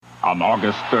On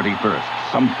August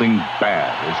 31st, something bad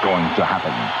is going to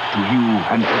happen to you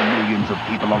and to millions of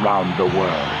people around the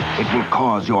world. It will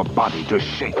cause your body to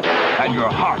shake and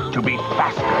your heart to beat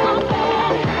faster.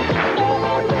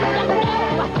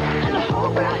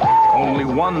 Only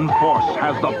one force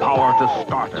has the power to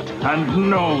start it, and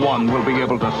no one will be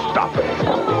able to stop it.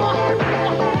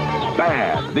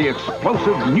 Bad, the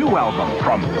explosive new album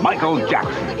from Michael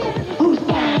Jackson.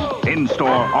 In store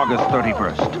August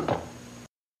 31st.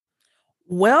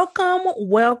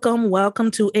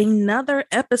 Welcome to another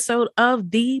episode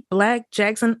of the Black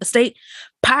Jackson Estate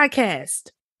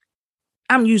Podcast.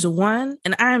 I'm User One,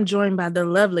 and I am joined by the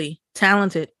lovely,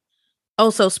 talented,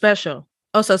 so special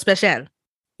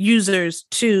Users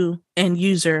 2 and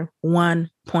User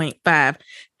 1.5.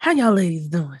 How y'all ladies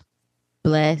doing?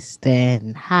 Blessed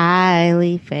and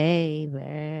highly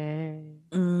favored.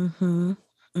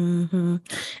 And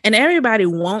everybody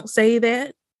won't say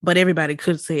that, but everybody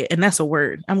could say it, and that's a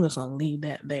word. I'm just gonna leave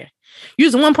that there.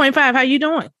 User 1.5, how you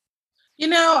doing? You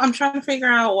know, I'm trying to figure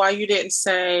out why you didn't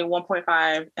say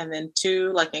 1.5 and then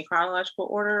 2, like in chronological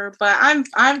order. But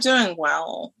I'm doing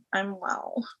well. I'm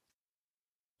well.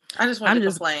 I just want to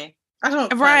complain. I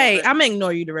don't right. I'm gonna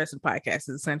ignore you the rest of the podcast. Is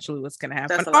essentially what's gonna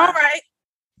happen. All right.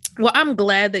 Well, I'm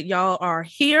glad that y'all are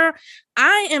here.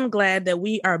 I am glad that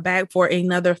we are back for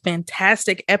another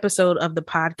fantastic episode of the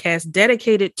podcast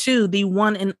dedicated to the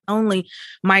one and only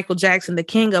Michael Jackson, the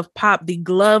king of pop, the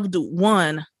gloved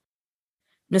one,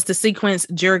 Mr. Sequence,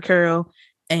 Jerry Curl,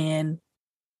 and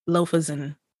loafers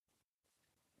and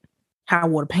high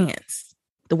water pants.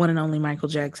 The one and only Michael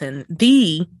Jackson,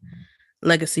 the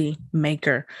legacy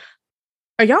maker.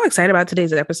 Are y'all excited about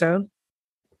today's episode?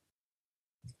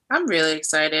 I'm really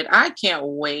excited. I can't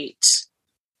wait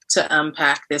to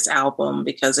unpack this album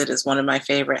because it is one of my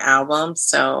favorite albums.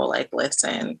 So,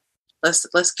 listen,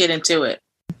 let's get into it.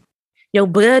 Your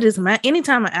bud is my.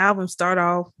 Anytime an album start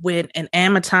off with an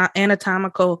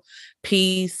anatomical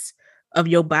piece of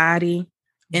your body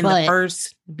in the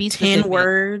first 10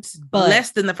 words,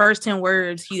 less than the first 10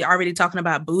 words, he's already talking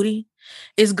about booty.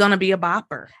 It's gonna be a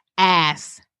bopper.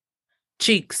 Ass,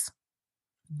 cheeks,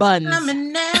 buns. I'm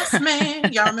an ass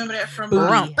man. Y'all remember that from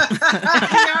Rump?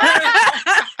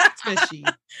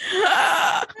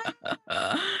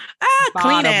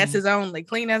 Clean asses only.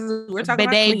 Clean asses. We're talking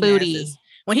about clean booty. Asses.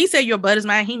 When he said your butt is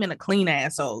mine, he meant a clean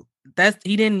ass. So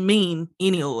he didn't mean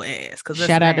any old ass.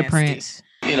 Shout out to Prince.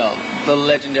 You know, the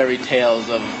legendary tales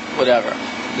of whatever.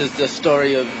 There's the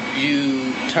story of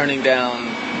you turning down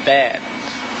Bad.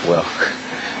 Well,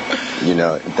 you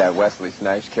know, that Wesley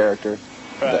Snipes character,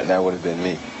 right. that would have been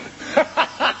me.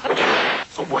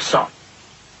 So what's up?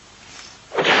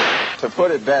 To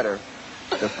put it better,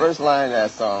 the first line of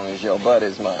that song is "Your butt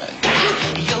is mine."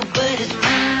 Your butt is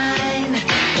mine.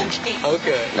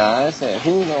 Okay. Now I said,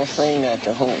 who gonna sing that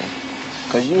to whom?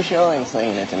 Cause you sure ain't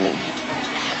singing it to me,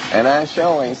 and I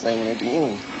sure ain't singing it to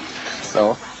you.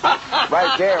 So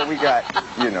right there we got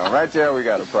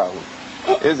a problem.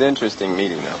 It was interesting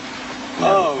meeting though.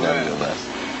 Nevertheless.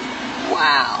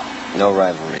 Wow. No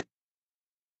rivalry.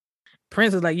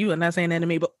 Prince is like, you are not saying that to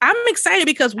me, but I'm excited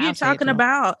because we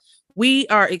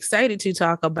are excited to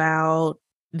talk about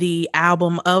the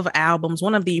album of albums,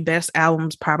 one of the best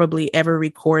albums probably ever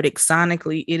recorded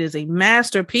sonically. It is a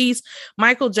masterpiece.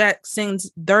 Michael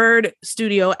Jackson's third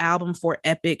studio album for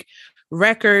Epic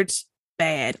Records,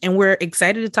 Bad. And we're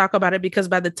excited to talk about it because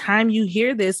by the time you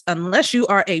hear this, unless you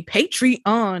are a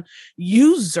Patreon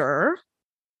user,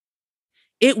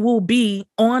 it will be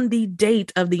on the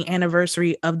date of the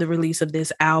anniversary of the release of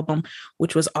this album,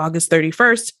 which was August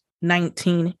 31st,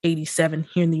 1987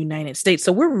 here in the United States.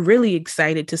 So we're really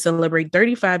excited to celebrate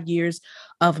 35 years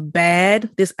of Bad.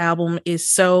 This album is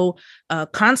so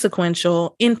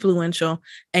consequential, influential,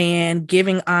 and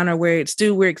giving honor where it's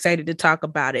due. We're excited to talk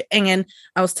about it. And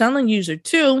I was telling User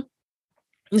 2,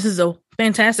 this is a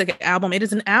fantastic album. It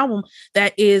is an album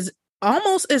that is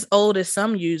almost as old as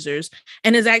some users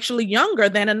and is actually younger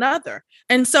than another.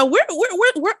 And so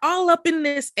we're all up in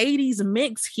this 80s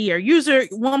mix here. User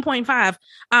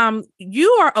 1.5, you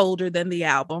are older than the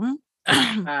album.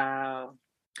 Wow.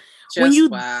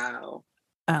 Wow.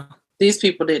 Oh. These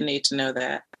people didn't need to know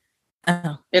that.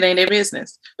 Oh. It ain't their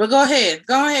business. But go ahead.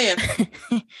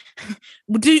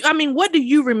 What do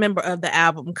you remember of the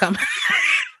album coming?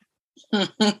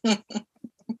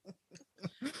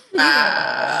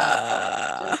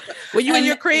 Were you in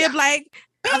your crib like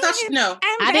I thought you know.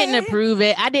 I didn't approve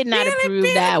it. I did not approve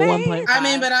that 1.5. I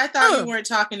mean, but I thought you weren't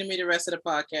talking to me the rest of the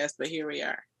podcast, but here we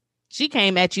are. She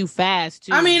came at you fast,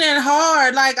 too. I mean, and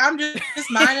hard. Like, I'm just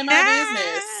minding my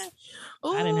business.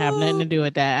 I didn't have nothing to do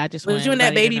with that. I just was you in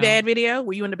that Baby Bad video?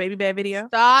 Were you in the Baby Bad video?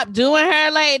 Stop doing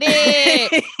her like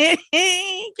that.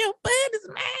 Your butt is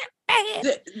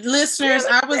mad. Listeners,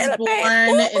 I was born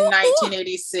in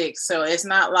 1986, so it's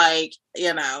not like,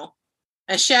 you know.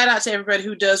 And shout out to everybody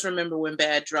who does remember when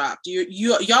Bad dropped.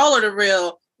 Y'all are the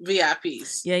real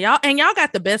VIPs. Yeah, y'all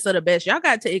got the best of the best. Y'all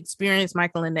got to experience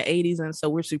Michael in the 80s, and so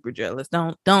we're super jealous.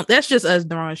 Don't that's just us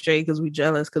throwing shade because we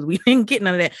jealous because we didn't get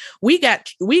none of that. We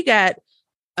got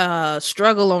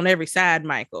struggle on every side,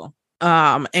 Michael.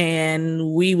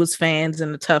 And we was fans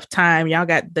in a tough time. Y'all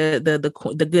got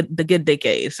the good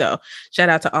decade. So shout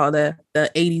out to all the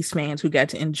 80s fans who got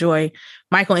to enjoy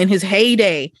Michael in his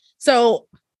heyday. So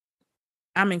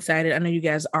I'm excited. I know you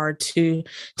guys are too,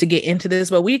 to get into this,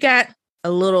 but we got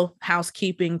a little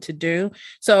housekeeping to do.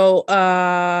 So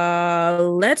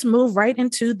let's move right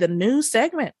into the news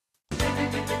segment.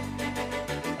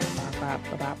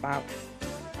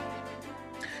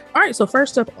 All right, so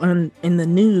first up in the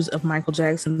news of Michael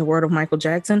Jackson, the world of Michael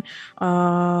Jackson,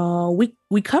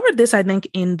 we covered this, I think,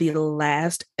 in the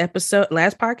last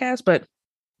podcast, but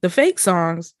the fake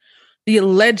songs, the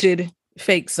alleged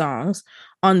fake songs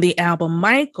on the album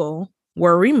Michael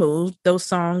were removed. Those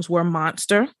songs were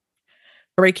Monster,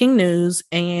 Breaking News,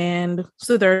 and what's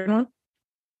the third one?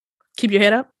 Keep Your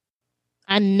Head Up.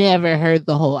 I never heard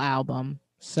the whole album.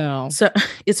 So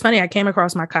it's funny. I came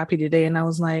across my copy today and I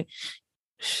was like,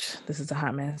 this is a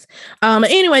hot mess.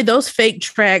 Anyway, those fake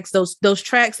tracks, those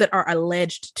tracks that are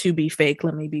alleged to be fake,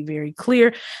 let me be very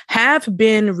clear, have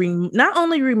been not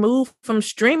only removed from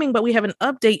streaming, but we have an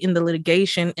update in the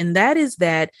litigation, and that is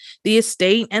that the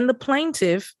estate and the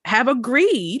plaintiff have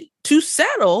agreed to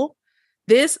settle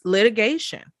this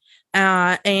litigation.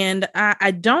 And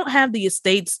I don't have the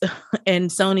estate's and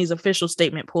Sony's official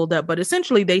statement pulled up, but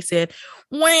essentially they said,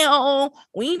 well,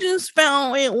 we just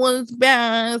found it was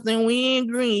bad and we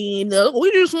agreed.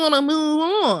 We just want to move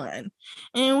on.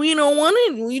 And we don't want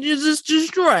it. We just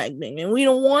distracting and we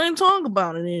don't want to talk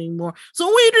about it anymore. So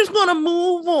we're just going to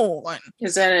move on.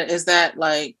 Is that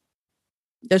like...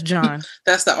 That's John.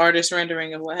 That's the artist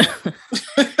rendering of what happened.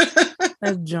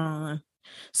 That's John.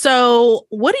 So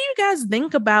what do you guys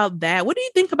think about that? What do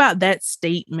you think about that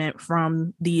statement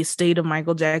from the estate of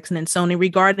Michael Jackson and Sony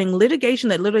regarding litigation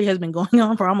that literally has been going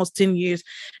on for almost 10 years?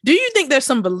 Do you think there's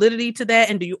some validity to that?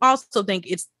 And do you also think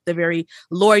it's the very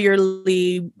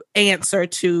lawyerly answer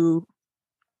to,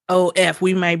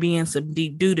 we might be in some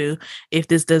deep doo-doo if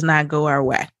this does not go our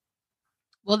way?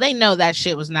 Well, they know that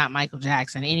shit was not Michael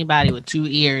Jackson. Anybody with 2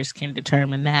 ears can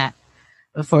determine that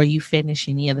before you finish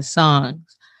any of the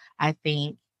songs. I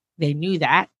think they knew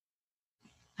that.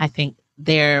 I think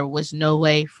there was no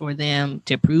way for them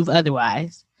to prove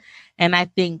otherwise. And I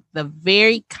think the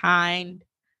very kind,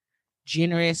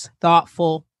 generous,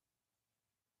 thoughtful,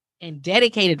 and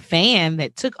dedicated fan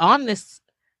that took on this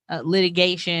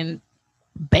litigation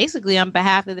basically on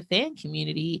behalf of the fan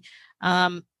community,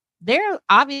 they're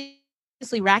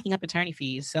obviously racking up attorney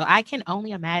fees. So I can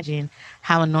only imagine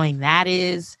how annoying that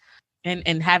is.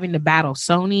 And having to battle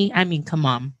Sony. I mean, come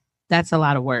on. That's a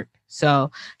lot of work.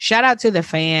 So shout out to the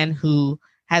fan who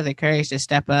has the courage to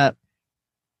step up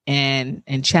and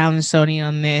challenge Sony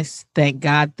on this. Thank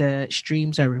God the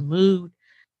streams are removed.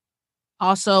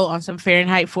 Also on some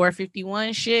Fahrenheit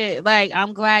 451 shit. Like,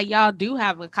 I'm glad y'all do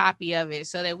have a copy of it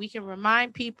so that we can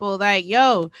remind people like,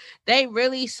 yo, they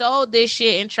really sold this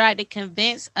shit and tried to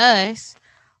convince us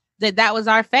that was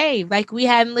our fave. Like, we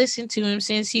hadn't listened to him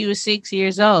since he was 6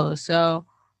 years old. So,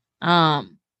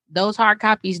 those hard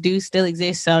copies do still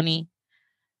exist, Sony.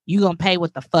 You gonna pay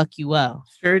what the fuck you owe.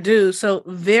 Sure do. So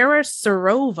Vera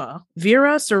Serova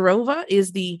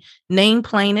is the named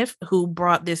plaintiff who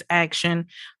brought this action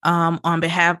on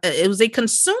behalf. It was a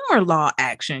consumer law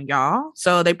action, y'all.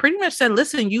 So they pretty much said,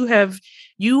 listen, you have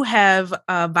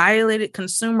violated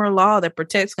consumer law that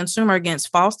protects consumer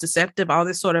against false, deceptive, all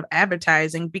this sort of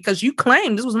advertising because you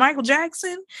claim this was Michael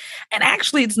Jackson and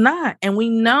actually it's not. And we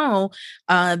know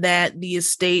that the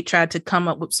estate tried to come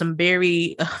up with some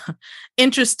very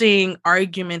interesting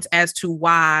arguments as to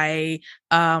why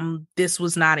this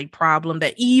was not a problem,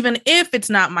 that even if it's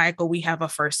not Michael, we have a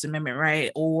First Amendment right,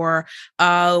 or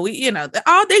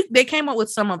they came up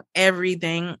with some of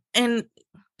everything. And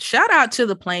shout out to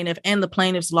the plaintiff and the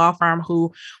plaintiff's law firm,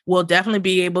 who will definitely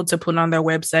be able to put on their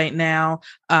website now,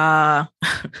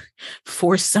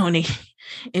 force Sony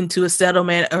into a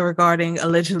settlement regarding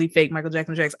allegedly fake Michael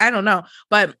Jackson tracks. I don't know,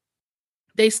 but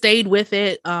they stayed with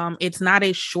it. It's not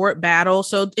a short battle.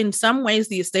 So in some ways,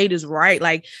 the estate is right.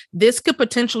 Like, this could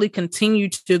potentially continue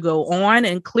to go on.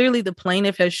 And clearly the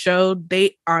plaintiff has showed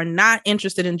they are not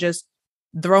interested in just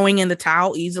throwing in the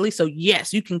towel easily. So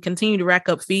yes, you can continue to rack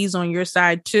up fees on your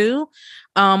side too,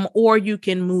 or you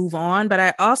can move on. But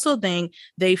I also think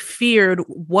they feared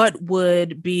what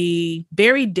would be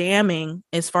very damning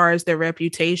as far as their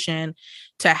reputation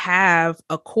to have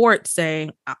a court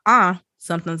saying,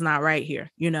 something's not right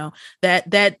here. You know,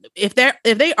 that if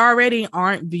they already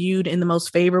aren't viewed in the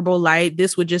most favorable light,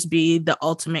 this would just be the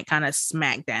ultimate kind of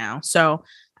smackdown. So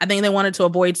I think they wanted to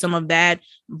avoid some of that,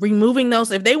 removing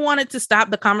those. If they wanted to stop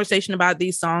the conversation about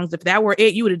these songs, if that were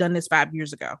it, you would have done this 5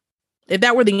 years ago. If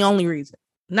that were the only reason.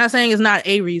 I'm not saying it's not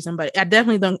a reason, but I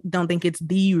definitely don't think it's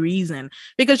the reason,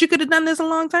 because you could have done this a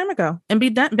long time ago and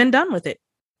been done with it,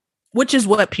 which is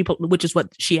what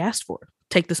she asked for.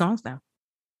 Take the songs down.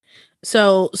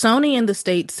 So Sony in the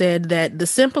States said that the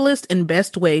simplest and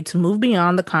best way to move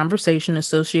beyond the conversation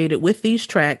associated with these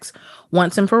tracks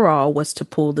once and for all was to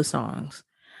pull the songs.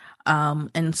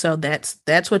 And so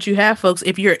that's what you have, folks.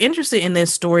 If you're interested in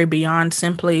this story beyond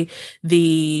simply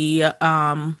the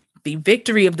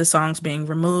victory of the songs being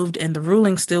removed, and the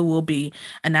ruling still will be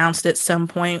announced at some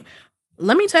point,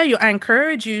 let me tell you, I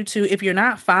encourage you to, if you're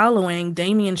not following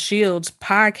Damian Shields'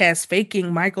 podcast, the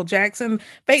Faking Michael Jackson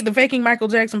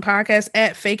podcast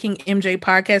at Faking MJ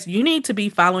Podcast, you need to be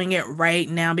following it right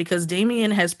now, because Damian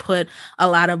has put a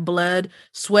lot of blood,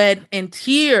 sweat, and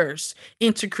tears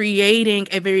into creating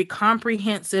a very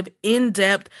comprehensive,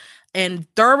 in-depth, and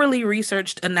thoroughly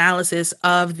researched analysis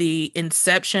of the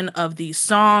inception of these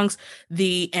songs,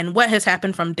 and what has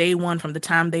happened from day one, from the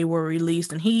time they were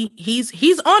released. And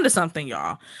he's onto something,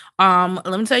 y'all.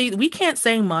 Let me tell you, we can't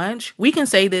say much. We can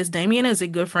say this: Damien is a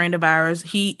good friend of ours.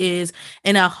 He is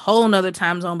in a whole nother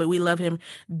time zone, but we love him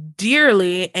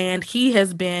dearly, and he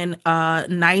has been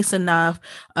nice enough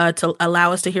to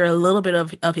allow us to hear a little bit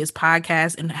of his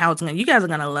podcast and how it's going. You guys are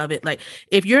gonna love it. Like,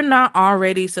 if you're not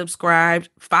already subscribed,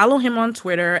 follow him on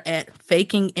Twitter at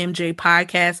Faking MJ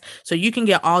Podcast, so you can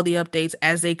get all the updates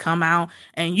as they come out,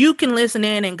 and you can listen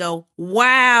in and go,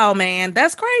 wow, man,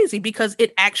 that's crazy, because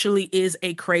it actually is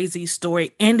a crazy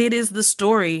story. And it is the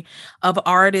story of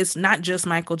artists, not just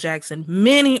Michael Jackson,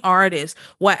 many artists,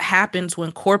 what happens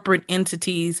when corporate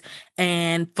entities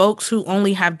and folks who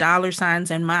only have dollar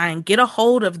signs in mind get a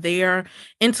hold of their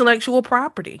intellectual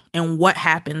property, and what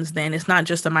happens then. It's not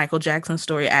just a Michael Jackson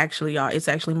story, actually, y'all. It's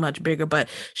actually much bigger. But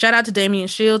shout out to Damian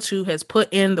Shields, who has put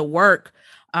in the work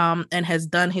and has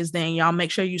done his thing. Y'all make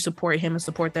sure you support him and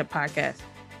support that podcast.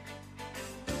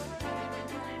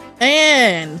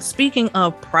 And speaking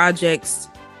of projects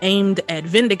aimed at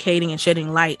vindicating and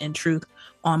shedding light and truth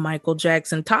on Michael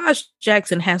Jackson, Taj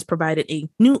Jackson has provided a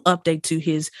new update to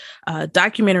his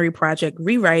documentary project,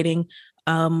 Rewriting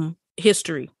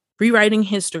History.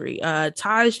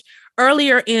 Taj,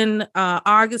 earlier in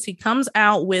August, he comes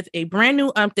out with a brand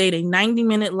new update, a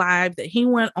 90-minute live that he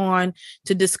went on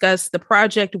to discuss the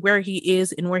project, where he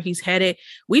is and where he's headed.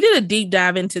 We did a deep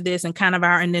dive into this and kind of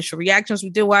our initial reactions. We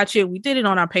did watch it. We did it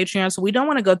on our Patreon, so we don't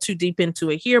want to go too deep into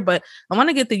it here, but I want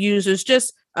to get the users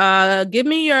just give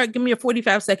me a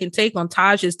 45-second take on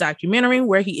Taj's documentary,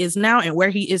 where he is now and where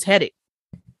he is headed.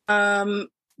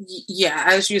 Yeah,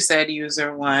 as you said,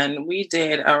 user one, we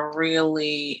did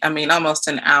almost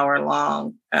an hour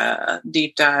long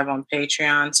deep dive on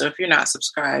Patreon. So if you're not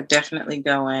subscribed, definitely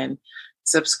go in,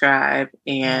 subscribe,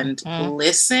 and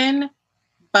listen.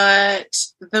 But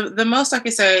the most I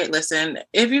can say, listen,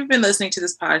 if you've been listening to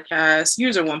this podcast,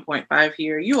 user 1.5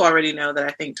 here, you already know that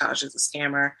I think Taj is a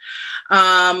scammer.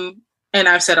 And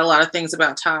I've said a lot of things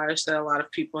about Taj that a lot of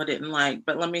people didn't like.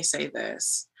 But let me say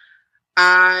this.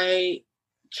 I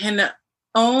can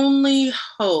only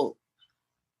hope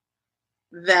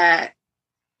that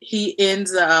he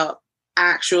ends up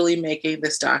actually making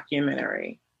this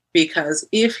documentary, because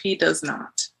if he does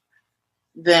not,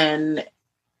 then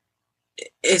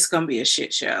it's going to be a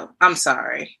shit show. I'm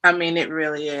sorry. I mean, it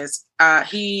really is.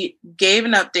 He gave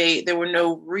an update. There were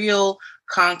no real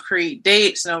concrete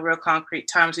dates, no real concrete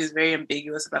times. He's very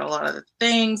ambiguous about a lot of the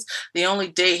things. The only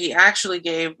date he actually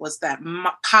gave was that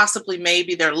possibly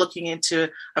maybe they're looking into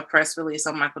a press release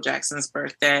on Michael Jackson's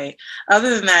birthday.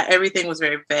 Other than that, everything was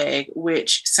very vague,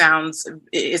 which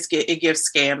it gives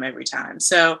scam every time.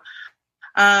 So,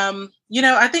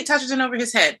 I think Taj is in over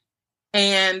his head.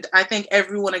 And I think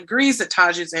everyone agrees that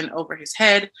Taj is in over his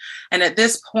head. And at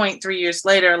this point, 3 years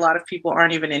later, a lot of people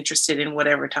aren't even interested in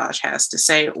whatever Taj has to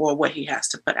say or what he has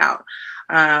to put out.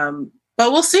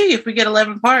 But we'll see if we get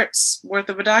 11 parts worth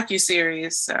of a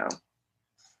docuseries. So,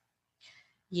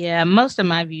 yeah, most of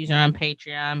my views are on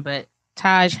Patreon, but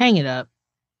Taj, hang it up.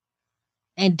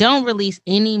 And don't release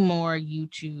any more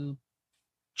YouTube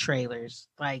trailers,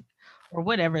 or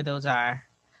whatever those are.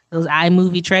 Those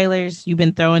iMovie trailers you've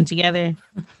been throwing together.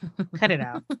 Cut it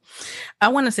out. I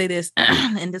want to say this,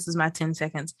 and this is my 10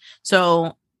 seconds.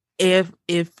 So if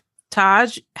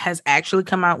Taj has actually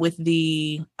come out with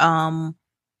the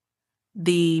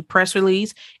press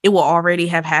release, it will already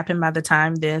have happened by the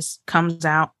time this comes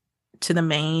out to the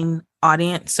main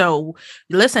audience. So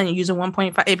listen, using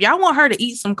 1.5. If y'all want her to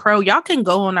eat some crow, y'all can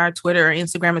go on our Twitter or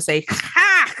Instagram and say,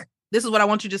 ha! This is what I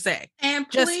want you to say. And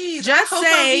please, just I hope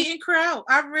say, I'm eating crow.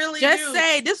 I really just do.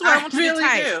 say, this is what I want you really to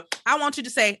type. do. I want you to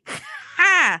say,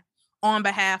 ha! On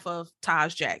behalf of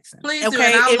Taj Jackson. Please okay? do.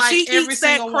 And I'll if like she every eats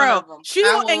that single crow, one of them. she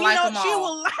I will, and like you know, them she all.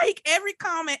 will like every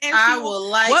comment, and I she will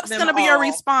like what's them gonna be all. your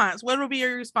response? What will be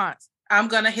your response? I'm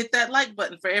gonna hit that like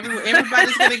button for everyone.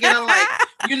 Everybody's gonna get a like.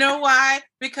 You know why?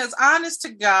 Because honest to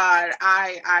God,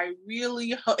 I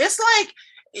really hope it's like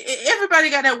everybody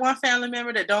got that one family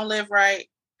member that don't live right.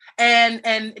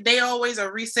 And they always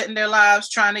are resetting their lives,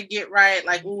 trying to get right.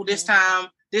 Like, ooh, this time,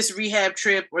 this rehab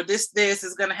trip or this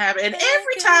is gonna happen. And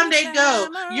every time they go,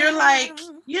 you're like,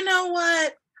 you know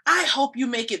what? I hope you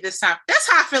make it this time. That's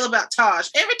how I feel about Taj.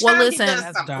 Every time he does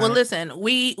something. Well, listen,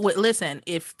 listen.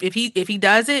 If he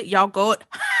does it, y'all go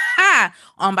ha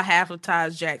on behalf of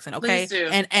Taj Jackson, okay? Please do.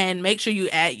 And make sure you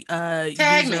add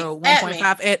tag user me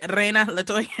 1.5 at Reina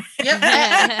Latoya. Yep.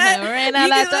 Reina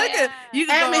Latoya. You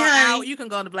can go out. You can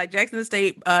go to Black Jackson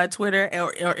Estate Twitter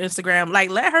or Instagram. Like,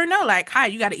 let her know, like, hi,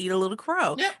 you got to eat a little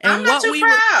crow. Yep. And I'm not too we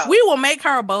proud. We will make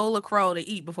her a bowl of crow to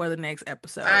eat before the next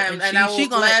episode. And I will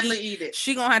gladly eat it.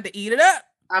 She gonna have to eat it up.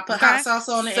 I put hot sauce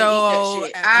on it and eat that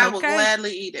shit. I will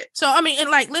gladly eat it. So I mean, and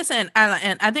like, listen,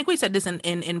 and I think we said this in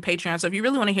Patreon. So if you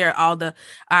really want to hear all the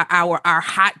our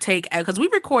hot take, because we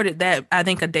recorded that I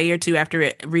think a day or two after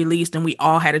it released, and we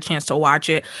all had a chance to watch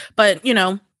it. But you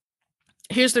know,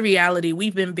 here's the reality.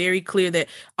 We've been very clear that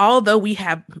although we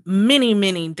have many,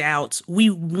 many doubts, we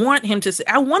want him to say,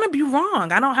 I want to be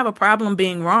wrong. I don't have a problem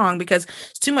being wrong, because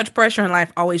it's too much pressure in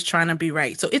life always trying to be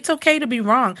right. So it's okay to be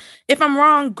wrong. If I'm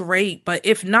wrong, great. But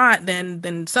if not,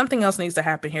 then something else needs to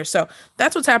happen here. So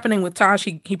that's what's happening with Taj.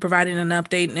 He provided an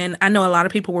update, and I know a lot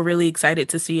of people were really excited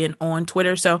to see it on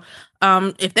Twitter. So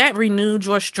if that renewed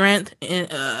your strength,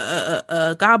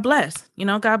 God bless.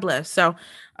 God bless. So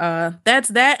that's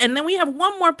that. And then we have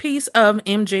one more piece of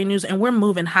MJ news, and we're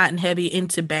moving hot and heavy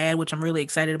into bad, which I'm really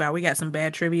excited about. We got some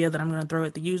bad trivia that I'm going to throw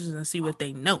at the users and see what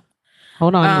they know.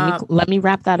 Hold on. Let me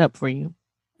wrap that up for you.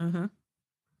 Mm-hmm.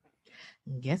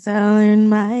 Guess I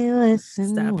learned my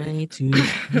lesson. Stop way it. too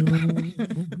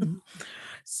soon.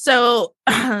 So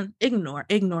ignore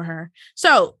her.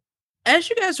 So as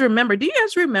you guys remember, do you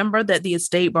guys remember that the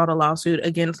estate brought a lawsuit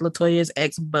against Latoya's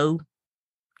ex-beau?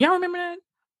 Y'all remember that?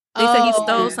 They said he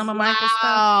stole some of Michael's stuff.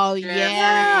 Oh,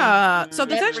 yeah. So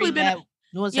there's actually been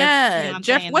what's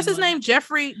his name?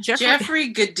 Jeffrey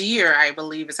Gadir, I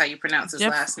believe is how you pronounce his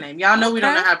last name. Y'all know we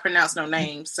don't know how to pronounce no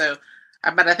names, so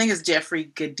but I think it's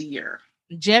Jeffrey Gadir.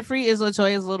 Jeffrey is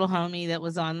Latoya's little homie that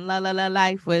was on La La La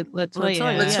Life with Latoya.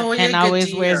 Latoya and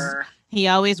he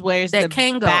always wears that the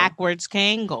Kangol. backwards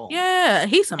Kangol. Yeah,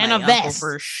 he's and a vest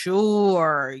for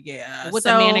sure. Yeah, with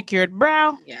a manicured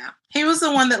brow. Yeah, he was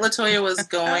the one that Latoya was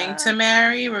going to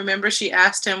marry. Remember, he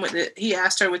asked her with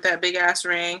that big ass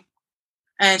ring,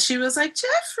 and she was like,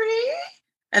 Jeffrey,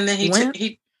 and then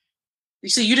he. You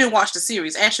see, you didn't watch the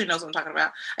series. Ashley knows what I'm talking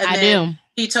about. And I then do.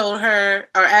 He told her,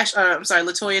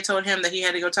 Latoya told him that he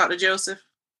had to go talk to Joseph.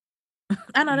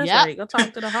 I know that's right. Go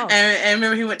talk to the host. And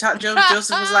remember, he went to talk to Joseph.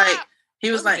 Joseph was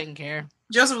like, didn't care.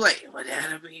 Joseph was like, well,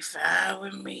 that'll be fine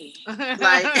with me.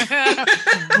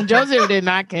 Like Joseph did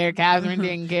not care. Catherine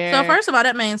didn't care. So first of all,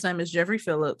 that man's name is Jeffrey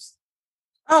Phillips.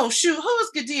 Oh shoot, who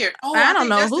is Gadir? Oh, I don't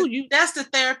know who you. That's the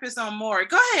therapist on Maury.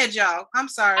 Go ahead, y'all. I'm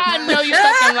sorry. I know you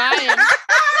fucking lying.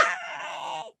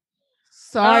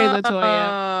 Sorry,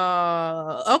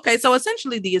 Latoya. Okay, so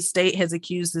essentially the estate has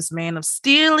accused this man of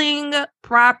stealing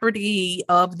property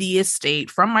of the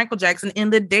estate from Michael Jackson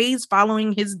in the days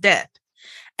following his death.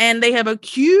 And they have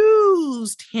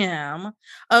accused him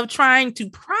of trying to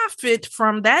profit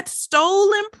from that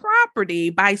stolen property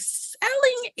by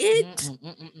selling it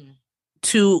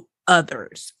to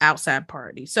others, outside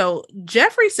parties. So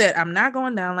Jeffrey said, I'm not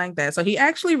going down like that. So he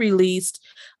actually released,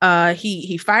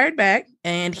 he fired back,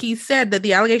 and he said that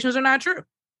the allegations are not true.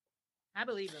 I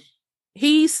believe him.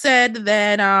 He said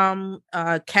that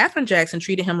Catherine Jackson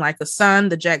treated him like a son.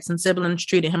 The Jackson siblings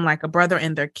treated him like a brother,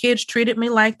 and their kids treated me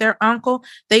like their uncle.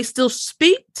 They still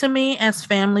speak to me as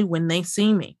family when they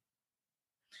see me.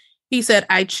 He said,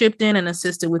 I chipped in and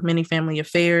assisted with many family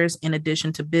affairs in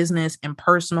addition to business and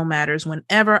personal matters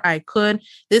whenever I could.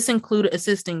 This included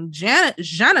assisting Janet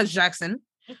Jackson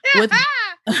with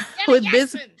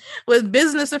Janet with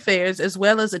business affairs, as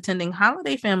well as attending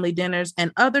holiday family dinners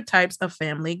and other types of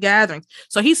family gatherings.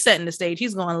 So he's setting the stage.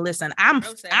 He's going, listen,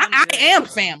 I am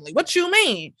family. What you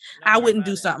mean? I wouldn't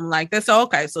do something like that. So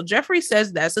okay, so Jeffrey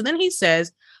says that. So then he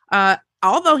says,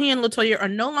 although he and LaToya are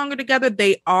no longer together,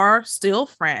 they are still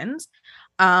friends.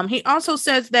 He also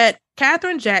says that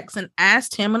Katherine Jackson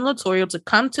asked him and LaToya to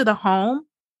come to the home.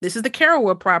 This is the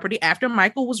Carolwood property after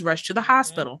Michael was rushed to the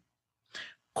hospital.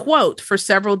 Quote, for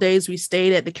several days, we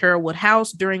stayed at the Carolwood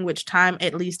house, during which time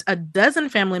at least a dozen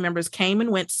family members came and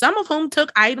went, some of whom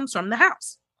took items from the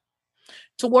house.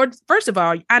 First of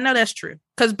all, I know that's true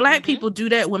because Black people do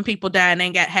that when people die and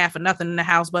ain't got half of nothing in the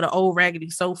house but an old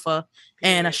raggedy sofa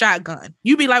and a shotgun.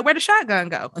 You be like, where'd the shotgun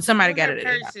go? And somebody got it.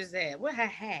 Where her purse is at? Where her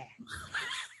hat?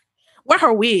 Where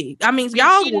her wig? I mean,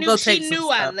 y'all will go take some stuff. She knew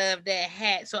I loved that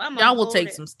hat, so y'all will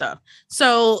take some stuff.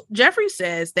 So Jeffrey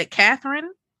says that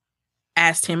Katherine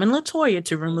asked him and LaToya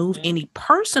to remove any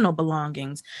personal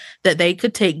belongings that they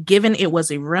could take, given it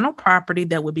was a rental property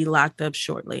that would be locked up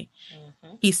shortly.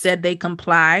 He said they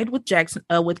complied with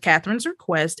Katherine's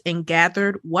request and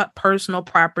gathered what personal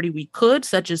property we could,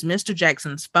 such as Mr.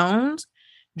 Jackson's phones.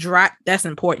 That's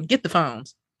important. Get the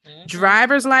phones.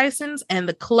 Driver's license and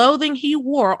the clothing he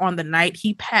wore on the night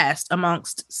he passed,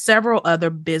 amongst several other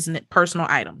personal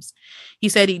items. He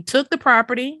said he took the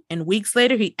property, and weeks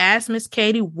later he asked Miss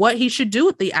Katie what he should do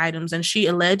with the items, and she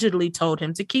allegedly told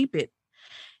him to keep it.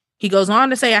 He goes on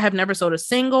to say, I have never sold a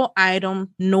single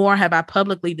item, nor have I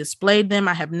publicly displayed them.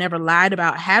 I have never lied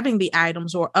about having the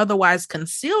items or otherwise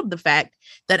concealed the fact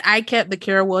that I kept the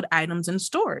Carolwood items in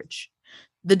storage.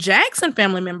 The Jackson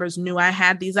family members knew I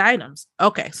had these items.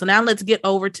 Okay, so now let's get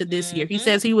over to this year. He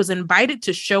says he was invited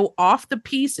to show off the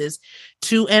pieces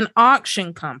to an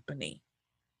auction company.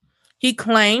 He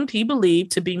claimed he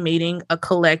believed to be meeting a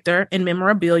collector and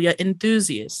memorabilia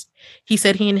enthusiast. He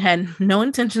said he had no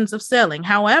intentions of selling.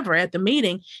 However, at the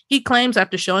meeting, he claims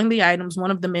after showing the items,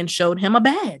 one of the men showed him a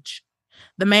badge.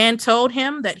 The man told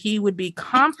him that he would be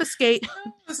confiscate.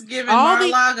 It's giving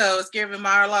Mar-a-Lago. It's giving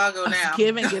Mar-a-Lago now.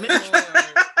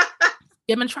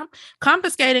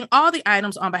 Confiscating all the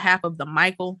items on behalf of the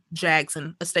Michael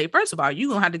Jackson estate. First of all, you're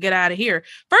going to have to get out of here.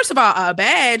 First of all, a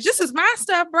badge. This is my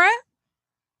stuff, bruh.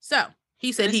 So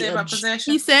he said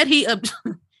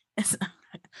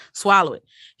swallow it.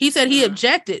 He said he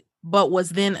objected, but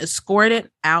was then escorted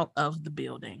out of the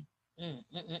building.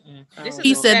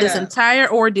 He said this entire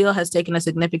ordeal has taken a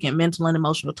significant mental and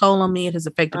emotional toll on me. It has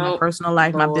affected my personal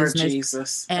life, my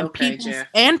business, and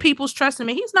people's trust in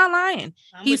me. He's not lying.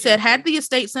 He said, had the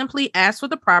estate simply asked for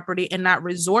the property and not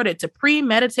resorted to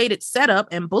premeditated setup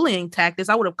and bullying tactics,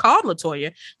 I would have called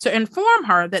LaToya to inform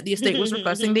her that the estate was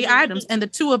requesting the items, and the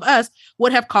two of us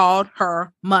would have called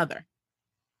her mother.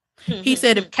 He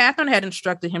said if Katherine had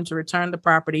instructed him to return the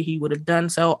property, he would have done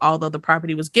so. Although the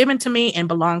property was given to me and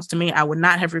belongs to me, I would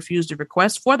not have refused a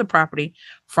request for the property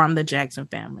from the Jackson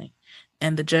family.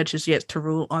 And the judge is yet to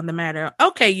rule on the matter.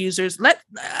 Okay, users, I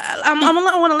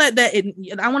want to let that in.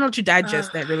 I want to let you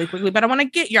digest that really quickly, but I want to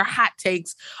get your hot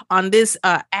takes on this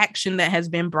action that has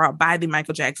been brought by the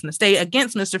Michael Jackson estate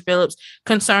against Mr. Phillips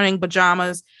concerning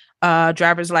pajamas,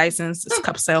 driver's license, a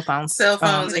couple cell phones,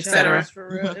 etc. For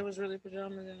real, it was really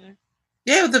pajamas in there.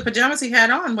 Yeah, the pajamas he had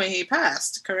on when he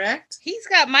passed. Correct. He's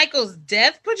got Michael's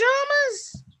death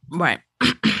pajamas. Right.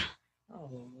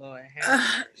 Oh Lord.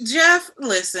 Jeff,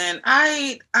 listen,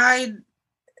 I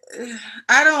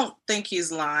don't think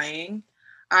he's lying.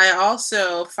 I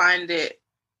also find it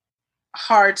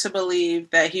hard to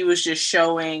believe that he was just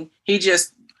showing. He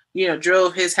just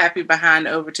drove his happy behind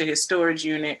over to his storage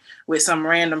unit with some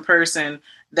random person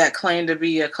that claimed to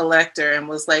be a collector and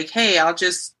was like, hey, I'll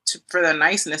just, for the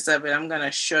niceness of it, I'm going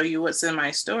to show you what's in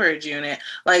my storage unit.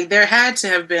 Like, there had to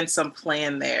have been some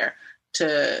plan there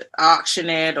to auction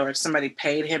it, or somebody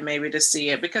paid him maybe to see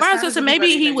it, because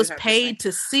maybe he was paid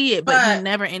to see it, but he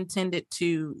never intended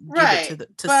to give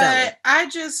it to sell it. I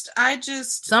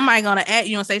just somebody gonna at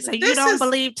you and say, so you don't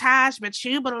believe Taj, but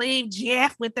you believe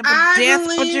Jeff with the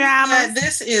death pajamas.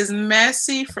 This is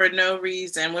messy for no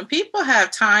reason. When people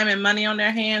have time and money on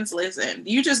their hands, listen,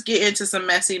 you just get into some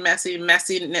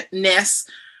messiness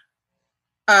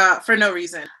for no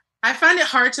reason. I find it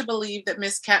hard to believe that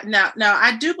now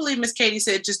I do believe Miss Katie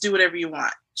said, just do whatever you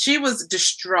want. She was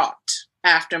distraught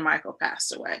after Michael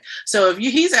passed away. So if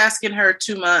he's asking her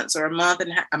 2 months or a month,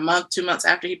 2 months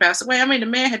after he passed away, I mean, the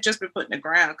man had just been put in the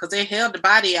ground because they held the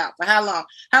body out for how long?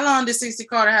 How long did CeCe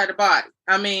Carter have the body?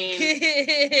 I mean,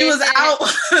 he was out.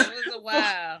 It was a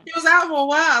while. He was out for a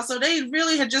while. So they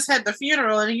really had just had the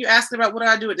funeral, and you asked about what do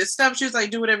I do with this stuff? She was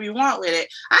like, do whatever you want with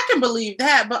it. I can believe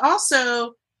that, but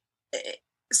also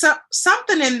so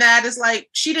something in that is like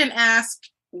she didn't ask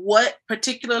what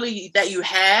particularly that you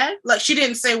had. Like she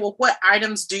didn't say, well, what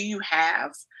items do you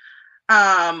have?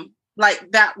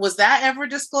 Like that, was that ever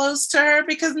disclosed to her?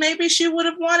 Because maybe she would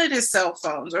have wanted his cell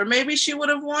phones, or maybe she would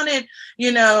have wanted,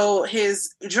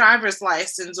 his driver's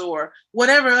license or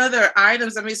whatever other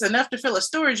items. I mean, it's enough to fill a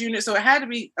storage unit. So it had to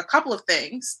be a couple of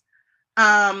things.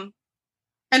 And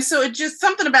so it just,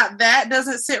 something about that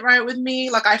doesn't sit right with me.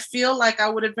 Like, I feel like I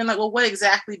would have been like, well, what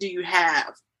exactly do you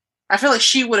have? I feel like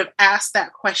she would have asked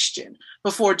that question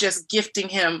before just gifting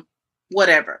him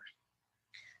whatever,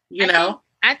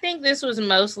 I think this was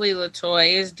mostly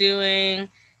LaToya's doing,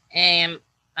 and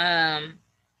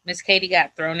Miss Katie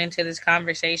got thrown into this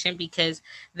conversation because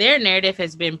their narrative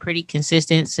has been pretty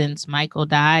consistent since Michael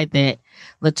died, that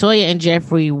LaToya and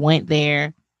Jeffrey went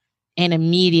there and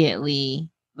immediately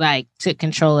took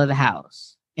control of the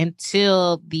house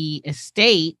until the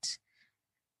estate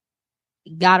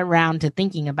got around to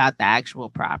thinking about the actual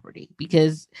property.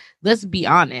 Because let's be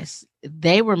honest,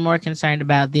 they were more concerned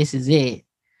about this is it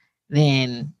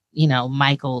than,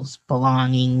 Michael's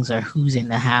belongings or who's in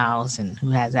the house and who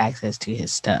has access to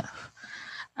his stuff.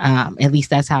 At least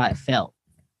that's how it felt.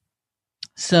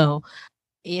 So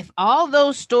if all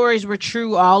those stories were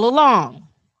true all along,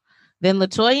 then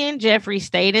LaToya and Jeffrey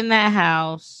stayed in that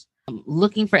house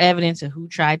looking for evidence of who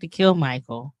tried to kill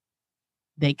Michael.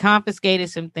 They confiscated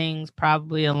some things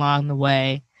probably along the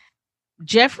way.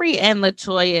 Jeffrey and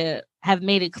LaToya have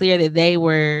made it clear that they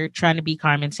were trying to be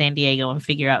Carmen Sandiego and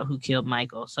figure out who killed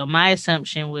Michael. So my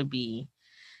assumption would be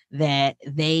that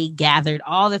they gathered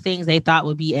all the things they thought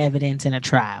would be evidence in a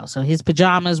trial. So his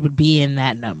pajamas would be in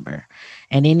that number,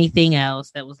 and anything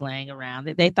else that was laying around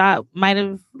that they thought might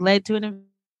have led to an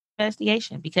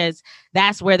investigation, because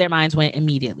that's where their minds went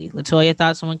immediately. LaToya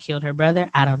thought someone killed her brother.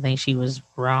 I don't think she was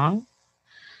wrong.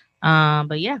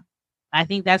 But yeah, I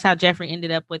think that's how Jeffrey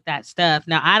ended up with that stuff.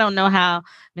 Now, I don't know how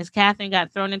Miss Catherine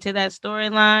got thrown into that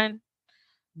storyline,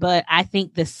 but I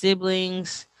think the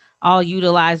siblings all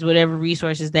utilized whatever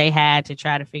resources they had to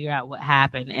try to figure out what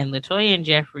happened. And LaToya and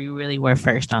Jeffrey really were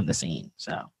first on the scene.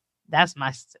 So that's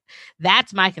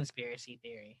my conspiracy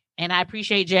theory. And I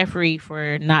appreciate Jeffrey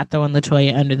for not throwing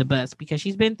LaToya under the bus, because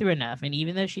she's been through enough. And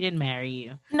even though she didn't marry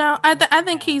you, no, I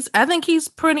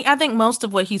think most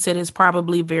of what he said is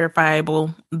probably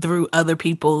verifiable through other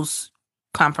people's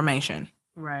confirmation.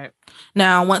 Right.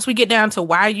 Now, once we get down to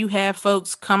why you have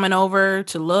folks coming over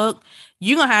to look,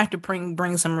 you're gonna have to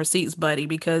bring some receipts, buddy,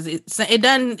 because it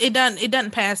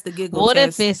doesn't pass the giggle what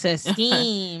test. If it's a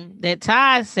scheme that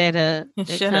Ty set up?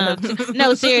 Shut up.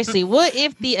 No, seriously. What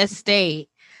if the estate?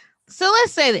 So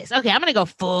let's say this. Okay, I'm going to go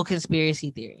full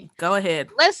conspiracy theory. Go ahead.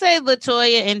 Let's say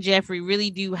LaToya and Jeffrey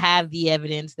really do have the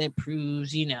evidence that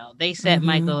proves, they set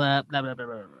Michael up, blah, blah, blah,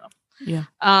 blah, blah.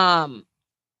 Yeah.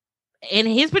 And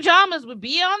his pajamas would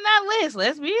be on that list.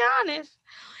 Let's be honest.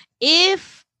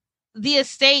 If the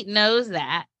estate knows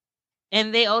that,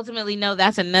 and they ultimately know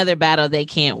that's another battle they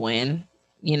can't win,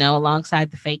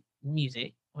 alongside the fake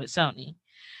music with Sony,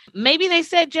 maybe they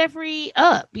set Jeffrey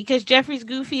up because Jeffrey's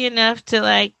goofy enough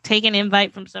to take an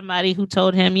invite from somebody who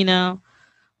told him,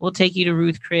 we'll take you to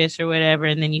Ruth Chris or whatever,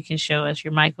 and then you can show us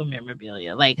your Michael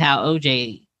memorabilia, like how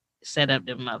OJ set up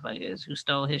them motherfuckers who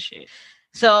stole his shit.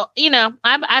 So,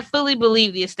 I fully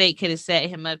believe the estate could have set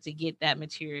him up to get that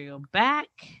material back.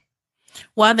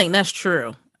 Well, I think that's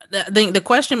true. The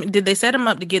question, did they set him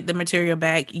up to get the material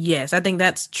back? Yes, I think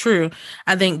that's true.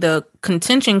 I think the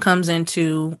contention comes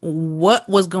into what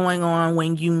was going on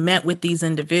when you met with these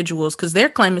individuals, because their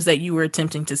claim is that you were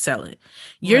attempting to sell it.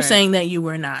 You're saying that you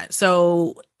were not.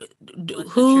 So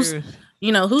who's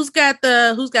got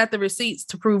the receipts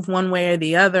to prove one way or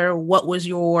the other? What was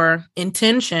your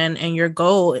intention and your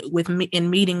goal in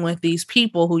meeting with these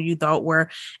people who you thought were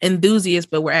enthusiasts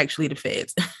but were actually the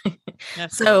feds?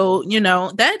 So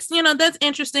that's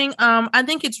interesting. I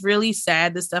think it's really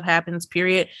sad this stuff happens,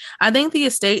 period. I think the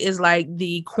estate is like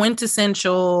the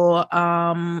quintessential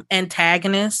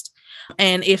antagonist.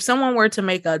 And if someone were to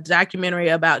make a documentary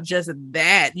about just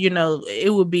that,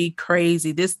 it would be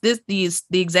crazy. The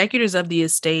executors of the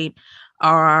estate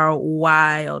are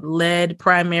wild, led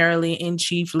primarily and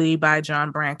chiefly by John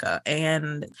Branca.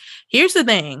 And here's the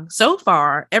thing. So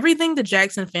far, everything the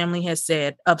Jackson family has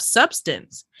said of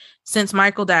substance since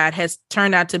Michael died has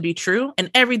turned out to be true.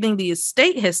 And everything the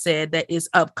estate has said that is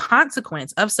of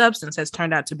consequence, of substance, has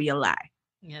turned out to be a lie.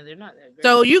 Yeah, they're not that great.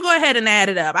 So you go ahead and add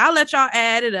it up. I'll let y'all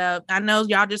add it up. I know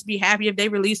y'all just be happy if they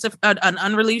release an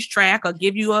unreleased track or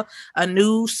give you a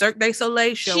new Cirque du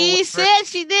Soleil show. She said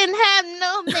she didn't have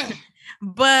no man.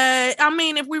 But I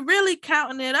mean, if we're really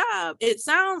counting it up, it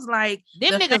sounds like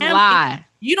them niggas family, lie.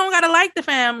 You don't gotta like the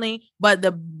family, but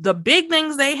the big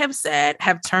things they have said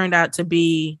have turned out to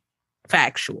be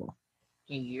factual.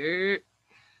 Yeah.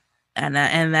 And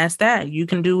that's that. You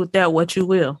can do with that what you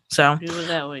will. So Do with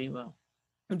that what you will.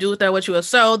 Do with that what you will.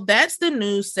 So that's the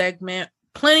news segment.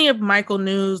 Plenty of Michael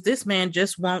news. This man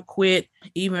just won't quit,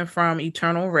 even from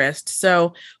eternal rest.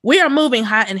 So we are moving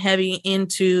hot and heavy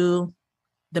into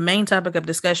the main topic of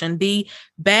discussion, the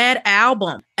Bad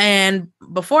album. And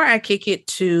before I kick it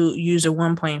to user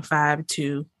 1.5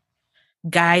 to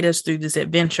guide us through this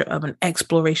adventure of an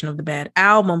exploration of the Bad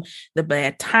album, the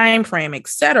Bad time frame,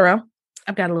 etc.,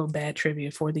 I've got a little bad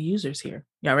trivia for the users here.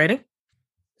 Y'all ready?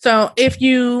 So if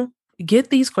you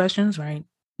get these questions right,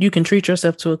 you can treat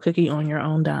yourself to a cookie on your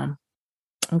own dime.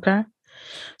 Okay?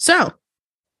 So,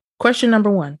 question number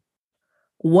 1.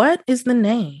 What is the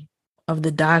name of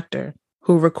the doctor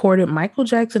who recorded Michael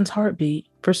Jackson's heartbeat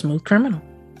for Smooth Criminal?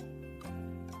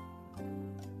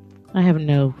 I have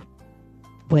no...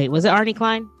 Wait, was it Arnie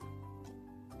Klein?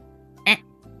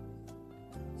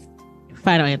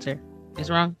 Final answer.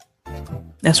 It's wrong?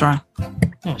 That's wrong.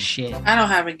 Oh, shit. I don't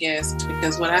have a guess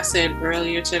because what I said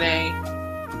earlier today,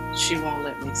 she won't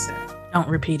let me say. Don't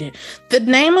repeat it. The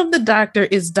name of the doctor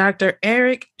is Dr.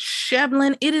 Eric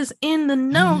Shevlin. It is in the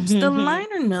notes, the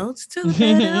liner notes to the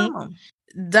Bad album.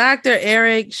 Dr.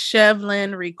 Eric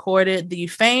Shevlin recorded the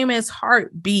famous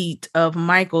heartbeat of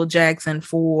Michael Jackson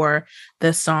for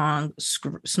the song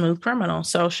Smooth Criminal.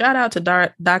 So shout out to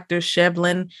Dr.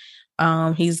 Shevlin.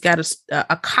 He's got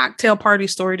a cocktail party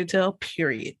story to tell,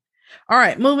 period. All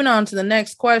right, moving on to the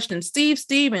next question. Steve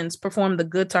Stevens performed the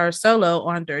guitar solo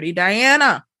on Dirty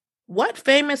Diana. What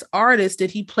famous artist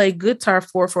did he play guitar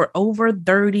for over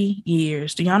 30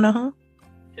 years? Do y'all know who?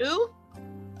 Who?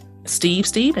 Steve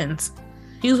Stevens.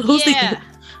 Who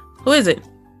is it?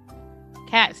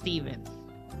 Cat Stevens.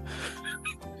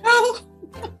 Oh.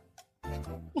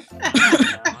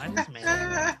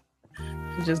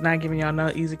 I'm just not giving y'all no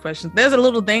easy questions. There's a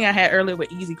little thing I had earlier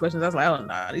with easy questions. I was like, oh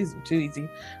no, these are too easy.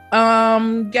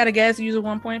 Got a guess, user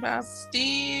 1.5.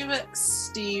 Steve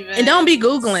Stevens. And don't be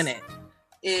Googling it.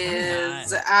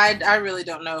 I really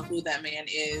don't know who that man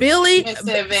is. Billy Van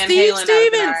Steve Halen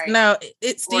Stevens. No,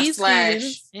 it's Steve Slash.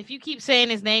 Stevens. If you keep saying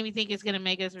his name, you think it's gonna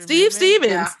make us remember? Steve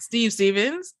Stevens. Yeah. Steve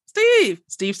Stevens. Steve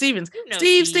Stevens. You know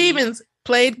Steve Steve. Stevens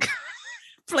played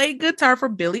guitar for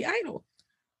Billy Idol.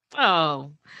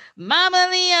 Oh, Mama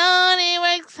Leone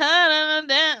works hard on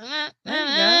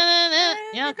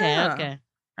Yeah, Okay.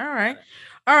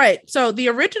 All right. So the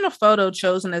original photo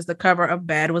chosen as the cover of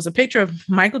Bad was a picture of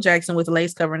Michael Jackson with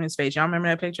lace covering his face. Y'all remember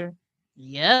that picture?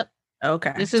 Yep.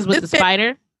 Okay. This is with the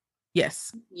spider.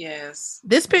 Yes. Yes.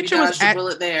 This picture was the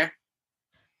bullet there.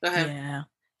 Go ahead. Yeah.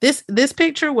 This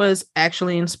picture was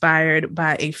actually inspired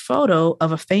by a photo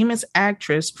of a famous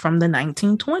actress from the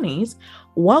 1920s.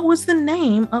 What was the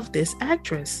name of this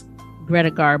actress? Greta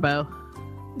Garbo.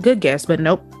 Good guess, but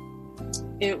nope.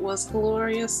 It was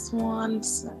Gloria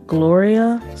Swanson.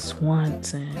 Gloria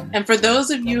Swanson. And for those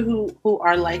of you who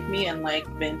are like me and like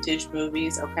vintage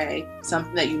movies, okay,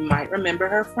 something that you might remember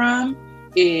her from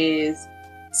is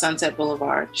Sunset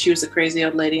Boulevard. She was a crazy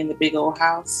old lady in the big old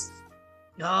house.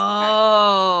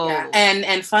 Oh. Yeah.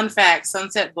 And fun fact,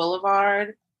 Sunset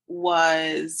Boulevard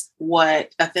was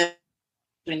what A Thin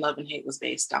Between Love and Hate was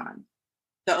based on.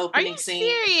 The opening Are you scene.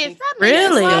 serious?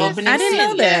 Really? The opening I didn't scene,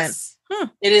 know that. yes.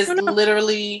 It is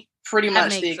literally pretty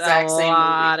much the exact same movie. A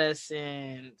lot of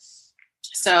sense.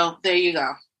 So there you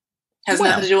go. Has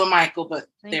nothing to do with Michael, but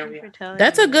there we are.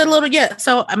 That's a good little, yeah.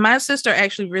 So my sister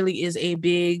actually really is a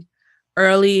big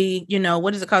early,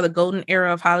 what is it called? The golden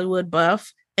era of Hollywood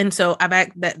buff. And so I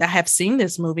have seen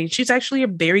this movie. She's actually a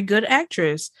very good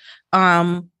actress.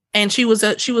 And she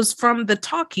was from the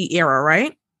talkie era,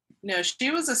 right? No, she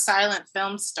was a silent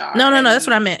film star. No, that's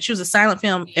what I meant. She was a silent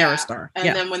film era star.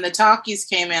 And then when the talkies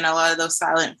came in, a lot of those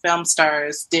silent film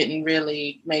stars didn't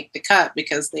really make the cut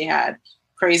because they had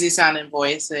crazy sounding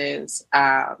voices.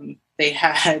 They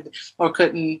had or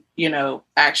couldn't,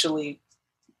 actually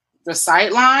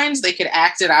recite lines. They could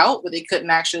act it out, but they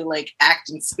couldn't actually act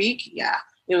and speak. Yeah,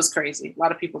 it was crazy. A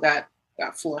lot of people got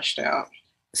flushed out.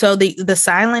 So the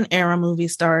silent era movie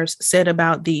stars said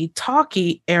about the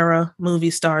talkie era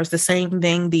movie stars the same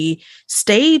thing the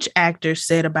stage actors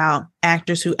said about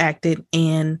actors who acted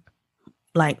in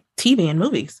TV and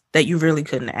movies, that you really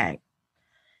couldn't act.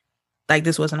 like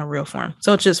this wasn't a real form.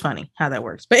 So it's just funny how that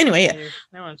works. But anyway, yeah.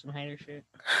 That was some hater shit.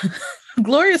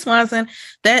 Gloria Swanson,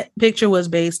 that picture was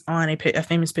based on a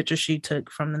famous picture she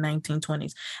took from the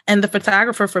 1920s. And the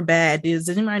photographer for Bad, does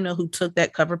anybody know who took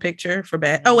that cover picture for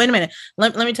Bad? Oh, wait a minute.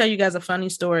 Let me tell you guys a funny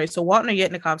story. So Walter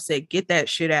Yetnikoff said, get that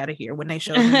shit out of here when they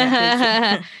showed him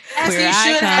that picture. As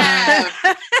he should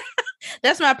have.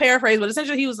 That's my paraphrase, but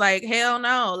essentially he was like, hell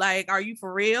no. Like, are you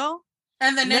for real?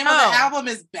 And the name of the album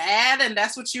is Bad, and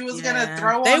that's what you was gonna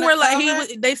throw they on. Were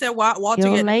like, they said Walter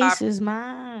Your Yetnikoff. lace is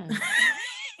mine.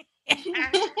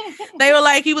 They were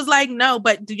like, he was like, no,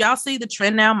 but do y'all see the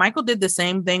trend now? Michael did the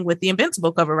same thing with the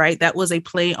Invincible cover, right? That was a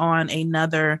play on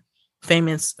another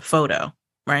famous photo,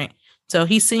 right? So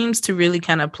he seems to really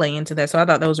kind of play into that. So I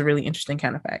thought that was a really interesting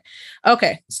kind of fact.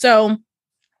 Okay, so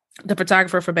the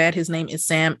photographer for Bad, his name is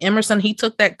Sam Emerson. He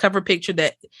took that cover picture,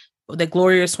 that the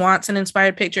Gloria Swanson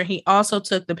inspired picture. He also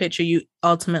took the picture you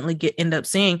ultimately end up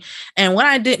seeing. And what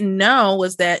I didn't know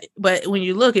was that, but when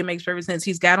you look, it makes perfect sense.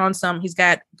 He's got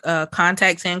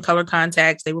contacts in, color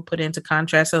contacts. They were put into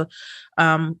contrast. So,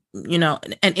 an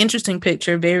interesting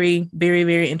picture, very, very,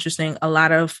 very interesting. A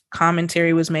lot of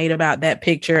commentary was made about that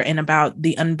picture and about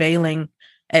the unveiling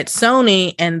at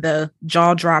Sony and the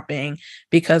jaw dropping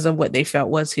because of what they felt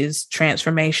was his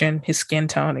transformation, his skin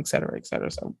tone, et cetera, et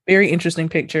cetera. So very interesting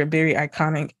picture, very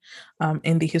iconic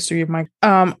in the history of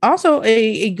Michael. Also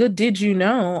a good did you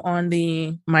know on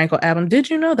the Michael album. Did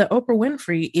you know that Oprah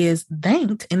Winfrey is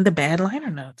thanked in the Bad liner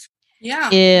notes?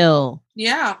 Yeah. Ew.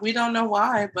 Yeah, we don't know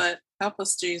why, but help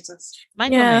us, Jesus.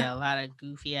 Michael made a lot of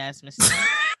goofy ass mistakes.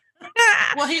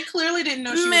 Well, he clearly didn't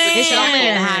know she was It's a only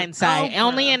in child. hindsight.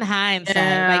 Only in hindsight.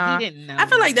 Like he didn't know. I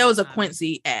feel like that was a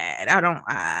Quincy ad.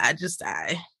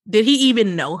 Did he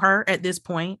even know her at this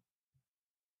point?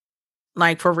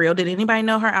 Like for real, did anybody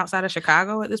know her outside of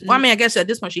Chicago at this point? I mean, I guess at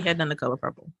this point she had done The Color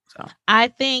Purple. So I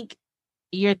think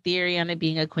your theory on it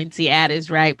being a Quincy ad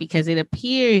is right, because it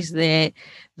appears that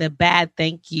the Bad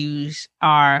thank yous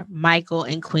are Michael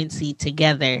and Quincy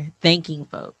together thanking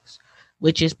folks,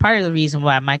 which is part of the reason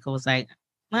why Michael was like,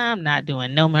 I'm not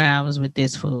doing no more albums with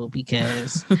this fool,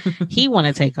 because he want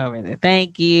to take over the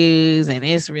thank yous, and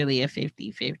it's really a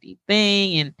 50-50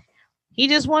 thing, and he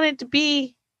just wanted to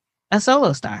be a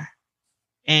solo star.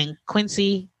 And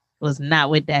Quincy was not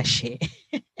with that shit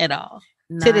at all.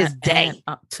 To this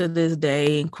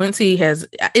day. Quincy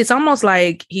it's almost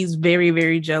like he's very,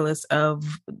 very jealous of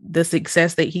the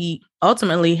success that he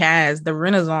ultimately has, the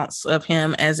renaissance of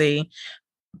him as a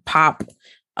pop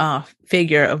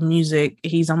figure of music.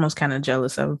 He's almost kind of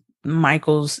jealous of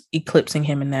Michael's eclipsing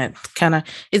him, and that kind of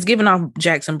is giving off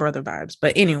Jackson brother vibes.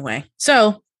 But anyway,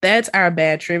 so that's our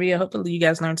Bad trivia. Hopefully you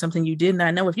guys learned something you did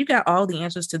not know. If you got all the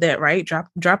answers to that right,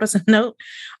 drop us a note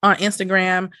on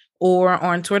Instagram or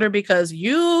on Twitter, because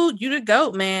you the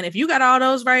GOAT, man. If you got all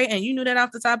those right and you knew that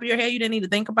off the top of your head, you didn't need to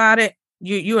think about it.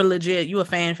 You are legit. You a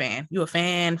fan. You a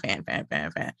fan.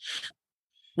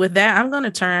 With that, I'm going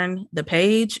to turn the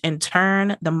page and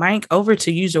turn the mic over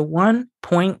to user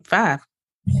 1.5.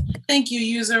 Thank you,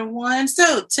 user 1.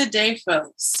 So today,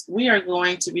 folks, we are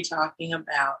going to be talking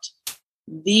about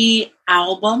the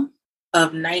album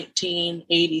of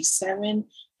 1987,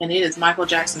 and it is Michael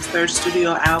Jackson's third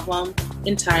studio album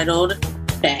entitled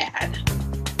Bad.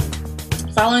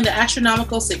 Following the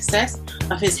astronomical success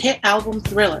of his hit album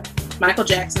Thriller, Michael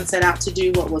Jackson set out to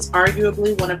do what was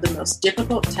arguably one of the most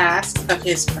difficult tasks of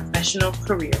his professional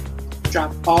career: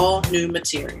 drop all new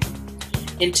material.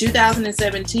 In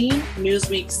 2017,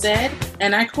 Newsweek said,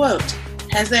 and I quote,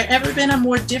 "Has there ever been a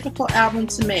more difficult album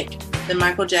to make than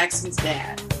Michael Jackson's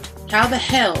Bad? How the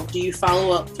hell do you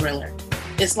follow up Thriller?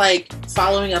 It's like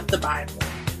following up the Bible."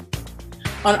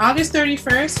 On August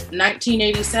 31st,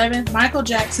 1987, Michael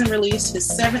Jackson released his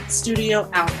seventh studio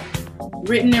album.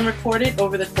 Written and recorded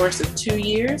over the course of 2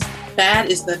 years, Bad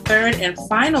is the third and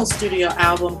final studio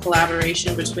album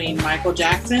collaboration between Michael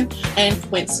Jackson and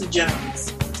Quincy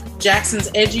Jones.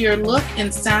 Jackson's edgier look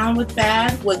and sound with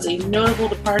Bad was a notable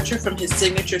departure from his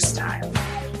signature style.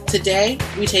 Today,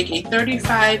 we take a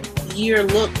 35-year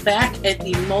look back at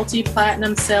the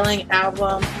multi-platinum selling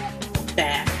album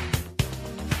Bad.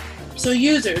 So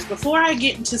users, before I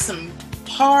get into some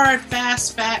hard,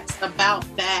 fast facts about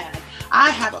Bad, I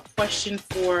have a question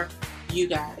for you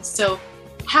guys. So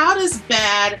how does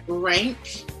Bad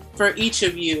rank for each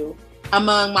of you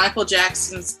among Michael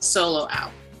Jackson's solo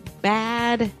album?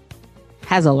 Bad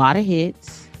has a lot of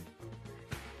hits.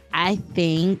 I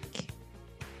think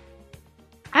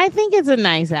it's a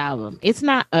nice album. It's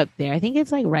not up there. I think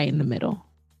it's like right in the middle.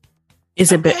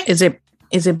 Is it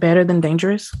better than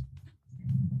Dangerous?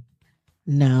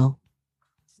 No.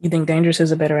 You think Dangerous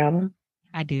is a better album?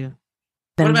 I do.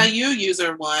 What about you,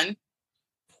 user one?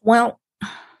 Well,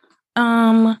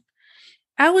 I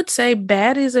would say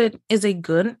Bad is a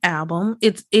good album.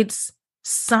 It's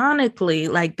sonically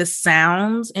like the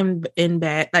sounds in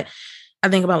Bad. Like I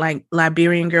think about like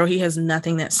Liberian Girl, he has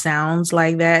nothing that sounds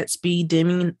like that. Speed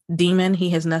Demon,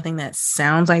 he has nothing that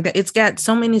sounds like that. It's got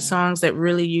so many songs that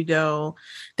really you go,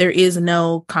 there is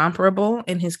no comparable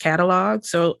in his catalog.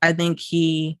 So I think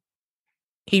he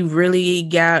really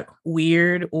got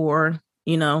weird or,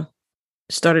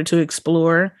 started to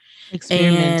explore.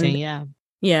 Experimenting,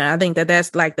 Yeah, I think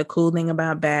that's like the cool thing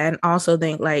about Bad. I also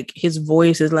think like his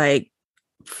voice is like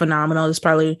phenomenal. It's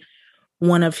probably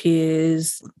one of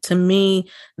his, to me,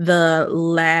 the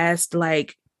last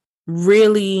like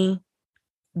really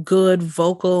good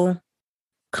vocal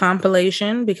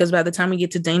compilation, because by the time we get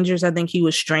to Dangerous, I think he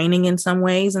was straining in some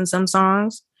ways in some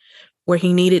songs where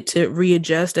he needed to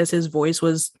readjust as his voice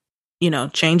was,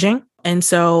 changing. And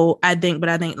so I think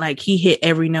like he hit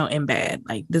every note in Bad.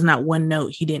 Like there's not one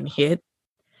note he didn't hit.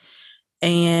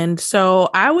 And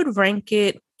so I would rank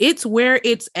it's where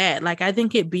it's at. Like I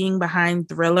think it being behind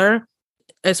Thriller,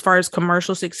 as far as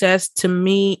commercial success, to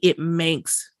me, it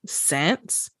makes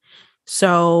sense.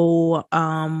 So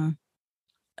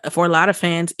for a lot of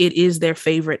fans, it is their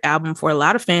favorite album. For a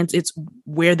lot of fans, it's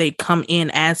where they come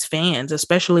in as fans,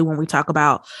 especially when we talk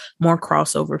about more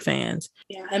crossover fans.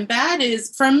 Yeah, and Bad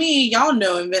is, for me, y'all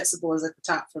know Invincible is at the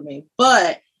top for me,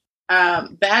 but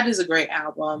Bad is a great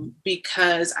album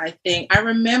because I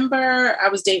remember I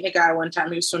was dating a guy one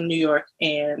time, he was from New York,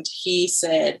 and he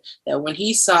said that when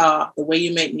he saw The Way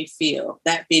You Make Me Feel,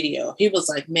 that video, he was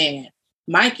like, man,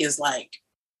 Mike is like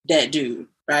that dude,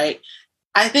 right?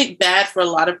 I think Bad for a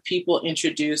lot of people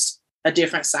introduced a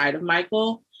different side of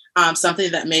Michael, something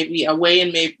that maybe a way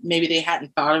and maybe they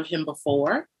hadn't thought of him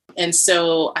before. And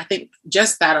so I think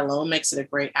just that alone makes it a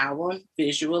great album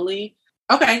visually.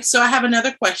 Okay, so I have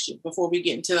another question before we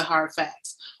get into the hard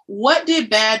facts. What did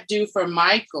Bad do for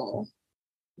Michael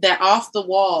that Off the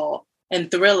Wall and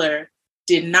Thriller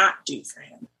did not do for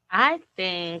him? I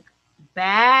think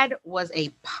Bad was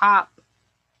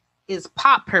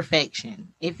pop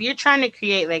perfection. If you're trying to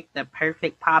create like the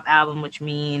perfect pop album, which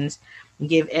means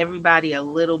give everybody a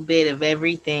little bit of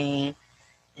everything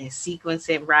and sequence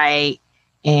it right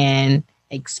and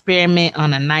experiment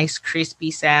on a nice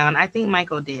crispy sound, I think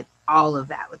Michael did all of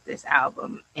that with this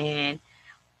album. And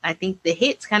I think the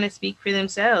hits kind of speak for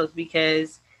themselves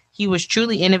because he was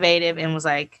truly innovative and was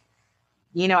like,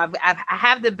 I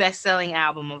have the best-selling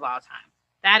album of all time.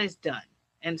 That is done.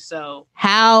 And so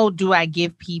how do I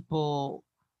give people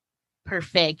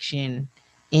perfection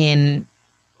in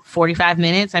 45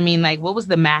 minutes? I mean, like, what was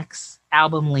the max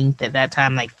album length at that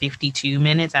time? Like 52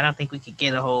 minutes? I don't think we could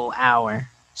get a whole hour.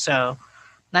 So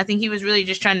I think he was really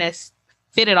just trying to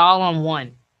fit it all on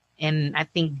one. And I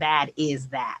think Bad is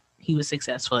that. He was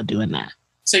successful at doing that.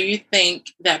 So you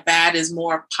think that Bad is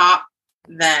more pop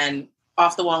than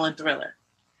Off the Wall and Thriller?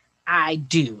 I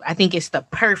do. I think it's the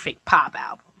perfect pop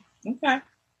album. Okay.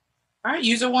 All right,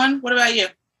 user one, what about you?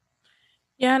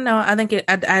 Yeah, no, I think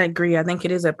I agree. I think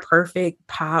it is a perfect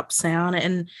pop sound.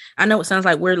 And I know it sounds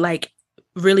like we're like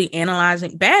really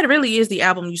analyzing. Bad really is the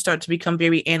album you start to become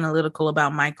very analytical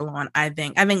about Michael on, I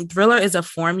think. I think Thriller is a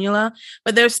formula,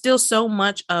 but there's still so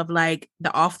much of like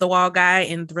the off the wall guy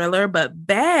in Thriller, but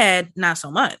Bad, not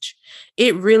so much.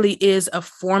 It really is a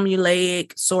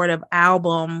formulaic sort of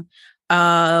album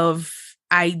of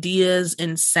ideas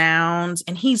and sounds.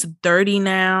 And he's 30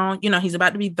 now, he's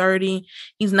about to be 30.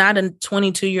 He's not a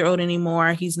 22-year-old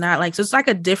anymore. He's not like, so it's like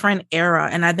a different era.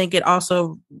 And I think it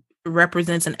also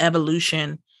represents an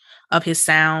evolution of his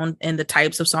sound and the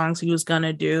types of songs he was going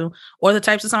to do or the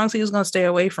types of songs he was going to stay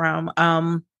away from.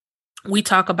 We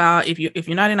talk about, if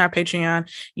you're not in our Patreon,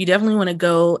 you definitely want to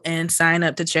go and sign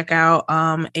up to check out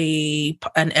an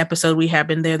episode we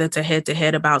have in there that's a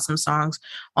head-to-head about some songs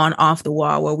on Off the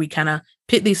Wall, where we kind of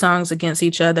pit these songs against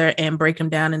each other and break them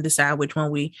down and decide which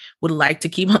one we would like to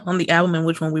keep on the album and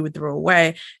which one we would throw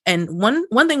away. And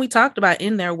one thing we talked about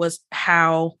in there was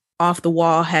how Off the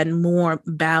Wall had more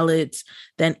ballads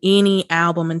than any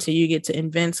album until you get to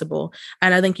Invincible.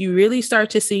 And I think you really start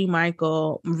to see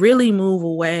Michael really move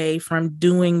away from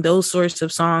doing those sorts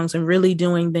of songs and really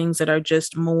doing things that are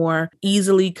just more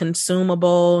easily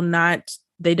consumable,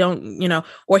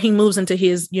 or he moves into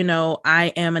his,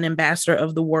 I am an ambassador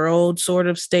of the world sort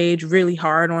of stage really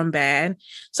hard on Bad.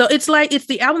 So it's like, it's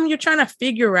the album you're trying to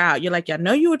figure out. You're like, I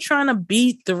know you were trying to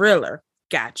beat Thriller.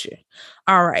 Gotcha.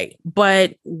 All right.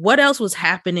 But what else was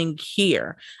happening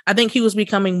here? I think he was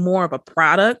becoming more of a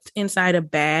product inside of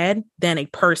Bad than a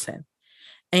person.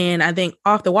 And I think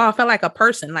Off the Wall felt like a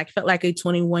person, like felt like a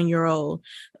 21-year-old.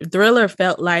 Thriller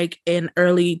felt like an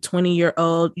early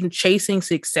 20-year-old chasing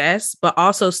success, but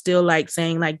also still like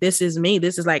saying like, this is me.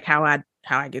 This is like how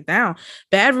I get down.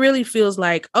 Bad really feels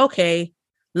like, okay,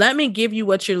 let me give you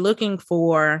what you're looking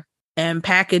for and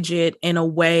package it in a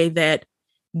way that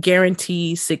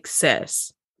guarantees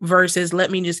success versus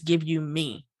let me just give you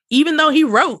me. Even though he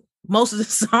wrote most of the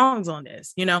songs on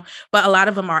this, but a lot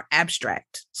of them are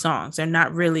abstract songs. They're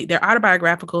not really, they're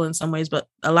autobiographical in some ways, but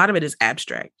a lot of it is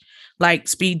abstract, like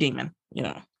Speed Demon,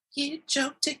 Get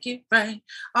your ticket right.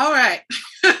 All right.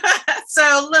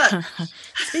 So look.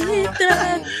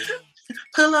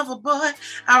 Pull over, boy.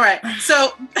 All right.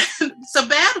 So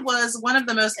Bad was one of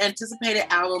the most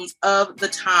anticipated albums of the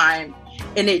time,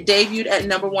 and it debuted at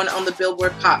number 1 on the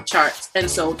Billboard pop charts and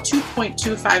sold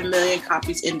 2.25 million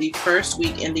copies in the first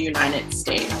week in the United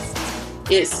States.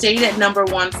 It stayed at number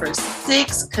 1 for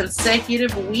 6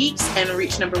 consecutive weeks and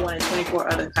reached number 1 in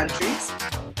 24 other countries.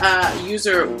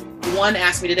 User 1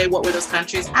 asked me today, what were those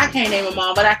countries? I can't name them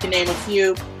all, but I can name a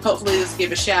few. Hopefully this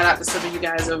give a shout out to some of you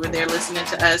guys over there listening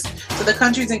to us. So the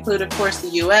countries include, of course, the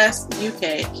US, the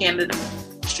UK, Canada,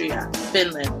 Austria,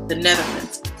 Finland, the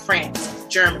Netherlands, France,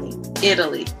 Germany,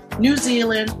 Italy, New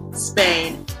Zealand,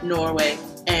 Spain, Norway,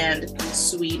 and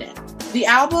Sweden. The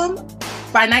album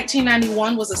by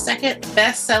 1991 was the second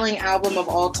best-selling album of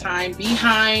all time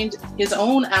behind his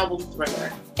own album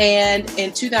Thriller. And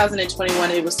in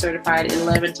 2021, it was certified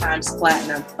 11 times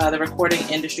platinum by the Recording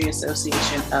Industry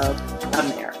Association of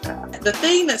America. The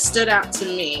thing that stood out to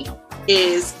me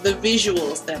is the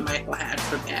visuals that Michael had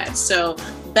for Bad. So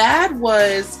Bad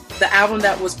was the album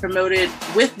that was promoted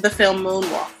with the film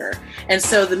Moonwalker. And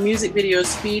so the music videos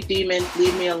Speed Demon,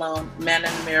 Leave Me Alone, Man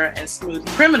in the Mirror, and Smooth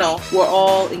Criminal were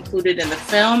all included in the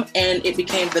film, and it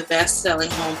became the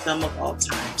best-selling home film of all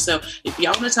time. So if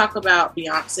y'all want to talk about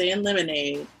Beyonce and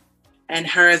Lemonade and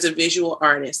her as a visual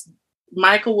artist,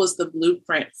 Michael was the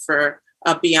blueprint for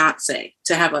a Beyonce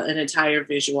to have an entire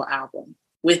visual album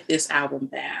with this album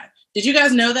Bad. Did you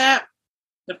guys know that?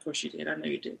 Of course you did. I know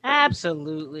you did.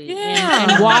 Absolutely.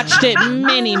 Yeah. And watched it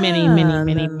many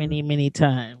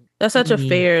times. That's such a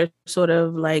fair sort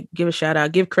of like give a shout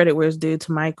out, give credit where it's due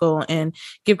to Michael and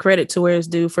give credit to where it's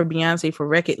due for Beyonce for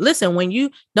Wreck It. Listen, when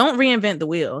you don't reinvent the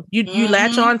wheel, you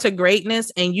latch on to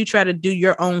greatness and you try to do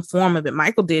your own form of it.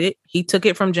 Michael did it. He took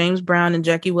it from James Brown and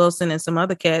Jackie Wilson and some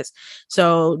other cats.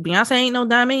 So Beyonce ain't no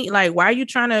dummy. Like, why are you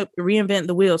trying to reinvent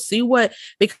the wheel? See what,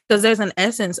 because there's an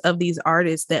essence of these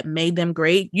artists that made them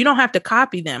great. You don't have to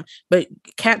copy them, but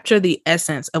capture the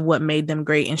essence of what made them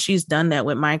great. And she's done that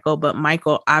with Michael, but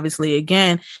Michael obviously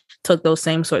again took those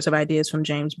same sorts of ideas from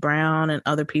James Brown and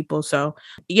other people. So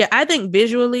yeah, I think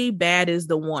visually Bad is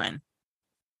the one.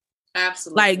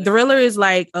 Absolutely. Like Thriller is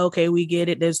like, okay, we get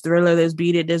it. There's Thriller, there's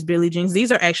Beat It, there's Billie Jeans.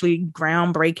 These are actually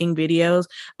groundbreaking videos,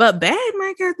 but Bad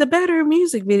might got the better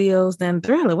music videos than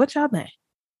Thriller. What y'all think?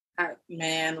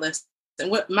 Man, listen,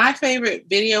 what my favorite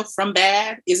video from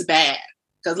Bad is Bad.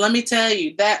 Because let me tell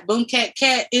you, that Boom Cat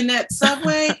Cat in that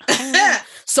subway.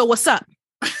 So what's up?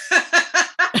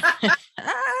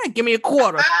 Give me a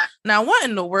quarter. Now, what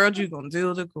in the world you gonna do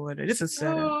with a quarter? This is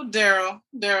sad. Oh, Daryl.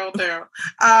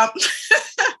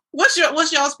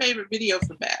 What's y'all's favorite video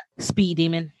for Bad? Speed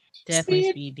Demon.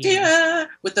 Definitely Speed Demon. Yeah,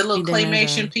 with the little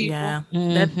claymation people. Yeah.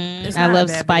 I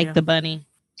love Spike video. the Bunny.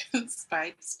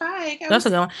 Spike. That's a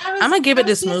good one. I'm gonna give it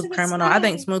to Smooth Criminal. I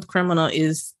think Smooth Criminal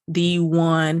is the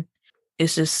one.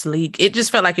 It's just sleek. It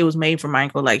just felt like it was made for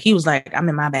Michael. Like he was like, I'm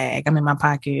in my bag. I'm in my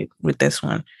pocket with this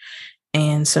one.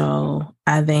 And so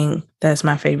I think that's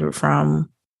my favorite from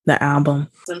the album.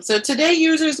 So today,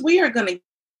 users, we are going to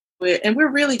do it, and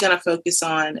we're really going to focus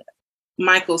on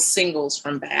Michael's singles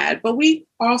from Bad, but we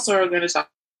also are going to talk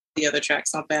about the other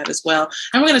tracks on Bad as well.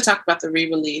 And we're going to talk about the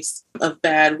re-release of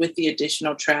Bad with the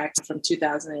additional tracks from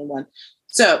 2001.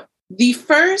 So the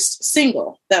first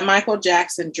single that Michael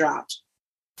Jackson dropped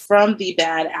from the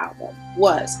Bad album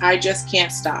was I Just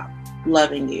Can't Stop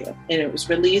Loving You, and it was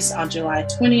released on July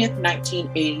 20th,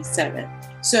 1987.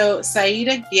 So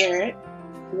Saida Garrett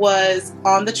was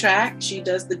on the track. She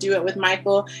does the duet with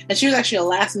Michael, and she was actually a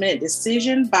last-minute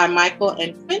decision by Michael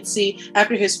and Quincy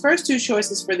after his first two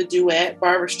choices for the duet,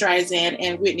 Barbra Streisand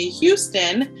and Whitney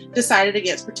Houston, decided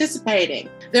against participating.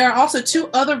 There are also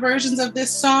two other versions of this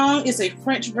song. It's a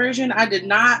French version. I did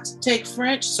not take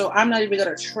French, so I'm not even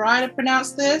going to try to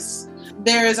pronounce this.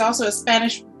 There is also a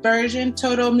Spanish version,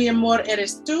 Todo Mi Amor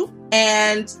Eres Tú.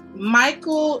 And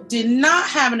Michael did not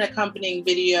have an accompanying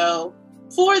video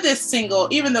for this single,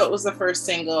 even though it was the first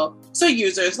single. So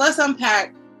users, let's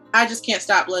unpack I Just Can't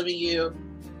Stop Loving You.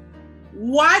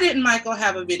 Why didn't Michael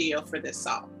have a video for this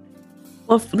song?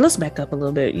 Well, let's back up a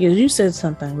little bit. You said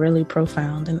something really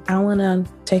profound, and I want to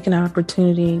take an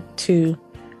opportunity to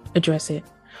address it.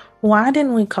 Why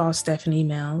didn't we call Stephanie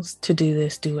Mills to do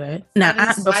this duet?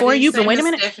 Now, before you, wait a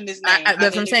minute. That's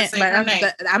what I'm saying.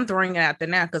 But I'm throwing it out there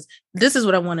now because this is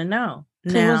what I want to know.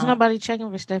 Now, was nobody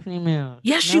checking for Stephanie Mills?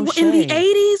 Yes, she was in the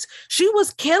 80s. She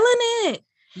was killing it.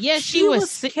 Yes, she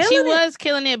was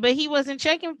killing it, but he wasn't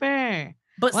checking for her.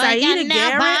 But Saida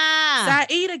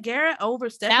Garrett over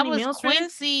Stephanie Mills. That was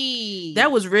Quincy.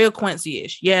 That was real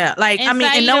Quincy-ish. Yeah, like and I mean,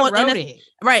 and no one wrote it.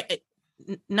 Right?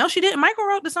 No, she didn't. Michael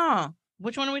wrote the song.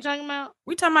 Which one are we talking about?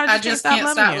 We talking about I just can't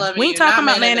stop loving you. We ain't talking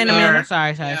about Man in the Mirror.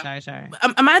 Sorry.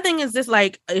 My thing is this: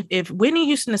 like, if Whitney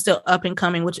Houston is still up and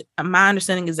coming, which my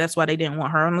understanding is that's why they didn't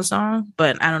want her on the song,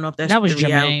 but I don't know if that was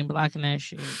Jermaine blocking that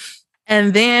shit.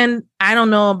 And then I don't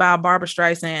know about Barbara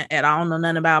Streisand, and I don't know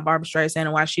nothing about Barbara Streisand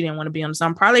and why she didn't want to be on the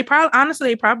song. Honestly,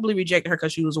 they probably rejected her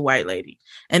because she was a white lady,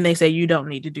 and they say you don't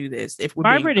need to do this. If we're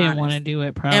Barbara didn't want to do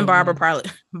it, probably, and Barbara.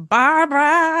 If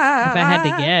I had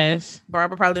to guess,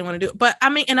 Barbara probably didn't want to do it. But I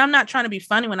mean, and I'm not trying to be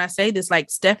funny when I say this. Like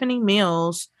Stephanie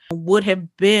Mills would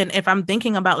have been, if I'm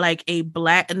thinking about like a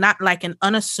black, not like an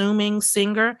unassuming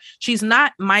singer, she's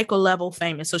not Michael level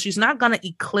famous, so she's not gonna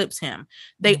eclipse him.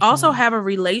 They also have a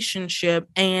relationship,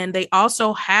 and they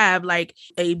also have like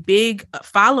a big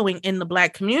following in the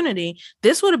black community.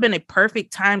 This would have been a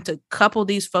perfect time to couple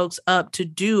these folks up to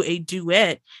do a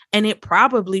duet, and it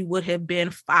probably would have been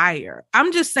fire.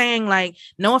 I'm just saying, like,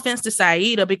 no offense to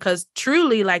Saida, because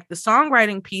truly, like, the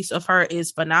songwriting piece of her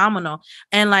is phenomenal,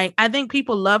 and like I think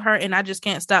people love her, and I just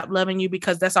can't stop loving you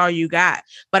because that's all you got.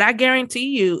 But I guarantee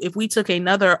you, if we took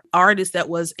another artist that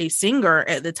was a singer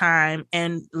at the time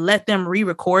and let them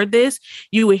re-record this,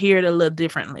 you would hear it a little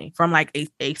differently from like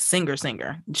a singer.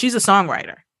 She's a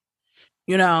songwriter,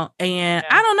 you know. And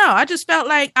I don't know, I just felt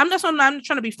like I'm trying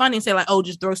to be funny and say like, oh,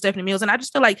 just throw Stephanie Mills, and I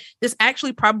just feel like this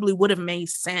actually probably would have made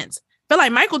sense. I feel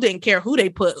like Michael didn't care who they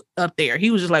put up there.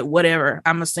 He was just like, whatever,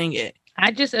 I'm gonna sing it.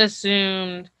 I just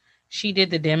assumed she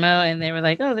did the demo and they were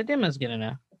like, oh, the demo's good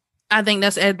enough. I think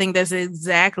that's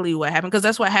exactly what happened, because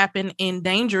that's what happened in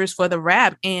Dangerous for the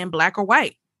rap in Black or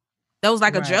White. That was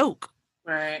like a joke.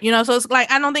 Right. You know, so it's like,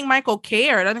 I don't think Michael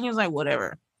cared. I think he was like,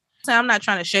 whatever. So I'm not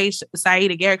trying to shade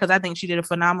Saida Garrett because I think she did a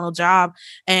phenomenal job.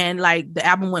 And like the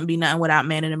album wouldn't be nothing without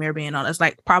Man in the Mirror being on. It's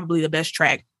like probably the best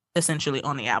track essentially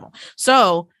on the album.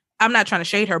 So I'm not trying to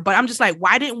shade her, but I'm just like,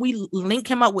 why didn't we link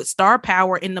him up with star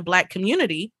power in the black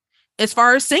community? As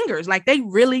far as singers, like they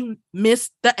really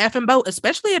missed the effing boat,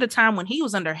 especially at a time when he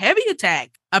was under heavy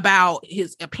attack about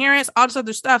his appearance, all this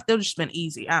other stuff. They'll just been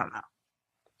easy. I don't know.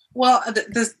 Well,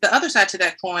 the other side to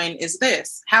that coin is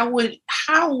this: how would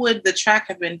the track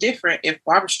have been different if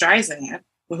Barbra Streisand,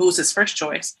 who was his first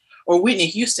choice, or Whitney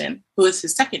Houston, who is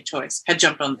his second choice, had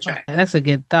jumped on the track? That's a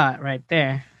good thought right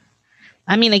there.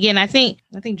 I mean, again, I think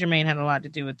Jermaine had a lot to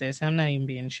do with this. I'm not even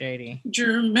being shady.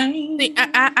 Jermaine,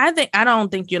 I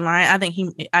don't think you're lying.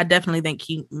 I definitely think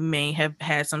he may have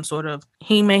had some sort of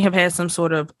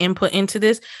input into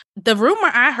this. The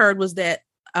rumor I heard was that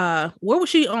where was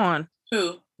she on?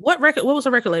 Who? What was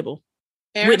her record label?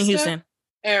 Arista? Whitney Houston.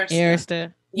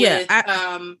 Arista. Yeah,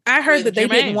 I heard that they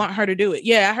didn't want her to do it.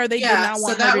 Yeah, I heard they did not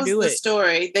want her to do it. So that was the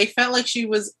story. They felt like she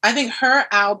was, I think her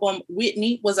album,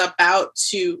 Whitney, was about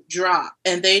to drop.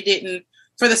 And they didn't,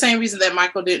 for the same reason that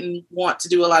Michael didn't want to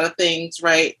do a lot of things,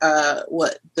 right?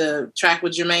 What the track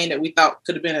with Jermaine that we thought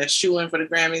could have been a shoo-in for the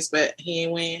Grammys, but he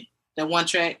ain't win. That one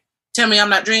track, Tell Me I'm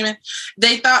Not Dreaming.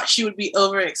 They thought she would be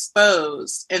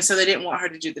overexposed. And so they didn't want her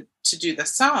to do the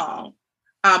song.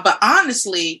 But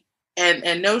honestly,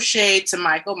 and no shade to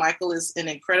Michael. Michael is an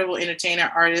incredible entertainer,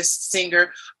 artist,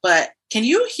 singer. But can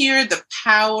you hear the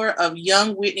power of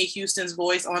young Whitney Houston's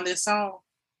voice on this song?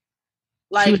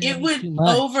 Like, it would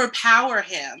overpower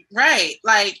him, right?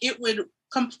 Like, it would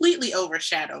completely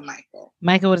overshadow Michael.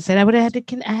 Michael would have said,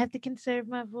 I have to conserve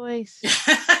my voice.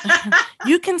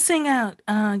 You can sing out.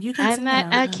 You can sing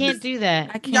out. I can't do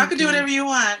that. Y'all can do whatever you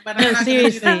want, but I'm not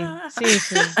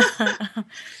seriously.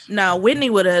 No, Whitney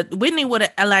would have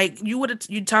like,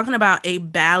 you're talking about a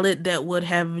ballad that would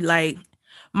have, like,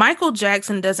 Michael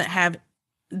Jackson doesn't have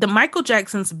the Michael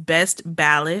Jackson's best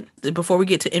ballad before we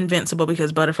get to Invincible,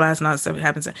 because Butterflies and all that stuff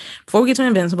happens. Before we get to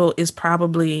Invincible is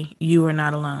probably You Are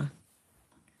Not Alone.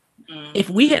 If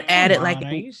we had added like,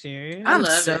 are you serious? I'm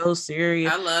so serious.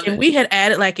 I love it. If we had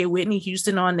added like a Whitney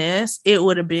Houston on this, it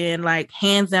would have been like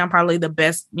hands down probably the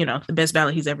best, the best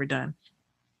ballad he's ever done.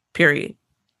 Period.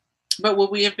 But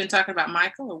would we have been talking about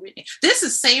Michael or Whitney? This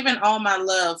is Saving All My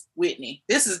Love, Whitney.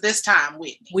 This is this time,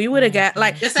 Whitney. We would have got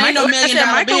like this ain't no $1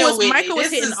 million bill, Whitney. Michael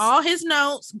was hitting all his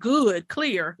notes, good,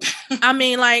 clear. I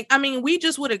mean, we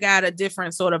just would have got a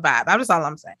different sort of vibe. That's all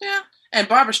I'm saying. Yeah. And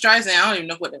Barbara Streisand, I don't even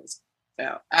know what it was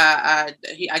about. I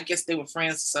guess they were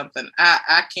friends or something.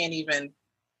 I can't even.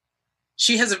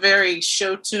 She has a very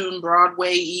show tune,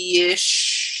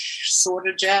 Broadway-ish sort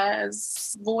of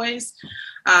jazz voice.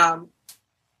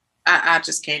 I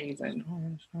just can't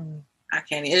even. I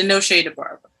can't even. And no shade to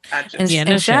Barbara.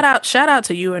 And shout out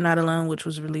to You Are Not Alone, which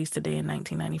was released today in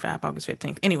 1995, August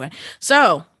 15th. Anyway,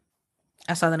 so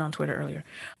I saw that on Twitter earlier.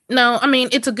 No, I mean,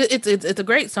 it's a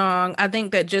great song. I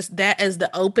think that just that as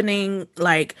the opening,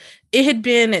 like it had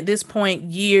been at this point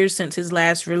years since his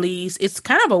last release. It's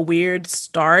kind of a weird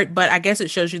start, but I guess it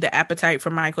shows you the appetite for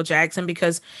Michael Jackson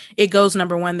because it goes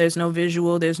number one. There's no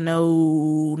visual, there's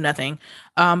no nothing,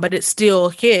 but it still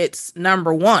hits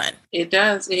number one. It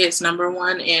does. It hits number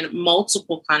one in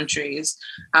multiple countries.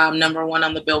 Number one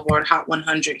on the Billboard Hot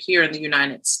 100 here in the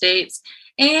United States.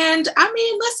 And I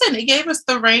mean, listen, it gave us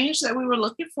the range that we were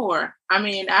looking for. I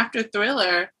mean, after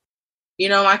Thriller, you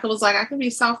know, Michael was like, I can be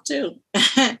soft too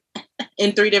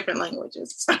in 3 different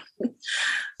languages.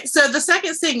 So the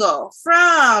second single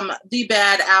from the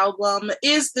Bad album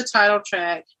is the title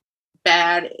track,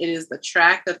 Bad. It is the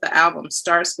track that the album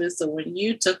starts with. So when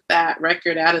you took that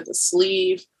record out of the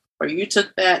sleeve, or you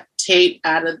took that tape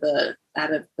out of the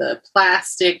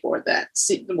plastic, or that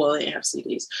well, they have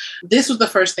CDs. This was the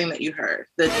first thing that you heard.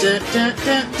 The dun, dun,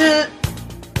 dun, dun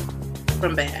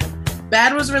from Bad.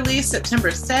 Bad was released September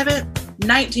 7th,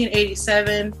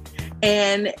 1987.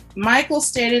 And Michael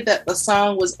stated that the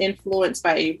song was influenced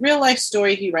by a real life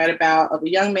story he read about of a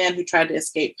young man who tried to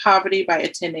escape poverty by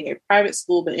attending a private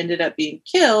school, but ended up being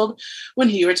killed when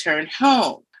he returned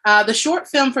home. The short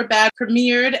film for Bad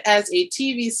premiered as a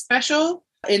TV special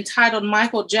entitled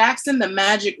Michael Jackson, The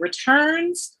Magic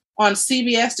Returns on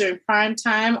CBS during prime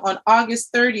time on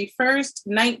August 31st,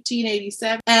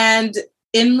 1987. And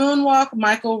in Moonwalk,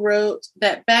 Michael wrote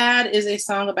that Bad is a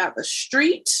song about the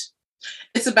street.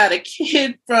 It's about a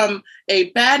kid from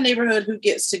a bad neighborhood who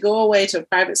gets to go away to a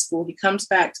private school. He comes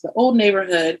back to the old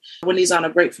neighborhood when he's on a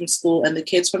break from school, and the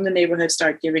kids from the neighborhood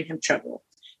start giving him trouble.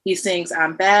 He sings,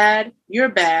 I'm bad, you're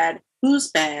bad,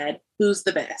 who's the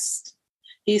best?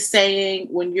 He's saying,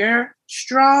 when you're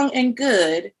strong and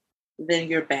good, then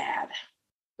you're bad.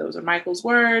 Those are Michael's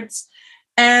words.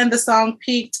 And the song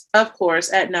peaked, of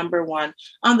course, at number one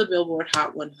on the Billboard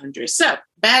Hot 100. So,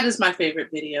 Bad is my favorite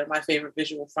video, my favorite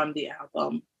visual from the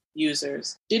album.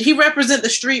 Users. Did he represent the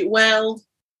street well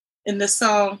in this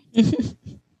song?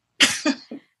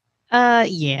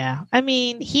 Yeah. I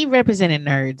mean, he represented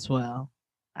nerds well.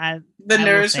 The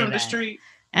nerds from the street.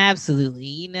 Absolutely.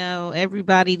 You know,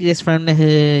 everybody that's from the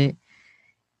hood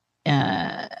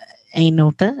ain't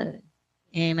no thug.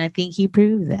 And I think he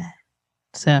proved that.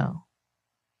 So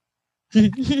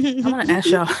I want to ask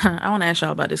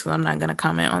y'all about this because I'm not going to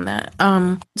comment on that.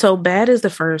 So Bad is the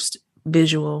first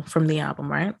visual from the album,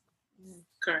 right?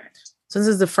 Correct. So this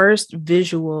is the first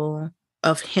visual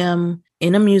of him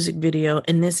in a music video,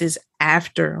 and this is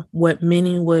after what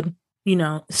many would, you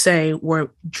know, say were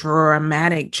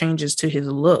dramatic changes to his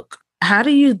look. How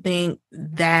do you think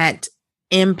that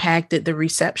impacted the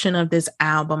reception of this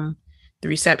album, the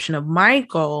reception of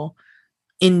Michael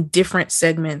in different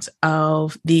segments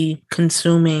of the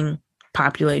consuming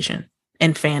population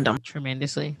and fandom?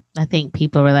 Tremendously. I think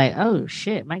people were like, oh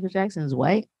shit, Michael Jackson's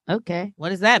white. Okay. What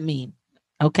does that mean?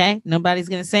 Okay. Nobody's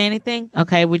going to say anything.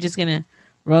 Okay. We're just going to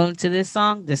roll into this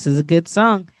song. This is a good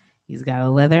song. He's got a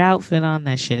leather outfit on.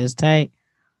 That shit is tight.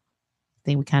 I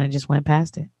think we kind of just went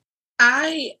past it.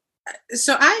 I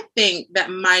think that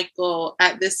Michael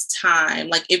at this time,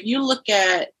 like if you look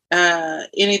at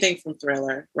anything from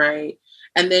Thriller, right?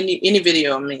 And then any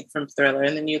video from Thriller,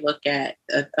 and then you look at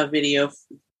a video,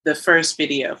 the first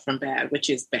video from Bad, which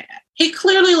is Bad. He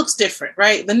clearly looks different,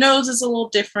 right? The nose is a little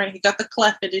different. He got the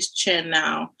cleft in his chin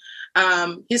now.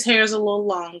 His hair is a little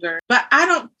longer, but I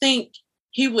don't think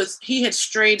he had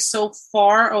strayed so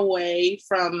far away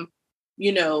from,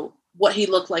 you know, what he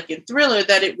looked like in Thriller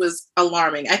that it was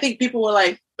alarming. I think people were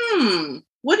like,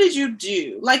 what did you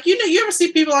do? Like, you know, you ever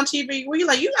see people on TV where you're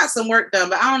like, you got some work done,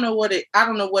 but I don't know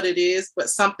what it is, but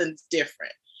something's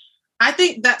different. I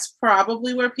think that's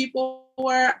probably where people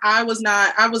were. I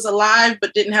was alive,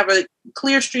 but didn't have a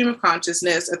clear stream of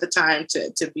consciousness at the time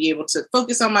to be able to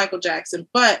focus on Michael Jackson.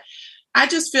 But I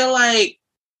just feel like,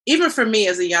 even for me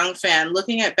as a young fan,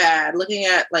 looking at Bad, looking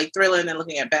at like Thriller and then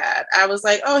looking at Bad, I was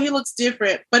like, oh, he looks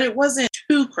different, but it wasn't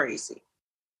too crazy,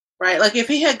 right? Like if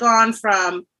he had gone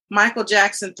from Michael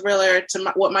Jackson Thriller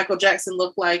to what Michael Jackson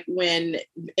looked like when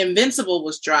Invincible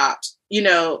was dropped,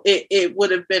 it would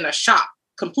have been a shock,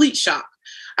 complete shock.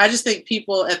 I just think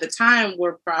people at the time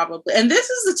were probably, and this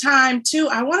is the time too,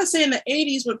 I want to say in the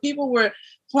 80s when people were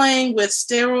playing with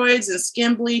steroids and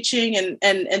skin bleaching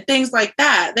and things like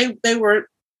that.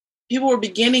 People were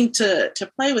beginning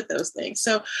to play with those things.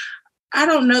 So I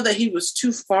don't know that he was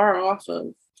too far off of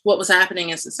what was happening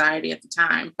in society at the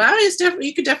time. But I mean, it's different.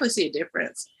 You could definitely see a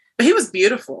difference. But he was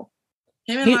beautiful.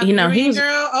 Him and he was,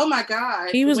 girl. Oh my God.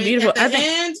 He was beautiful. At the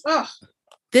end,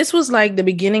 this was like the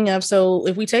beginning of, so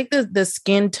if we take the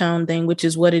skin tone thing, which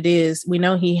is what it is, we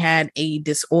know he had a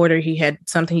disorder. He had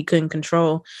something he couldn't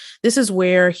control. This is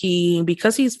where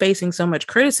because he's facing so much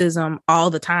criticism all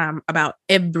the time about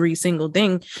every single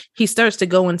thing, he starts to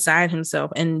go inside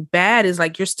himself. And Bad is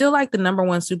like, you're still like the number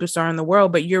one superstar in the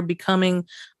world, but you're becoming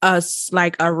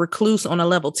like a recluse on a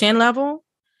level 10 level.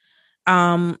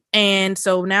 And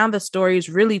so now the stories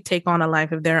really take on a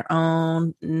life of their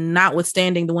own,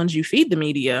 notwithstanding the ones you feed the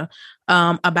media,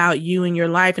 about you and your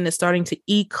life. And it's starting to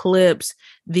eclipse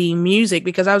the music,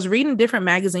 because I was reading different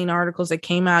magazine articles that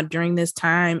came out during this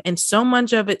time. And so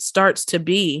much of it starts to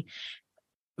be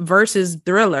versus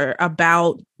Thriller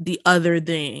about the other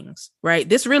things, right?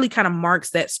 This really kind of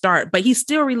marks that start, but he's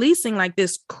still releasing like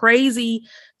this crazy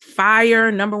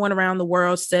fire, number one around the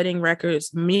world, setting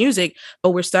records music, but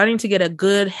we're starting to get a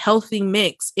good, healthy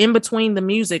mix in between the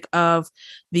music of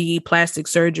the plastic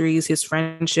surgeries, his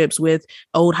friendships with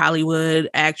old Hollywood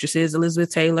actresses,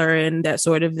 Elizabeth Taylor and that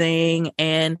sort of thing.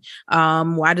 And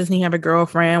why doesn't he have a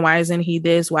girlfriend? Why isn't he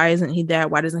this? Why isn't he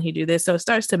that? Why doesn't he do this? So it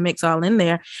starts to mix all in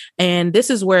there. And this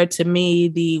is where, to me,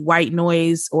 the white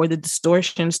noise or the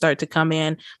distortion start to come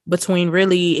in between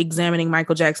really examining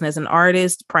Michael Jackson as an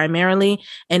artist primarily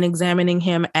and examining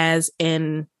him as I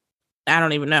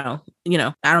don't even know,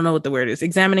 I don't know what the word is,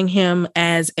 examining him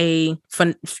as a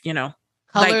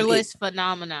colorless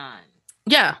phenomenon.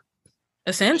 Yeah,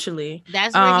 essentially.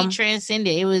 That's where he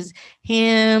transcended. It was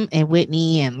him and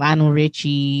Whitney and Lionel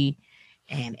Richie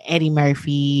and Eddie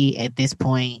Murphy at this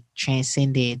point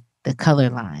transcended the color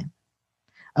line.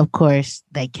 Of course,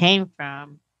 they came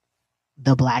from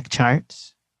the black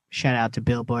charts. Shout out to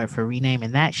Billboard for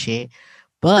renaming that shit.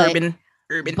 But Urban.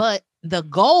 But the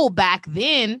goal back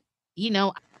then,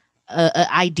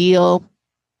 ideal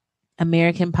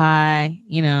American Pie,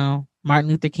 Martin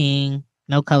Luther King,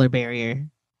 no color barrier.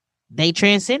 They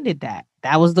transcended that.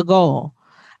 That was the goal.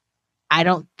 I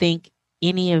don't think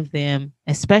any of them,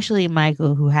 especially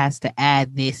Michael, who has to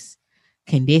add this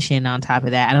condition on top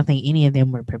of that, I don't think any of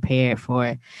them were prepared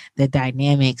for the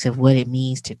dynamics of what it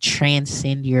means to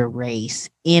transcend your race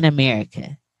in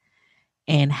America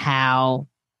and how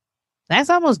that's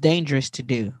almost dangerous to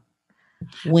do.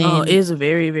 It is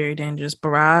very, very dangerous.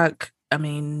 Barack, I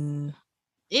mean,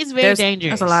 it's very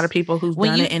dangerous. There's a lot of people who've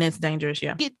done it, and it's dangerous.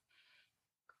 Yeah.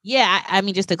 I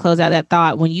mean, just to close out that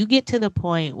thought, when you get to the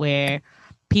point where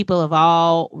people of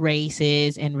all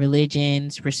races and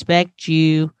religions respect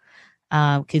you,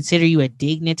 consider you a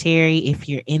dignitary if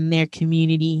you're in their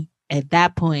community, at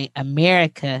that point,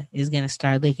 America is going to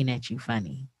start looking at you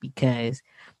funny, because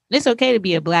it's okay to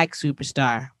be a black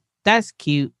superstar. That's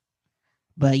cute,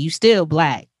 but you still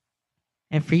black.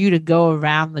 And for you to go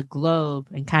around the globe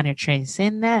and kind of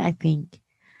transcend that, I think,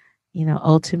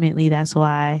 ultimately that's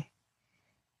why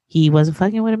he wasn't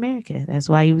fucking with America. That's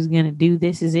why he was going to do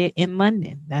This Is It in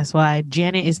London. That's why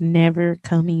Janet is never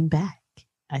coming back.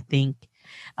 I think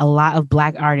a lot of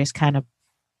black artists kind of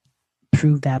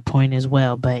proved that point as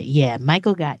well. But yeah,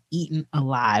 Michael got eaten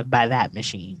alive by that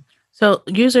machine. So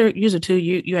user 2,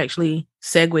 you actually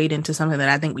segued into something that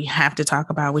I think we have to talk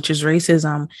about, which is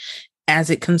racism as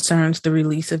it concerns the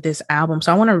release of this album.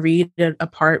 So I want to read it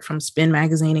apart from Spin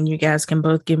Magazine, and you guys can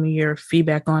both give me your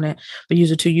feedback on it. But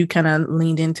user 2, you kind of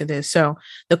leaned into this. So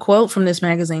the quote from this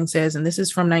magazine says, and this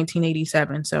is from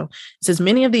 1987. So it says,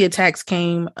 many of the attacks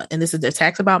came, and this is the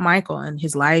attacks about Michael and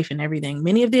his life and everything.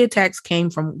 Many of the attacks came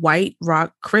from white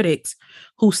rock critics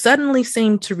who suddenly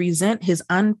seemed to resent his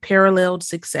unparalleled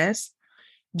success.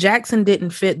 Jackson didn't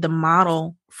fit the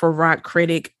model for rock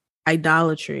critic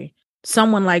idolatry.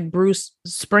 Someone like Bruce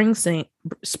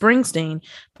Springsteen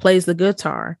plays the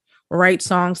guitar, writes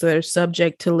songs that are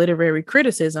subject to literary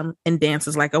criticism, and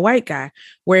dances like a white guy,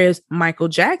 whereas Michael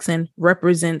Jackson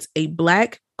represents a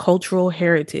black cultural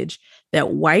heritage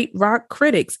that white rock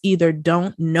critics either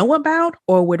don't know about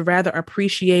or would rather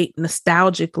appreciate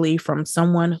nostalgically from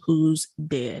someone who's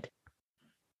dead.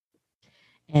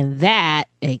 And that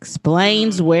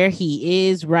explains where he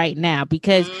is right now,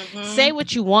 because say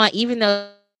what you want, even though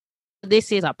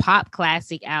this is a pop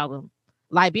classic album,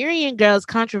 Liberian Girl is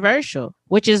controversial.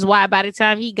 which is why by the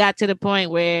time he got to the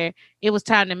point where it was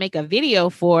time to make a video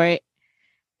for it,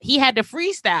 he had to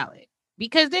freestyle it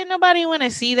because then nobody want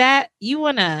to see that. You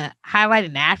want to highlight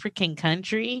an African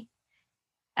country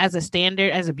as a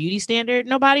standard, as a beauty standard.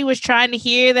 Nobody was trying to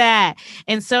hear that.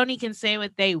 And Sony can say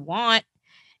what they want.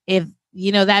 If,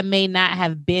 you know, that may not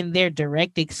have been their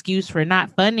direct excuse for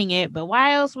not funding it, but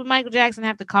why else would Michael Jackson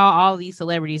have to call all these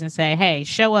celebrities and say, hey,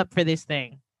 show up for this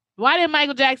thing? Why didn't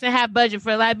Michael Jackson have budget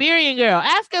for a Liberian girl?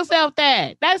 Ask yourself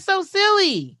that. That's so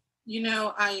silly. You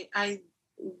know,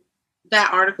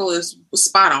 that article is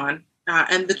spot on.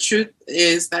 And the truth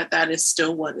is that is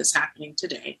still what is happening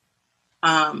today.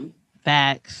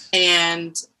 Facts.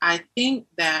 And I think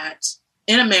that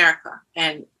in America,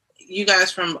 and you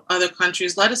guys from other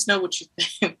countries, let us know what you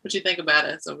think about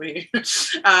us over here,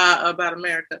 about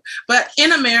America. But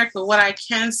in America, what I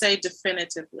can say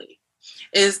definitively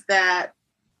is that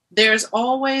there's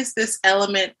always this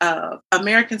element of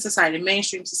American society,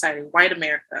 mainstream society, white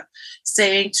America,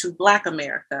 saying to Black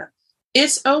America,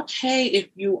 it's okay if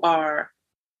you are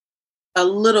a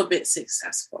little bit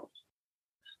successful,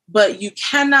 but you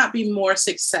cannot be more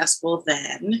successful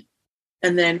than,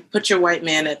 and then put your white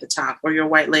man at the top or your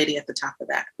white lady at the top of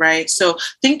that, right? So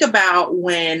think about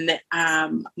when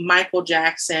Michael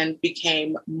Jackson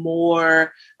became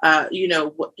more,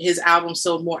 his album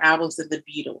sold more albums than the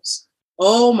Beatles.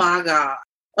 Oh my God.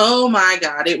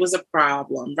 It was a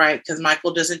problem, right? Because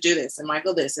Michael doesn't do this and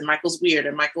Michael this and Michael's weird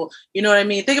and Michael, you know what I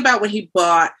mean? Think about when he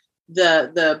bought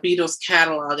the Beatles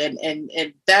catalog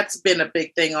and that's been a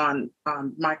big thing on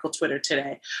Michael Twitter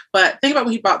today. But think about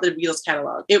when he bought the Beatles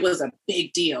catalog. It was a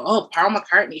big deal. Oh, Paul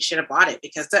McCartney should have bought it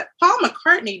because Paul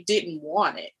McCartney didn't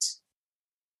want it.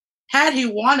 Had he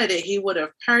wanted it, he would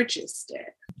have purchased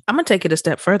it. I'm going to take it a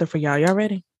step further for y'all. Y'all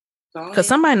ready? Because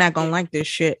somebody not going to like this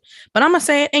shit. But I'm going to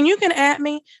say it, and you can at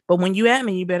me, but when you at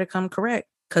me, you better come correct.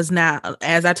 Because now,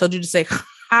 as I told you to say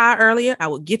hi earlier, I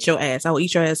will get your ass. I will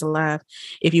eat your ass alive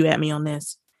if you at me on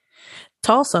this.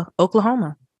 Tulsa,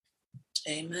 Oklahoma.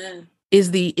 Amen.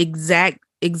 Is the exact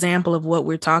example of what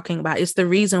we're talking about. It's the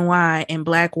reason why in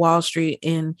Black Wall Street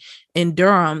in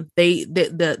Durham,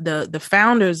 the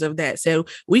founders of that said,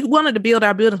 we wanted to build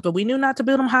our buildings, but we knew not to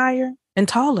build them higher and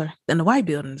taller than the white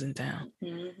buildings in town.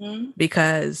 Mm-hmm.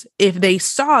 Because if they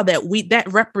saw that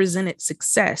that represented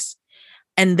success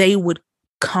and they would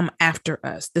come after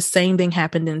us. The same thing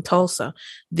happened in Tulsa.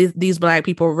 These Black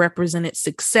people represented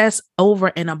success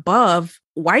over and above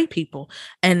white people.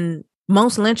 And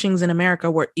most lynchings in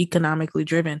America were economically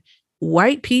driven.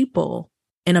 White people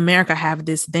in America have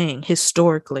this thing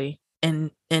historically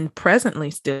and presently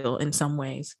still in some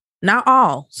ways. Not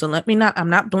all. So I'm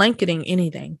not blanketing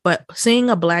anything, but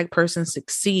seeing a Black person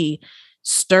succeed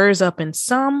stirs up in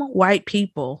some white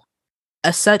people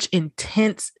such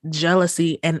intense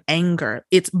jealousy and anger.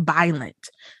 It's violent.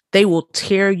 They will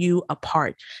tear you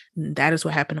apart. And that is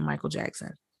what happened to Michael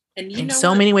Jackson in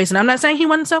so many ways. And I'm not saying he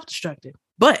wasn't self-destructive,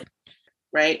 but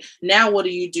right now, what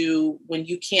do you do when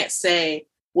you can't say,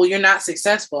 well, you're not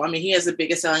successful? I mean, he has the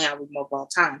biggest selling album of all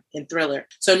time in Thriller.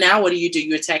 So now what do?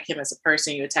 You attack him as a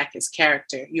person. You attack his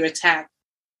character. You attack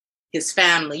his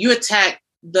family. You attack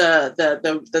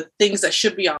the things that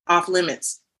should be off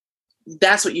limits.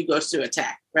 That's what you go to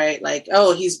attack, right? Like,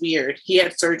 oh, he's weird. He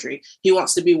had surgery. He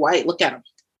wants to be white. Look at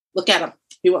him.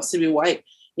 He wants to be white,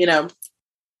 you know?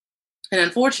 And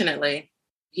unfortunately,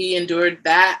 he endured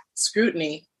that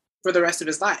scrutiny for the rest of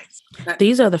his life.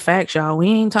 These are the facts, y'all. We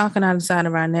ain't talking out the side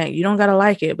of our neck. You don't got to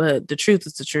like it, but the truth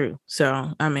is the truth.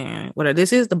 So, I mean,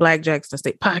 this is the Black Jackson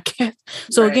State podcast.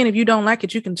 So Again, if you don't like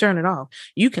it, you can turn it off.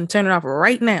 You can turn it off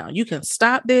right now. You can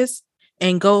stop this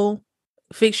and go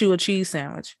fix you a cheese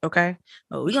sandwich. Okay.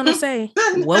 But we're going to say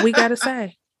what we got to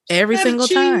say every single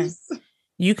time.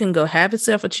 You can go have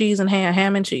yourself a cheese and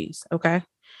ham and cheese. Okay.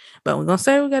 But we're going to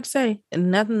say what we got to say.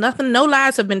 And nothing, no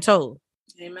lies have been told.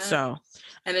 Amen.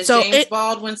 And as James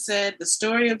Baldwin said, the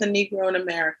story of the Negro in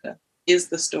America is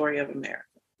the story of America.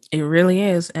 It really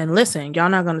is. And listen, y'all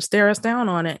not going to stare us down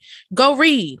on it. Go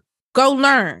read. Go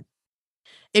learn.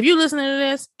 If you listen to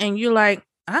this and you're like,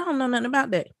 I don't know nothing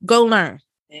about that, go learn.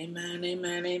 Amen,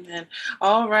 amen, amen.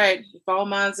 All right. If all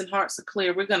minds and hearts are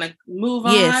clear, we're going to move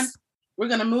on. Yes. We're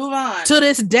going to move on. To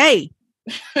this day.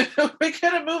 We're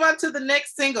going to move on to the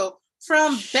next single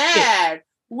from Bad,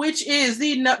 which is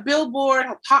the Billboard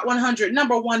Hot 100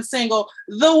 #1 single,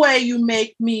 The Way You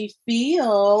Make Me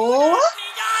Feel.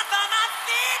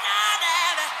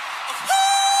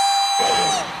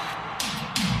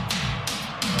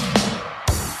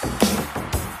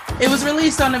 It was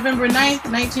released on November 9th,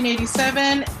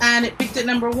 1987, and it peaked at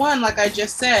 #1, like I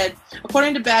just said.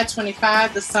 According to Bad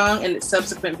 25, the song and its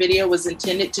subsequent video was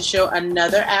intended to show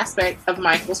another aspect of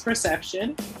Michael's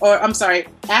perception,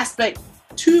 aspect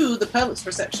to the public's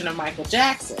perception of Michael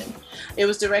Jackson. It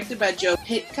was directed by Joe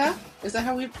Pitka. Is that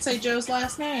how we say Joe's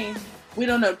last name? We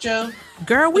don't know, Joe.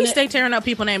 Girl, we stay tearing up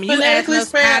people's names. You ask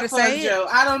us how to say Joe.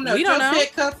 I don't know. We don't know.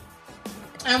 Pitka.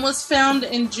 And was filmed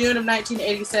in June of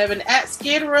 1987 at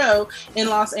Skid Row in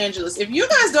Los Angeles. If you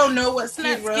guys don't know what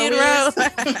Skid Row is,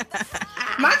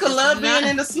 Michael loved being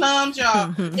in the slums,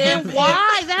 y'all. And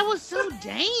why? That was so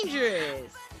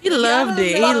dangerous. He loved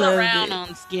it. He loved around it.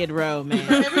 on Skid Row, man.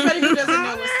 Everybody who doesn't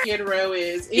know what Skid Row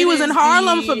is, he was in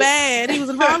Harlem for bad. He was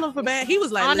in Harlem for bad. He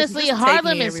was like, honestly,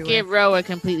 Harlem and Skid Row are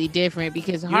completely different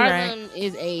because Harlem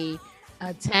is a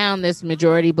town that's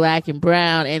majority black and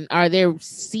brown. And are there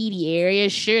seedy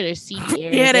areas? Sure, there's seedy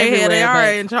areas. Yeah, they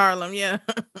are in Harlem. Yeah,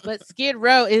 but Skid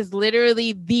Row is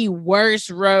literally the worst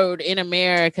road in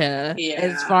America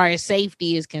as far as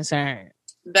safety is concerned.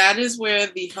 That is where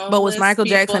the homeless. But was Michael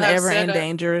Jackson ever in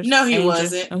danger? No, he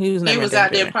wasn't. Oh, he was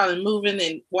out there probably moving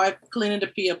and cleaning the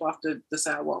pee up off the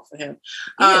sidewalk for him.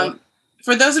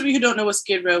 For those of you who don't know what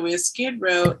Skid Row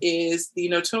is the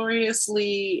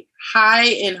notoriously high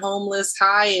in homeless,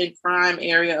 high in crime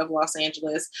area of Los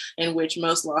Angeles, in which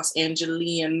most Los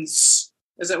Angelians,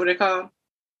 is that what they're called?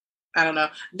 I don't know.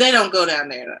 They don't go down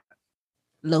there.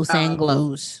 Los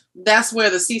Anglos. That's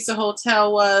where the Cecil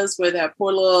Hotel was, where that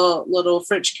poor little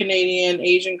French Canadian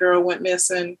Asian girl went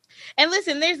missing. And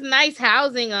listen, there's nice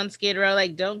housing on Skid Row.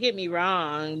 Like, don't get me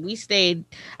wrong. I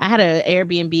had an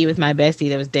Airbnb with my bestie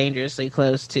that was dangerously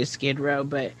close to Skid Row.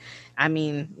 But I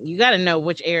mean, you got to know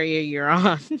which area you're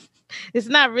on. It's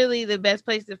not really the best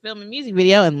place to film a music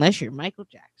video unless you're Michael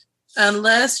Jackson.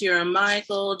 Unless you're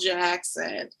Michael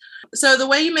Jackson. So The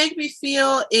Way You Make Me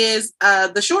Feel is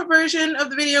the short version of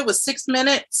the video was 6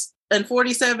 minutes and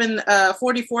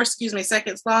 44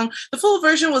 seconds long. The full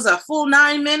version was a full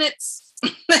 9 minutes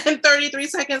and 33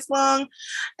 seconds long.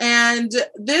 And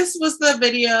this was the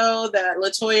video that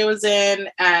LaToya was in,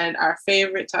 and our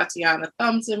favorite Tatiana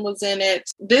Thompson was in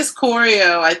it. This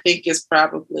choreo, I think, is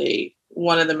probably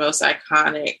one of the most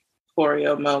iconic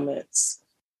choreo moments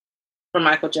for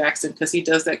Michael Jackson, because he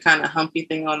does that kind of humpy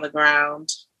thing on the ground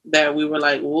that we were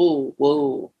like, whoa,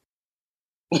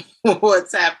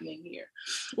 what's happening here?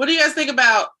 What do you guys think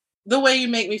about The Way You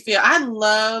Make Me Feel? I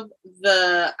love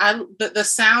the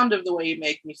sound of The Way You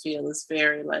Make Me Feel is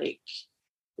very like,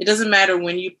 it doesn't matter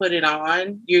when you put it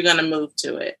on, you're gonna move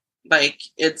to it. Like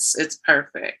it's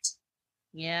perfect.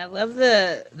 Yeah, I love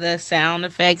the sound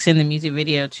effects in the music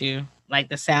video too. Like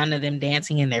the sound of them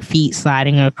dancing and their feet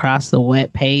sliding across the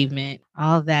wet pavement.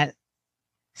 All that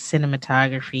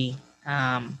cinematography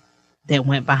that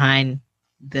went behind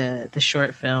the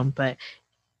short film. But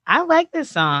I like this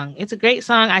song. It's a great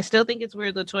song. I still think it's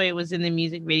weird LaToya was in the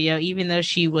music video, even though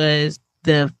she was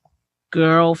the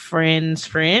girlfriend's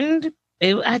friend.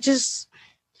 I just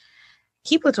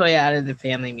keep LaToya out of the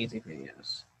family music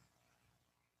videos.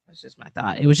 That's just my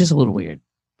thought. It was just a little weird.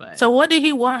 But. So what did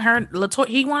he want her?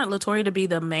 He wanted LaToya to be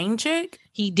the main chick?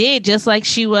 He did, just like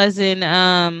she was in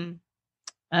the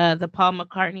Paul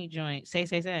McCartney joint.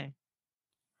 Say.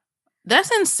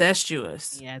 That's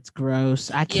incestuous. Yeah, it's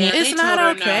gross. I can't. It's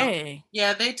not okay. No.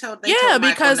 Yeah, they told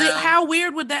because no. How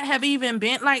weird would that have even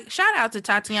been? Like, shout out to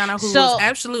Tatiana, who was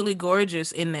absolutely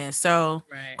gorgeous in this. So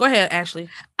Go ahead, Ashley.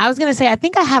 I was gonna say, I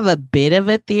think I have a bit of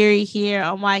a theory here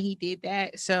on why he did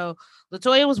that. So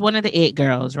LaToya was one of the it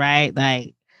girls, right?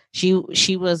 Like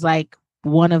she was like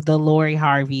one of the Lori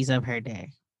Harveys of her day.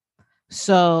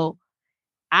 So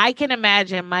I can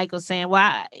imagine Michael saying,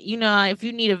 well, if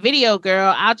you need a video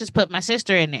girl, I'll just put my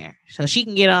sister in there so she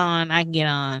can get on. I can get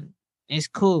on. It's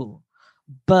cool.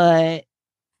 But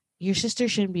your sister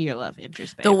shouldn't be your love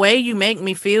interest. Baby. The Way You Make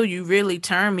Me Feel, you really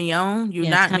turn me on. You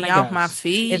knock me off my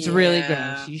feet. It's really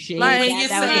gross. You should. Like, you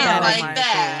say it like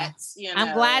that.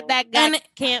 I'm glad that got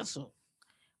canceled.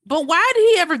 But why did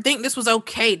he ever think this was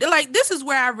okay? Like, this is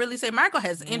where I really say Michael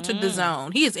has entered the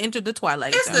zone. He has entered the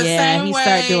twilight zone. He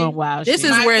started doing wild shit. This is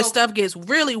where stuff gets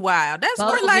really wild. That's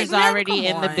where, like, is already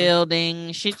in the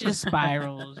building. Shit just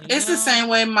spirals. It's the same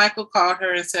way Michael called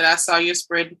her and said, I saw your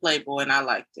spread in Playboy and I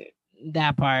liked it.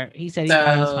 That part. He said he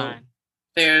thought it was fine.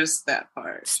 There's that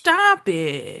part. Stop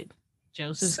it.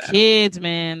 Joseph's kids,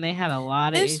 man, they had a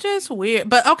lot of It's just weird.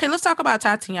 But okay, let's talk about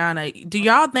Tatiana. Do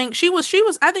y'all think she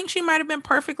was I think she might have been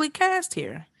perfectly cast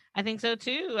here. I think so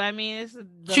too. I mean,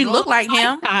 she looked like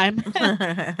him.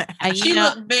 She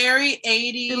looked very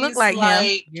 80s. She looked like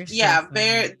him. She had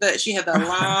the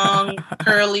long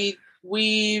curly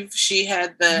weave. She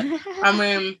had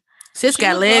Sis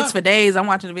got legs for days. I'm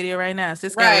watching the video right now.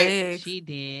 Sis got legs. She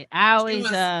did. I always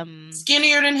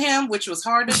skinnier than him, which was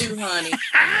hard to do, honey.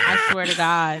 I swear to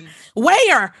God.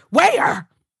 Where?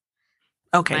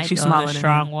 Okay, Might she's smaller than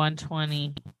strong him.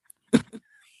 120.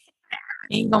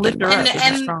 Ain't gonna lift her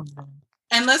up.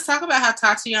 And let's talk about how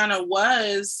Tatiana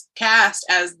was cast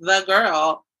as the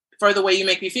girl for The Way You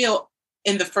Make Me Feel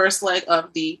in the first leg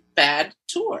of the Bad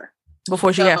tour.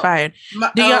 Before she got fired.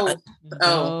 Do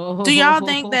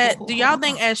y'all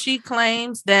think as she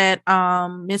claims that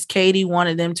Miss Katie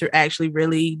wanted them to actually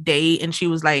really date, and she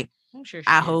was like, I'm sure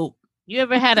I hope. You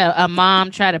ever had a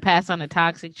mom try to pass on a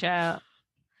toxic child?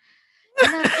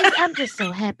 I'm just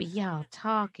so happy y'all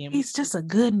talking. He's just a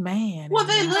good man. Well,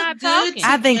 they look good.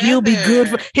 I think you'll be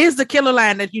good. Here's the killer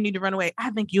line that you need to run away. I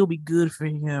think you'll be good for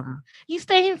him. You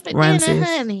stay here for dinner,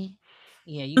 honey.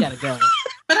 Yeah, you gotta go.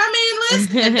 But I mean,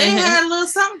 listen, they had a little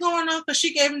something going on because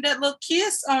she gave him that little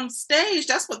kiss on stage.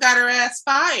 That's what got her ass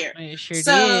fired. It sure did.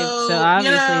 So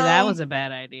obviously that was a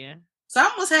bad idea.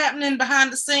 Something was happening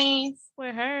behind the sines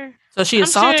with her. So she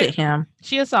assaulted him.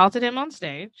 She assaulted him on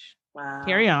stage. Wow.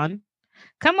 Carry on.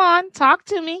 Come on, talk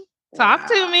to me. Talk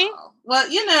to me. Well,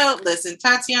 listen,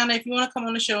 Tatiana, if you want to come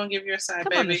on the show and give your side, come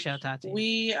baby, on the show, Tatiana.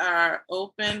 We are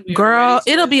open. Girl,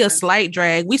 it'll be a slight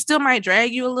drag. We still might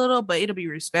drag you a little, but it'll be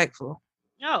respectful.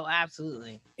 Oh,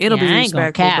 absolutely. It'll be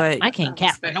respectful, but I can't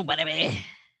cap for nobody, baby.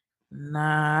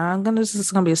 Nah, this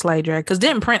is gonna be a slight drag. Cause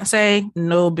didn't Prince say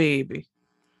no, baby?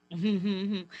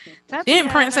 Didn't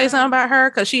Prince say something about her?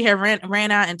 Cause she had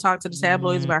ran out and talked to the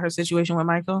tabloids about her situation with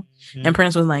Michael, and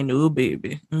Prince was like, "No,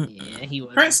 baby." Yeah, he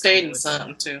was. Prince stayed in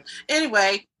something too.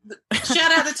 Anyway,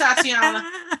 shout out to Tatiana.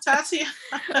 Tatiana,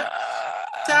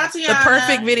 the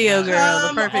perfect video girl.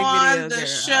 The perfect on video the girl.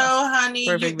 show, honey.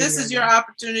 This is your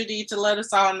opportunity to let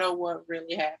us all know what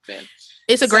really happened.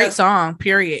 It's a great song.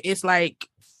 Period. It's like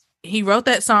he wrote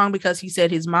that song because he said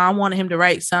his mom wanted him to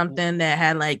write something that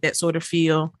had like that sort of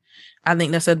feel. I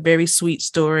think that's a very sweet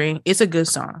story. It's a good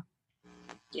song.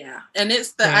 Yeah. And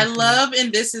it's I love,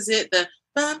 and this is it, the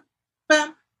bum,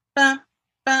 bum, bum,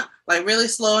 bum, like really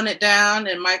slowing it down.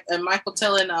 And Michael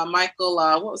telling Michael,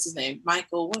 what was his name?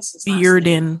 Michael, what's his Bearden.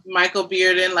 Name? Michael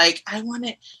Bearden, like, I want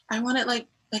it like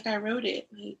I wrote it.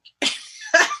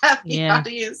 Like the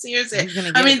audience hears it.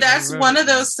 I mean, that's one of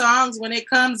those songs when it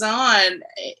comes on,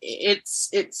 it's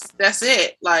that's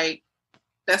it. Like,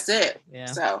 that's it. Yeah.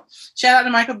 So shout out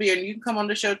to Michael Bearden. You can come on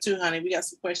the show too, honey. We got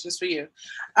some questions for you.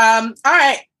 All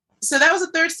right. So that was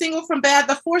the third single from Bad.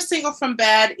 The fourth single from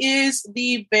Bad is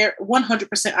the 100%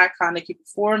 iconic. He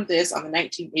performed this on the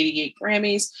 1988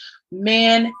 Grammys.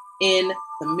 Man in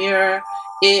the Mirror.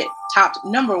 It topped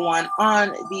 #1 on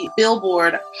the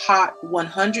Billboard Hot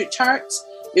 100 charts.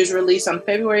 It was released on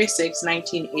February 6,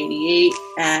 1988,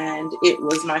 and it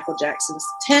was Michael Jackson's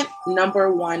 10th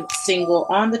 #1 single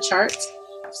on the charts.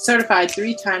 Certified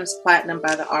 3 times platinum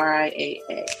by the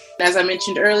RIAA. As I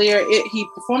mentioned earlier, he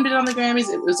performed it on the Grammys.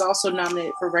 It was also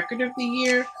nominated for Record of the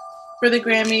Year for the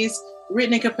Grammys.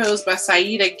 Written and composed by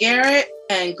Saida Garrett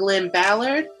and Glenn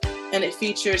Ballard. And it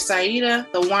features Saida,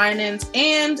 the Winans,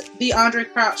 and the Andre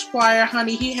Crouch Choir.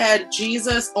 Honey, he had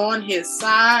Jesus on his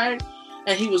side,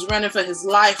 and he was running for his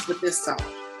life with this song.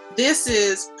 This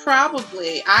is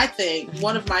probably, I think,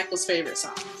 one of Michael's favorite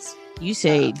songs. You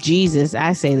say Jesus,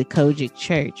 I say the Kojic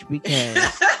Church because...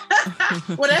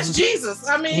 Well, that's Jesus.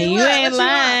 I mean, you ain't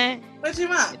lying. What you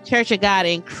want? The Church of God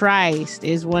in Christ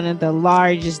is one of the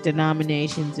largest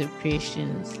denominations of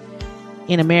Christians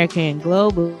in America and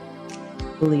globally,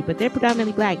 but they're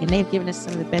predominantly black, and they've given us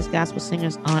some of the best gospel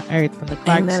singers on earth, from the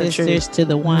Clark sisters to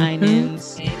the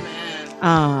Winans,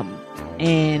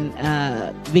 and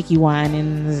Vicky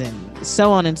Winans, and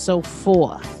so on and so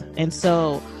forth. And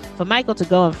so for Michael to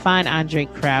go and find Andre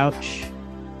Crouch,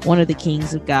 one of the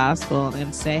kings of gospel,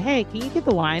 and say, "Hey, can you get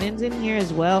the Winans in here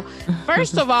as well?"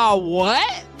 First of all,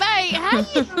 what? Like, how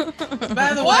you...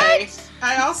 By the way,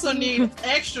 I also need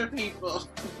extra people.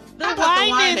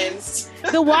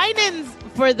 The Winans,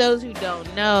 for those who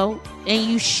don't know, and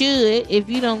you should, if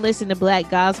you don't listen to black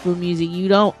gospel music, you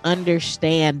don't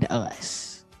understand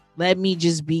us. Let me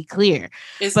just be clear.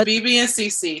 It's BB and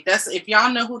CC. That's, if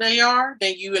y'all know who they are,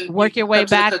 then you work your way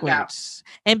backwards.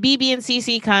 And BB and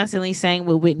CC constantly sang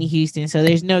with Whitney Houston, so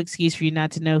there's no excuse for you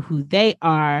not to know who they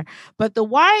are. But the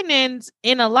Winans,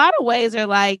 in a lot of ways, are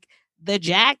like the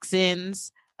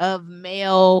Jacksons of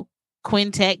male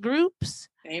quintet groups.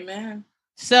 Amen.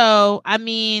 So, I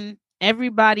mean,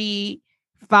 everybody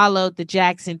followed the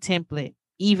Jackson template,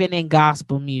 even in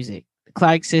gospel music. The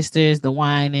Clark sisters, the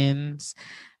Winans,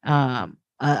 a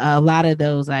lot of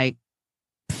those like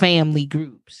family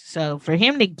groups. So for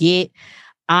him to get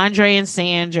Andre and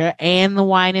Sandra and the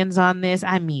Winans on this.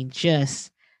 I mean,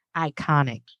 just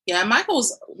iconic. Yeah, Michael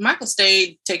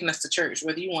stayed taking us to church,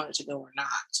 whether you wanted to go or not.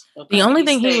 Okay? The only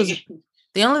thing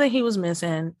he was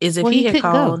missing is if he had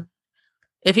called,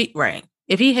 if he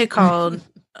had called,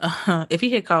 if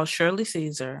he had called Shirley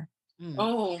Caesar.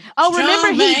 Oh,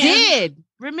 remember he did.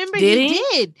 Remember he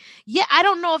did. Yeah, I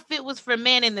don't know if it was for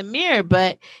Man in the Mirror,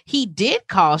 but he did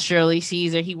call Shirley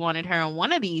Caesar. He wanted her on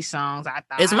one of these songs. I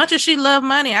thought, as much as she loved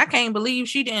money, I can't believe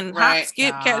she didn't hop,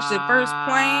 skip, catch the first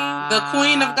plane. The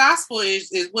queen of gospel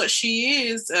is what she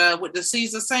is with the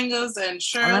Caesar singers and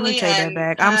Shirley. Let me take that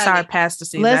back. I'm sorry, Pastor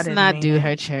Caesar. Let's not do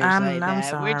her church I'm that.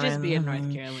 sorry. We're just being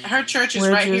North Carolina. Her church is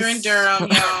here in Durham,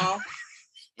 y'all.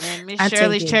 And Miss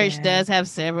Shirley's church does have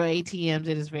several ATMs.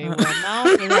 It is very well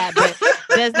known for that. But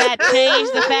does that change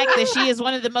the fact that she is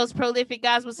one of the most prolific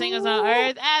gospel singers on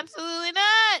earth? Absolutely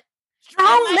not.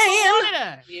 Strong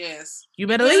man. Yes. You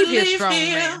better leave here, strong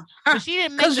man. But she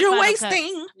didn't make because you're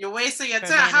wasting. You're wasting your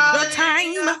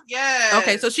time. Yeah.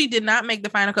 Okay, so she did not make the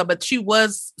final cut, but she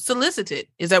was solicited.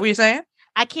 Is that what you're saying?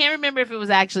 I can't remember if it was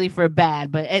actually for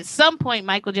bad, but at some point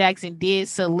Michael Jackson did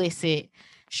solicit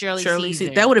Shirley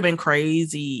Caesar. That would have been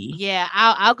crazy. Yeah,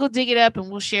 I'll go dig it up and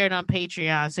we'll share it on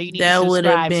Patreon. So you need that to would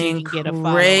have subscribe been so you can get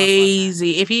a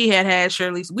crazy if he had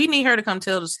Shirley. We need her to come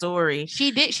tell the story.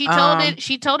 She did. She told it.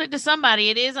 She told it to somebody.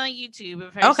 It is on YouTube.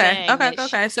 Of her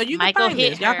okay. So you Michael can find hit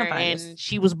this. Y'all her can find and this.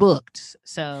 she was booked.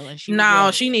 So and she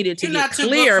she needed to get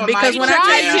clear because when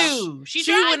I tell you, she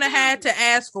wouldn't have had to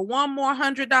ask for one more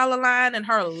 $100 line in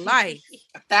her life.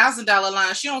 $1,000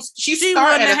 line. She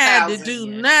wouldn't have had to do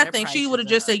nothing. She would have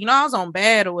just said, I was on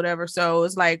bad or whatever. So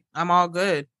it's like I'm all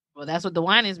good. Well, that's what the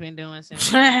Winans been doing since.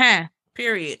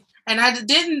 Period. And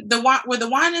were the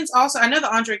Winans also? I know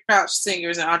the Andre Crouch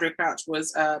singers and Andre Crouch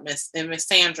was Miss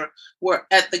Sandra were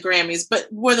at the Grammys, but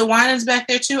were the Winans back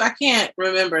there too? I can't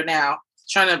remember now.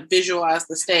 Trying to visualize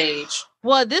the stage.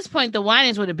 Well, at this point, the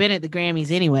Winans would have been at the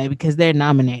Grammys anyway because they're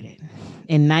nominated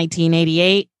in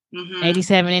 1988.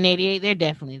 87 and 88, they're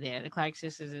definitely there. The Clark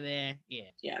sisters are there.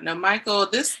 Yeah. No, Michael.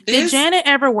 Did Janet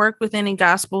ever work with any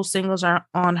gospel singles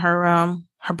on her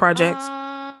projects?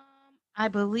 I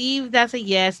believe that's a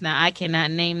yes. Now I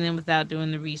cannot name them without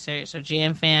doing the research. So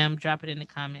Jam Fam, drop it in the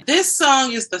comments. This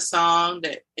song is the song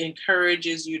that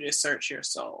encourages you to search your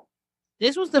soul.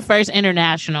 This was the first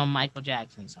international Michael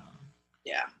Jackson song.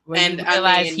 Yeah, and you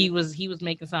realized he was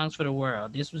making songs for the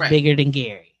world. This was bigger than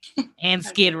Gary and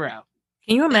Skid Row.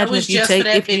 Can you imagine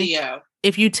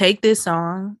if you take this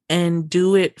song and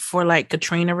do it for like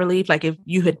Katrina relief? Like if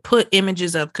you had put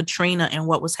images of Katrina and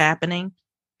what was happening,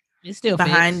 it still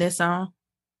behind fits. This song,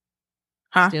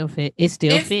 It still fits.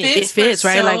 It fits,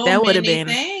 right? Like that would have been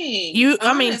things,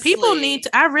 I mean, people need to.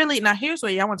 Now here's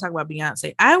where y'all want to talk about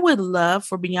Beyonce. I would love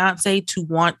for Beyonce to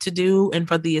want to do, and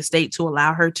for the estate to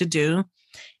allow her to do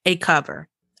a cover.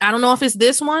 I don't know if it's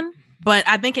this one, but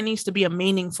I think it needs to be a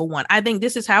meaningful one. I think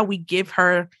this is how we give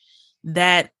her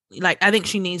that. Like, I think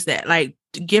she needs that. Like,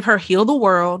 to give her Heal the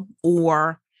World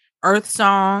or Earth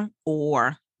Song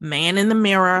or Man in the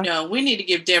Mirror. No, we need to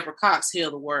give Deborah Cox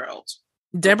Heal the World.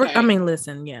 Deborah, okay. I mean,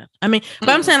 listen, yeah. I mean, but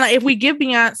I'm saying, like, if we give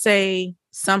Beyonce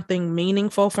something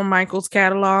meaningful from Michael's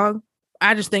catalog,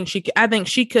 I think she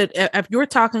could, if you're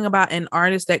talking about an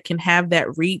artist that can have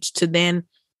that reach to then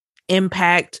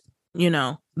impact,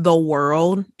 the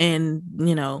world and,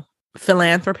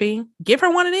 philanthropy, give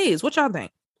her one of these. What y'all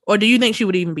think? Or do you think she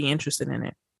would even be interested in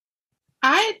it?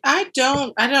 I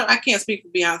can't speak for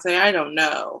Beyonce. I don't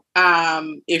know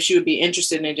if she would be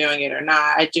interested in doing it or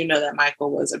not. I do know that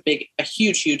Michael was a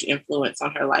huge influence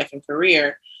on her life and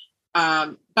career.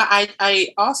 But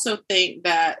I also think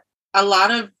that a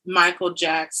lot of Michael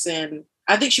Jackson,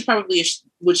 I think she probably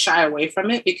would shy away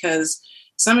from it because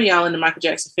some of y'all in the Michael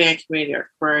Jackson fan community are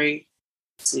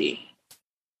crazy.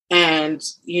 And,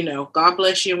 God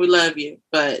bless you and we love you.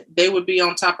 But they would be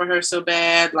on top of her so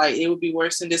bad, like it would be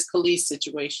worse than this Khalees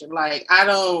situation. Like, I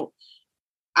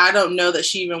don't know that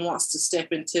she even wants to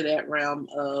step into that realm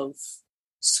of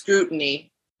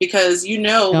scrutiny because,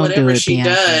 whatever she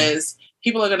does,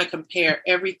 people are going to compare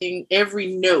every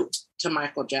note to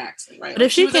Michael Jackson, right? But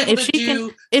if she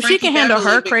can handle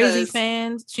her crazy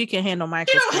fans, she can handle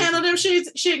Michael. She don't handle them.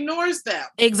 She ignores them.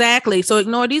 Exactly. So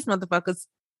ignore these motherfuckers.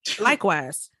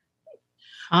 Likewise.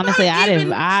 Honestly,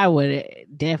 I would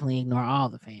definitely ignore all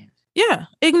the fans. Yeah,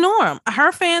 ignore them.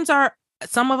 Her fans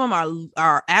some of them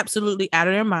are absolutely out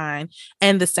of their mind.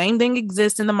 And the same thing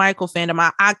exists in the Michael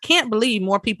fandom. I can't believe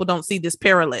more people don't see this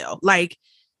parallel. Like,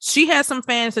 she has some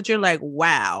fans that you're like,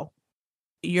 wow,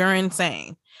 you're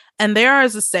insane. And there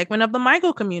is a segment of the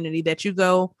Michael community that you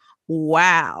go,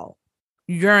 wow,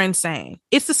 you're insane.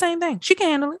 It's the same thing. She can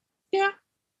handle it. Yeah,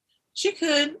 she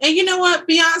could. And you know what,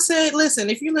 Beyonce, listen,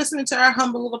 if you're listening to our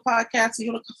humble little podcast and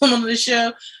you want to come on the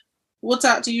show, we'll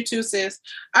talk to you too, sis.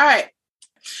 All right.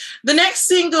 The next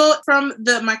single from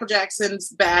the Michael Jackson's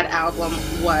Bad album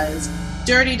was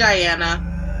Dirty Diana.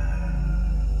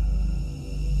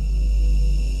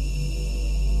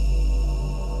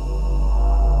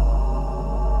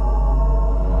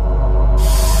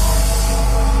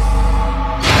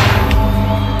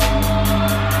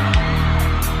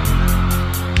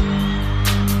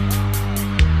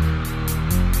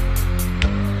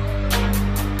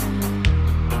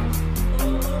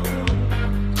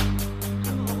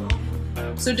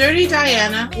 So Dirty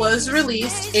Diana was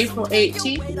released April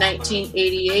 18th,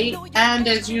 1988. And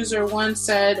as user one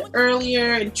said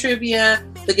earlier in trivia,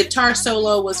 the guitar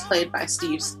solo was played by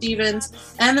Steve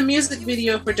Stevens. And the music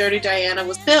video for Dirty Diana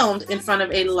was filmed in front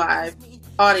of a live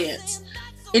audience.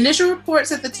 Initial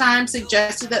reports at the time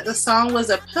suggested that the song was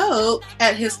a poke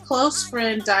at his close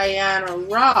friend Diana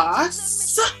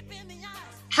Ross.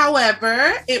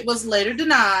 However, it was later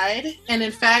denied, and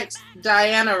in fact,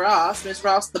 Diana Ross, Miss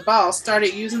Ross the Boss,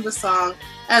 started using the song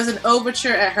as an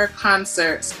overture at her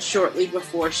concerts shortly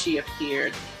before she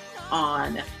appeared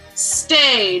on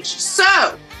stage.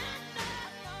 So,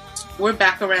 we're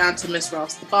back around to Miss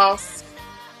Ross the Boss.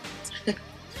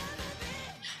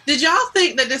 Did y'all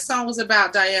think that this song was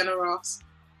about Diana Ross?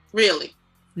 Really?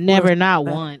 Never, not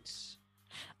once.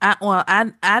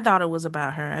 I thought it was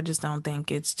about her. I just don't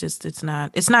think it's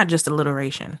not just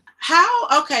alliteration.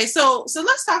 How? Okay, so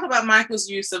let's talk about Michael's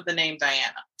use of the name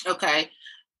Diana. Okay,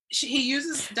 he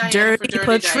uses Diana Dirty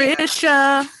for Dirty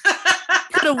Patricia.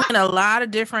 Could have went a lot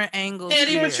of different angles.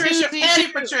 Petty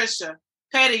Patricia.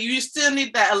 Petty, you still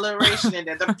need that alliteration in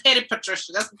there. The Petty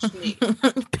Patricia. That's what you need.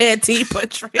 Petty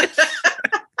Patricia.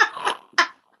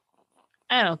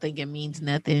 I don't think it means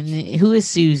nothing. Who is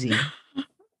Susie?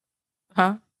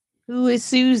 Huh? Who is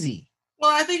Susie?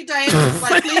 Well, I think Diana was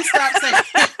like, please stop saying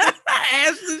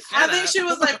I think she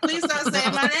was like, please stop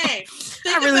saying my name.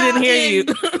 I really didn't hear you.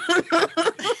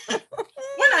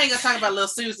 We're not even gonna talk about Lil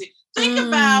Susie. Think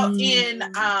about I'm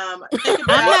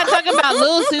not talking about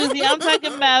Lil Susie. I'm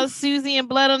talking about Susie and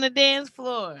Blood on the Dance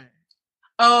Floor.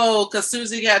 Oh, because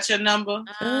Susie got your number.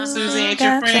 Susie ain't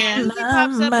your friend. Susie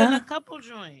pops up in a couple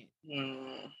joints.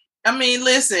 I mean,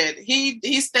 listen,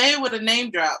 he stayed with a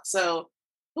name drop, so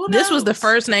who knows? This was the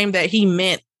first name that he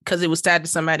meant because it was tied to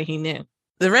somebody he knew.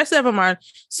 The rest of them are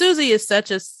Susie is such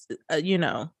a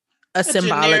symbolic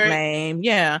generic name.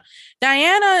 Yeah,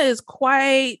 Diana is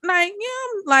quite like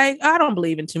I don't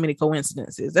believe in too many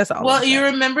coincidences. That's all. Well, you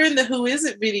remember in the Who Is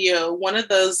It video, one of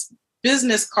those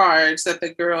business cards that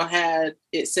the girl had,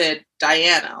 it said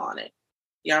Diana on it.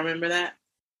 Y'all remember that?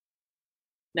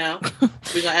 No,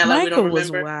 we're gonna act like we don't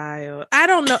remember. Was wild. I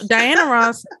don't know. Diana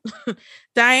Ross.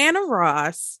 Diana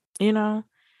Ross. I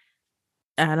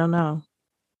don't know.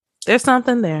 There's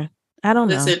something there. I don't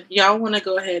know. Listen, y'all want to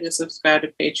go ahead and subscribe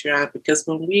to Patreon because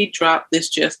when we drop this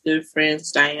Just Good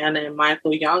Friends, Diana and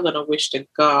Michael, y'all gonna wish to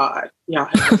God y'all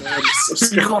have to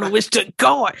subscribe. You're gonna wish to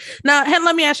God. Now,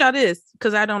 let me ask y'all this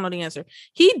because I don't know the answer.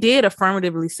 He did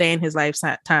affirmatively say in his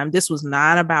lifetime this was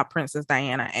not about Princess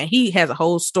Diana, and he has a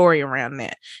whole story around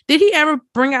that. Did he ever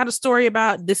bring out a story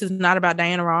about this is not about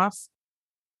Diana Ross?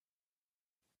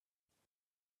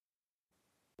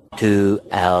 2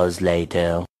 hours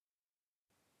later.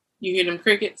 You hear them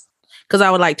crickets? Because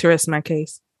I would like to rest my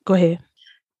case. Go ahead.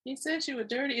 He said she was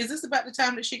dirty. Is this about the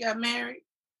time that she got married?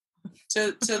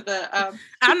 To the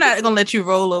I'm not gonna let you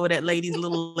roll over that lady's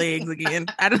little legs again.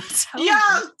 I don't.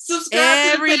 Y'all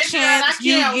subscribe every to the chance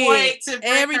you get. Wait to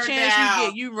every chance you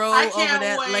get, you roll over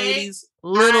that lady's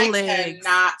little legs.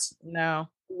 No.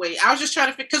 Wait, I was just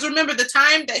trying to because remember the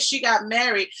time that she got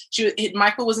married,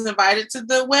 Michael was invited to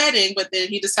the wedding, but then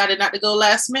he decided not to go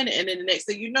last minute, and then the next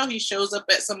thing you know, he shows up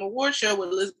at some award show with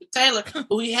Elizabeth Taylor,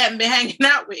 who he hadn't been hanging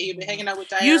out with. He'd been hanging out with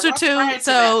Diana User Ross 2.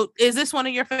 So, is this one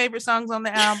of your favorite songs on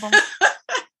the album?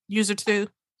 User 2.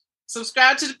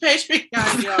 Subscribe to the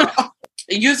Patreon, y'all.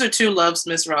 User 2 loves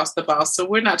Miss Ross the Boss, so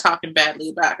we're not talking badly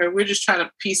about her. We're just trying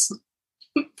to piece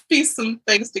some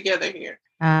things together here.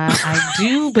 I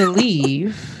do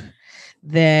believe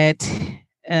that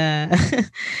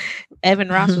Evan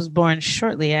Ross was born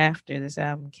shortly after this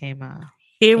album came out.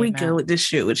 Here we go with this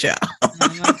shit with y'all.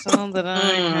 That's all that I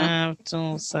have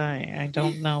to say. I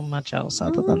don't know much else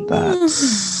other than that.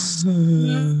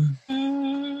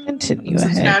 Continue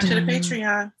Subscribe ahead. to the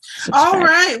Patreon. All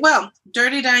right. Well,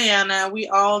 Dirty Diana. We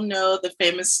all know the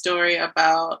famous story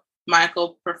about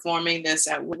Michael performing this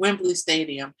at Wembley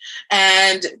Stadium,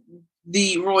 and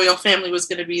the royal family was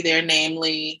going to be there,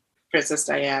 namely Princess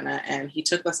Diana, and he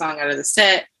took the song out of the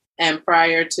set. And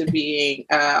prior to being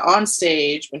on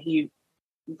stage, when he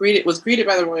was greeted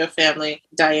by the royal family,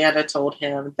 Diana told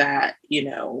him that, you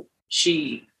know,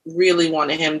 she really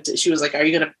wanted him to, she was like, are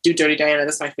you going to do Dirty Diana?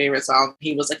 That's my favorite song.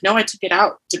 He was like, no, I took it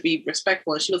out to be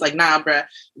respectful. And she was like, nah, bruh,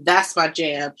 that's my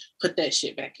jam. Put that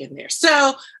shit back in there.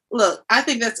 So look, I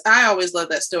think I always love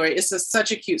that story. It's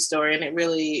such a cute story, and it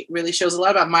really, really shows a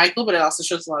lot about Michael, but it also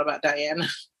shows a lot about Diana.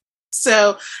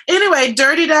 So anyway,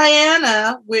 Dirty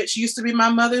Diana, which used to be my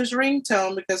mother's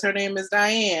ringtone because her name is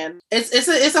Diane.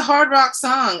 It's a hard rock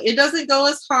song. It doesn't go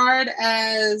as hard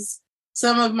as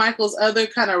some of Michael's other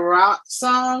kind of rock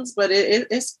songs, but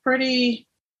it's pretty.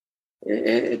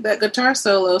 That guitar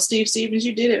solo, Steve Stevens,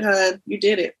 you did it, hon. You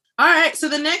did it. All right, so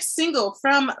the next single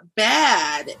from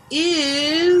Bad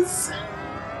is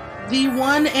the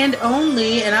one and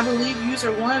only, and I believe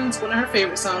User One's one of her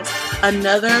favorite songs,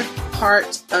 Another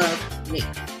Part of Me.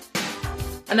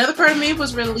 Another Part of Me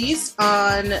was released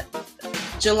on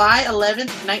July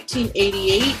 11th,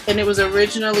 1988, and it was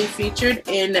originally featured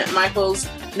in Michael's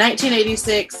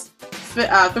 1986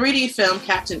 3D film,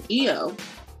 Captain EO.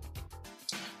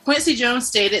 Quincy Jones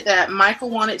stated that Michael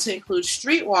wanted to include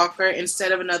Streetwalker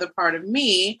instead of Another Part of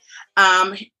Me.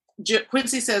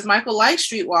 Quincy says, Michael likes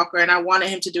Streetwalker, and I wanted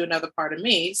him to do Another Part of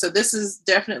Me. So this is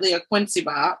definitely a Quincy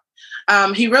bop.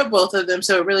 He wrote both of them,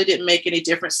 so it really didn't make any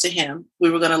difference to him. We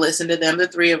were going to listen to them, the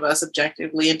three of us,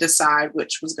 objectively, and decide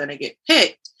which was going to get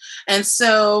picked. And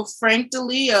so Frank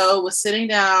DeLeo was sitting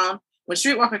down when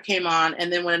Streetwalker came on,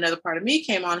 and then when Another Part of Me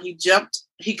came on, he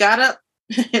got up.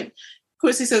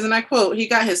 Quincy says, and I quote, he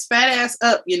got his fat ass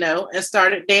up, and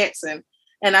started dancing.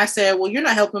 And I said, well, you're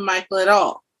not helping Michael at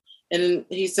all. And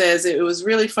he says it was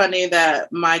really funny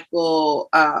that Michael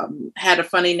had a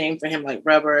funny name for him, like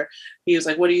Rubber. He was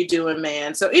like, what are you doing,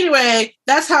 man? So anyway,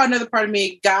 that's how Another Part of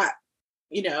Me got,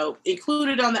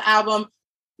 included on the album.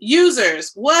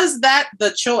 Users, was that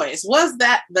the choice? Was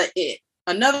that the it?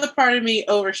 Another Part of Me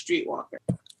over Streetwalker?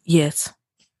 Yes.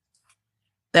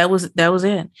 That was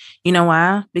it. You know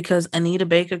why? Because Anita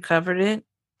Baker covered it.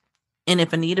 And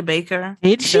if Anita Baker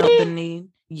felt the need,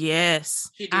 yes.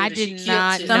 I did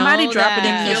not know Somebody drop it in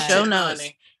that. the show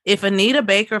notes. If Anita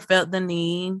Baker felt the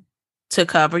need to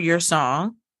cover your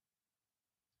song.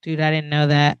 Dude, I didn't know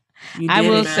that. I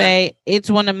will say it's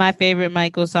one of my favorite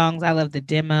Michael songs. I love the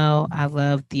demo. I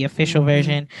love the official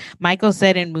version. Michael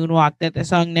said in Moonwalk that the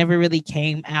song never really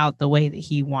came out the way that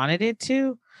he wanted it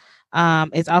to.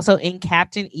 It's also in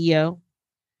Captain EO.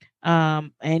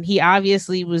 And he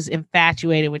obviously was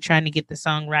infatuated with trying to get the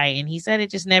song right. And he said it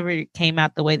just never came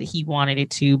out the way that he wanted it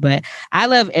to. But I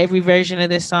love every version of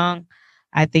this song.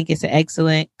 I think it's an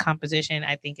excellent composition.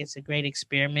 I think it's a great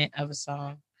experiment of a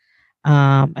song.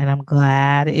 And I'm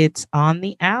glad it's on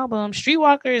the album.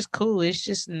 Streetwalker is cool. It's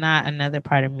just not Another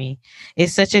Part of Me.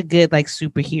 It's such a good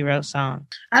superhero song.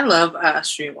 I love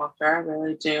Streetwalker. I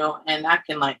really do. And I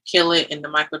can kill it in the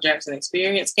Michael Jackson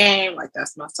Experience game.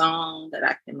 That's my song that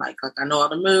I can I know all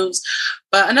the moves.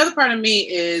 But Another Part of Me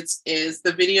is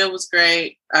the video was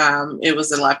great. It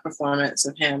was a live performance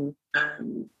of him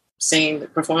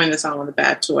performing the song on the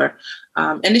Bad tour.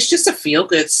 And it's just a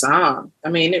feel-good song. I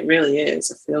mean, it really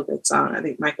is a feel-good song. I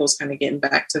think Michael's kind of getting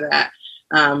back to that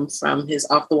from his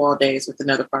off-the-wall days with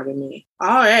Another Part of Me.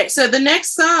 All right, so the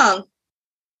next song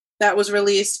that was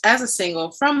released as a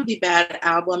single from the Bad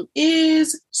album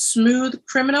is Smooth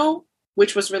Criminal,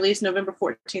 which was released November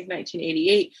 14th,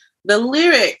 1988. The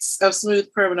lyrics of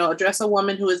Smooth Criminal address a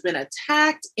woman who has been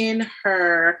attacked in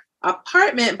her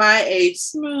apartment by a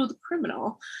smooth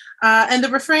criminal. And the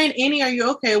refrain, Annie, are you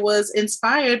okay, was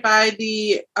inspired by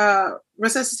the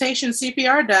resuscitation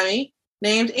CPR dummy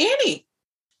named Annie.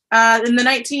 In the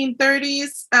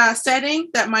 1930s setting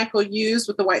that Michael used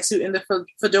with the white suit and the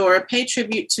fedora, pay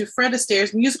tribute to Fred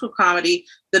Astaire's musical comedy,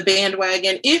 The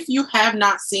Bandwagon. If you have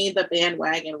not seen The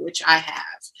Bandwagon, which I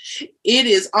have, it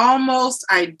is almost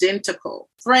identical,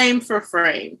 frame for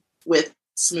frame, with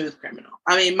Smooth Criminal.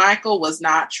 I mean, Michael was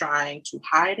not trying to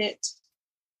hide it.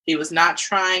 He was not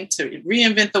trying to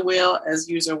reinvent the wheel. As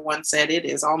User One said, it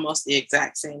is almost the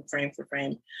exact same frame for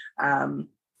frame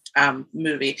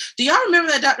movie. Do y'all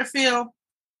remember that Dr. Phil,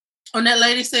 when that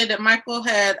lady said that Michael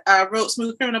had wrote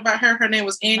Smooth Criminal about her? Her name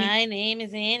was Annie. My name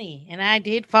is Annie, and I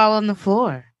did fall on the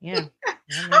floor. Yeah.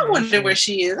 I wonder where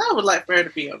she is. I would like for her to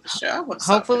be on the show.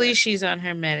 Hopefully she's on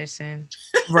her medicine.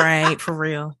 Right, for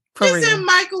real. He said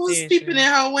Michael was peeping in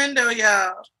her window,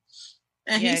 y'all.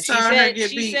 And he saw her get beat.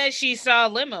 She said she saw a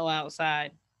limo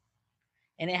outside.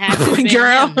 And it had to be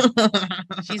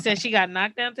him. She said she got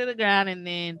knocked down to the ground, and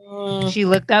then she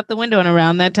looked out the window, and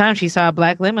around that time she saw a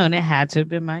black limo, and it had to have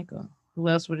been Michael. Who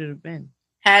else would it have been?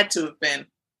 Had to have been.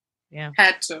 Yeah.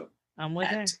 Had to. I'm with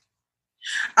her.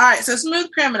 All right, so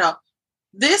Smooth Criminal.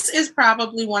 This is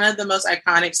probably one of the most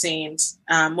iconic scenes,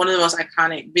 one of the most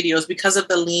iconic videos because of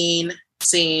the lean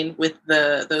scene with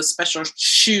those special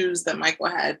shoes that Michael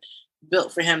had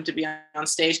built for him to be on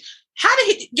stage. How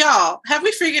did y'all, have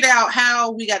we figured out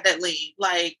how we got that lean?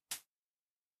 Like,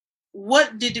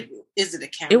 is it a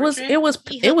camera trick? It was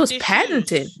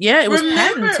patented. Shoes. Yeah, it was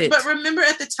patented. But remember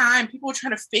at the time, people were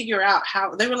trying to figure out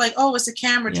how. They were like, oh, it's a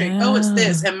camera trick. Oh, it's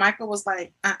this. And Michael was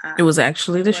like, It was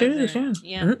actually the shoes.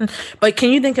 Yeah. Mm-mm. But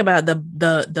can you think about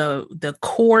the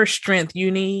core strength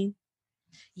you need?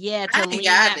 Yeah, to lean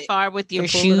that far with your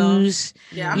shoes.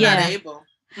 Yeah, I'm not able.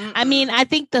 Mm-mm. I mean, I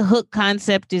think the hook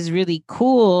concept is really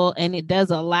cool and it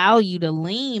does allow you to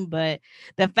lean, but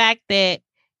the fact that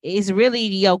it's really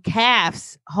your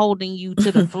calves holding you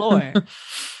to the floor.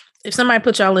 If somebody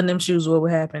put y'all in them shoes, what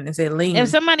would happen? They said lean. If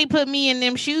somebody put me in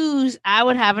them shoes, I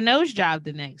would have a nose job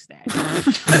the next day.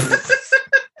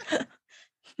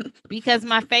 Because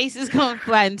my face is going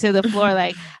flat into the floor.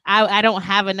 Like I don't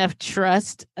have enough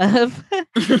trust of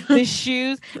the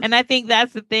shoes. And I think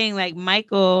that's the thing. Like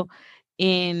Michael,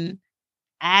 in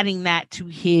adding that to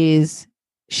his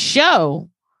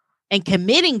show and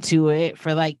committing to it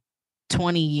for like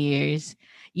 20 years,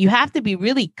 you have to be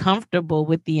really comfortable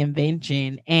with the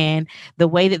invention and the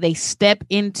way that they step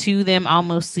into them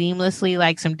almost seamlessly,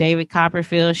 like some David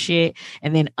Copperfield shit,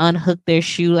 and then unhook their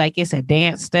shoe like it's a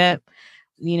dance step.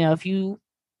 You know, if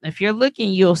you're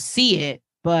looking, you'll see it.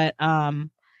 But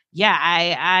yeah,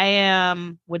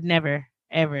 I would never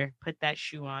ever put that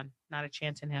shoe on. Not a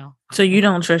chance in hell. So you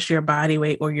don't trust your body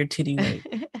weight or your titty weight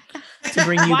to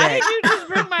bring you back? Why did you just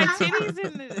bring my titties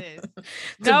into this?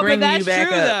 No, but that's true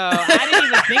though. I didn't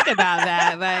even think about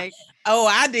that. Like, oh,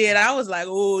 I did. I was like,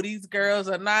 oh, these girls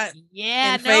are not.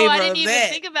 Yeah, in no, favor I didn't of even that.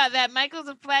 think about that. Michael's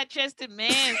a flat-chested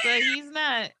man, so he's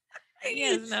not. He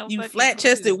has no you fucking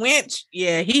flat-chested clue. winch.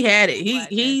 Yeah, he had it.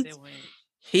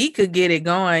 He could get it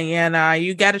going. Yeah, nah,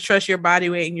 you got to trust your body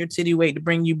weight and your titty weight to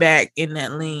bring you back in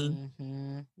that lean.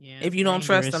 Mm-hmm. Yeah, if you don't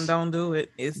trust them, don't do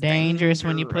it. It's dangerous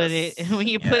when you put it put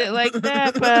it like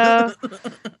that, pal.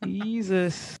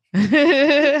 Jesus. Go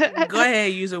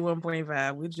ahead, use a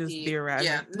 1.5. We just theorizing.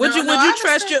 Yeah. Would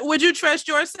you trust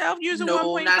yourself using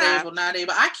 1.5? Not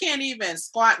able. I can't even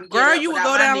squat and girl, you would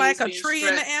go down like a tree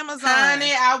in the Amazon.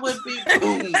 Honey, I would be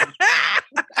boom.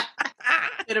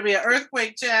 It'll be an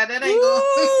earthquake, child. That ain't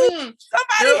going.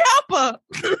 Somebody help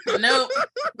her. Nope.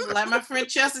 Like my friend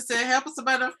Chelsea said, help us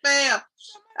about to fail.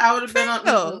 I would have been on.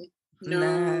 No.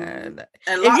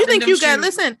 If you think you got,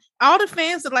 listen, all the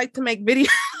fans that like to make videos,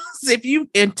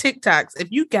 and TikToks,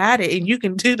 if you got it and you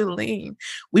can do the lean,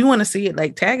 we want to see it.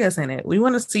 Like, tag us in it. We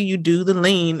want to see you do the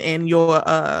lean and your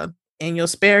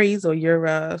Sperry's or your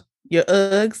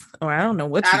Uggs, or I don't know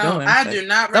what you're doing. I do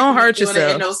not. Don't hurt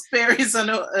yourself. No Sperry's or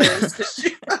no Uggs.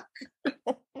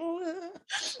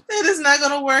 It is not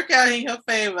going to work out in your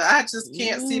favor. I just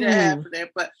can't see that happening.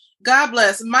 But God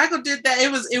bless. Michael did that.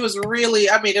 It was really.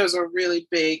 I mean, it was a really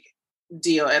big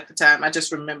deal at the time. I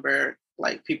just remember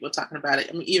like people talking about it.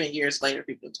 I mean, even years later,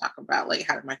 people talk about like,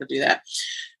 how did Michael do that?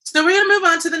 So we're gonna move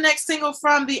on to the next single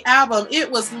from the album.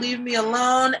 It was "Leave Me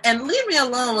Alone," and "Leave Me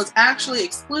Alone" was actually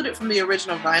excluded from the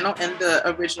original vinyl and the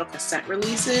original cassette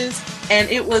releases, and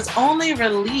it was only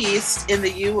released in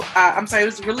the it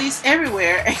was released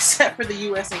everywhere except for the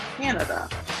U.S. and Canada.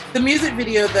 The music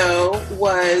video, though,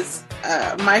 was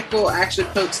Michael actually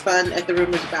pokes fun at the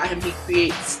rumors about him. He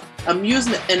creates an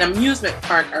amusement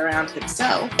park around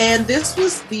himself, and this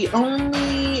was the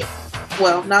only.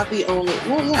 Well, not the only.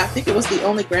 Well, yeah, I think it was the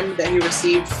only Grammy that he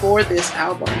received for this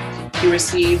album. He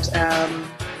received a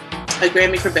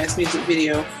Grammy for Best Music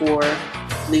Video for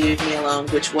 "Leave Me Alone,"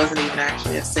 which wasn't even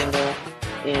actually a single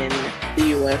in the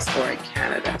U.S. or in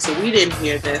Canada. So we didn't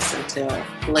hear this until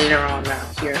later on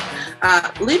around here.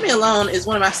 "Leave Me Alone" is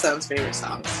one of my son's favorite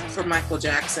songs from Michael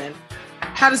Jackson.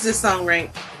 How does this song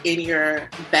rank in your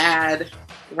bad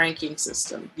ranking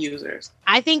system, users?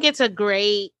 I think it's a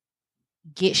great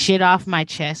get shit off my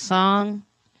chest song.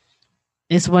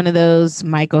 It's one of those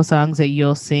Michael songs that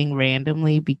you'll sing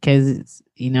randomly because it's,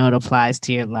 it applies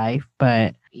to your life.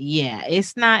 But yeah,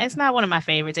 it's not one of my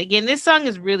favorites. Again, this song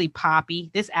is really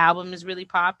poppy. This album is really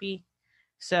poppy.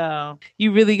 So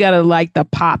you really got to like the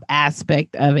pop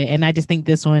aspect of it. And I just think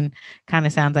this one kind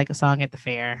of sounds like a song at the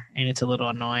fair, and it's a little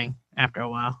annoying after a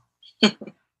while.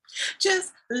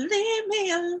 Just leave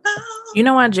me alone. You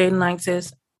know why Jaden likes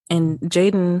this? And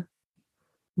Jaden's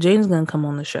gonna come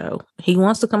on the show. He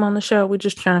wants to come on the show. We're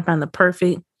just trying to find the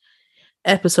perfect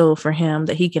episode for him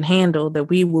that he can handle, that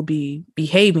we will be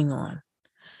behaving on.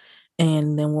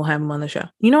 and then we'll have him on the show.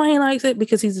 You know why he likes it?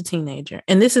 Because he's a teenager.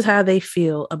 And this is how they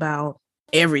feel about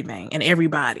everything and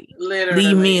everybody. Literally.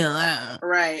 Leave me alone.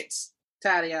 Right.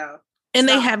 Tadio. And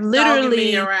they have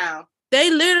literally, around.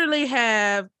 They literally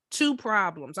have two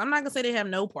problems. I'm not going to say they have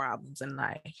no problems in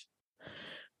life,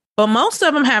 but most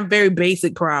of them have very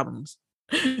basic problems.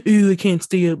 Ew, I can't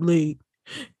stay up late.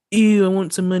 Ew, I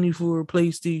want some money for a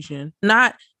PlayStation.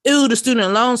 Not, ew, the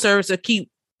student loan service will keep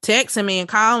texting me and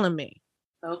calling me.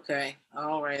 Okay.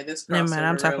 All right. This never mind.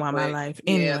 I'm talking about my life.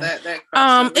 Anyway. Yeah,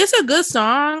 that it's a good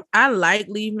song. I like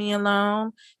Leave Me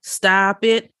Alone. Stop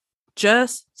it.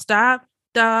 Just stop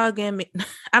dogging me.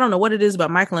 I don't know what it is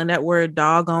about Michael and that word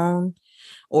doggone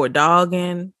or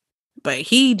dogging, but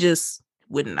he just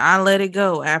would not let it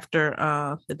go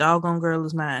after The Doggone Girl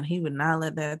Is Mine. He would not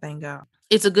let that thing go.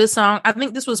 It's a good song. I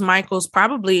think this was Michael's,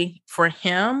 probably for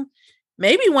him,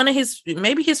 maybe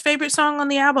his favorite song on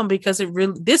the album, because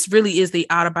this really is the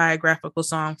autobiographical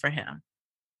song for him.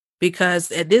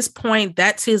 Because at this point,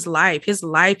 that's his life. His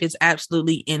life is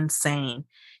absolutely insane.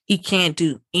 He can't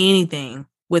do anything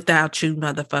without you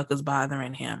motherfuckers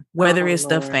bothering him, whether it's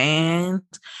the fans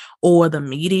or the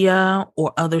media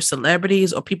or other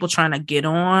celebrities or people trying to get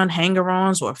on,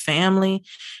 hanger-ons or family.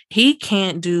 He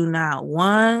can't do not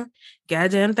one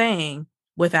goddamn thing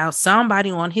without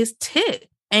somebody on his tit.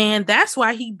 And that's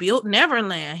why he built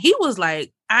Neverland. He was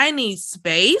like, I need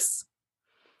space.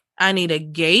 I need a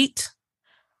gate.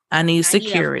 I need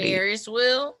security. Need a Ferris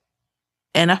wheel.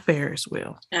 And a Ferris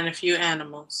wheel. And a few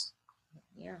animals.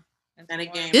 Yeah. And a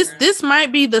game. This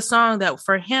might be the song that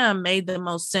for him made the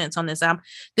most sense on this album.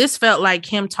 This felt like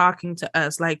him talking to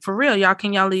us, like, for real, y'all,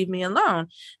 can y'all leave me alone?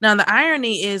 Now, the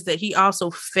irony is that he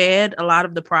also fed a lot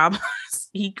of the problems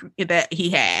that he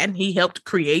had. He helped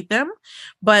create them.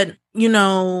 But,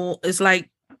 it's like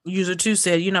User 2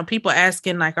 said, people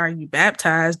asking, like, are you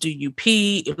baptized? Do you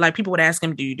pee? Like, people would ask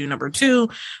him, do you do number 2?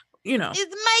 Is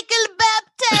Michael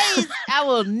baptized? I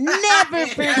will never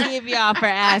forgive y'all for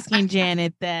asking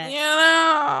Janet that.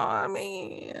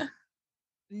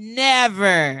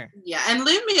 Never. Yeah, and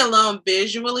Leave Me Alone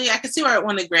visually, I can see why it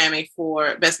won a Grammy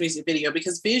for Best Music Video,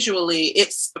 because visually,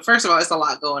 it's, first of all, it's a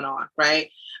lot going on,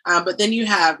 right? But then you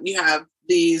have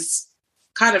these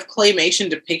kind of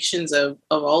claymation depictions of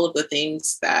all of the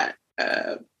things that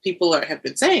people have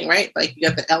been saying, right? Like you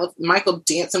got the Michael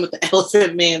dancing with the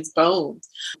Elephant Man's bones,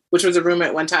 which was a rumor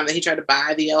at one time that he tried to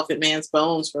buy the Elephant Man's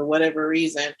bones for whatever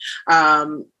reason.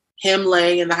 Him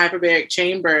laying in the hyperbaric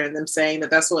chamber and them saying that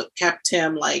that's what kept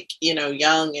him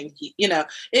young, and he,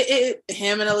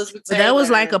 him and Elizabeth Taylor. That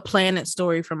was like a Planet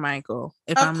story for Michael.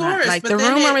 Not like the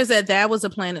rumor is that was a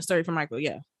Planet story for Michael.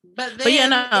 Yeah. But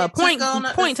point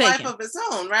taken. Life of his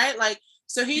own, right? Like,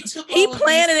 so he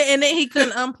planted it and then he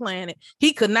couldn't unplant it.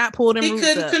 He could not pull them. He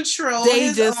couldn't control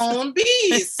his own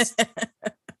beast.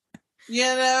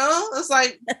 It's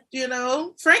like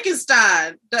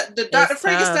Frankenstein. The Dr.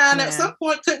 Frankenstein at some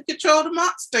point couldn't control the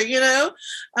monster.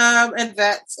 And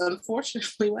that's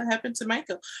unfortunately what happened to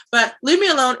Michael. But Leave Me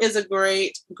Alone is a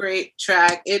great, great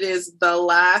track. It is the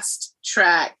last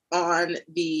track on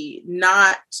the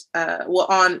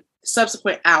on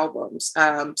subsequent albums.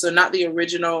 So not the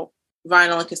original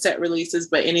vinyl and cassette releases,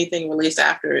 but anything released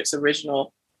after its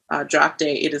original drop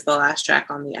date. It is the last track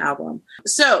on the album.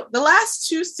 So the last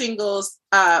 2 singles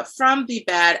from the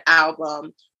Bad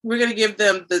album, we're going to give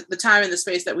them the time and the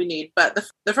space that we need. But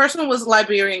the first one was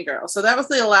Liberian Girl. So that was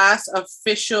the last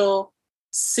official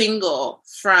single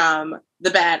from the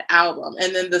Bad album.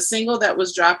 And then the single that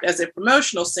was dropped as a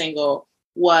promotional single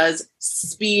was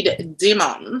Speed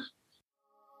Demon.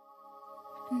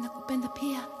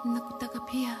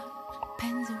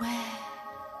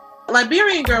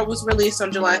 Liberian Girl was released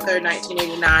on July 3rd,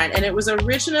 1989, and it was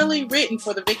originally written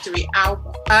for the Victory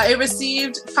album. It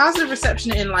received positive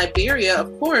reception in Liberia,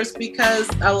 of course, because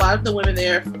a lot of the women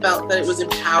there felt that it was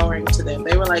empowering to them.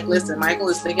 They were like, listen, Michael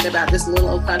is thinking about this little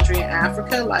old country in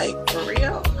Africa, like, for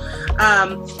real.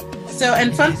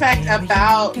 And fun fact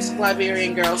about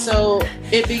Liberian Girl. So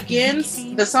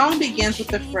the song begins with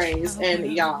the phrase,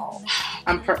 and y'all,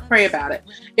 pray about it,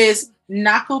 is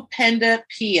Nakupenda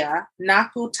Pia,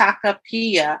 Nakutaka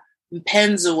Pia,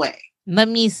 Mpenziwe. Let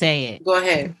me say it. Go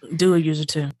ahead. Do it, User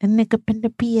 2. Nakupenda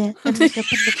Pia,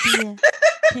 Nakupenda Pia,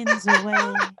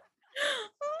 Mpenziwe.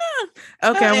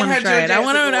 Okay, I want to try it. I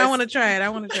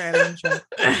want to try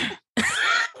it.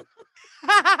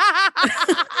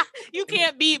 You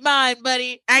can't beat mine,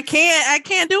 buddy. I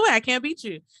can't do it. I can't beat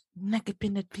you. No. Out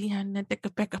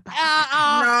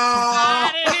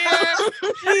of here.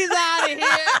 She's out of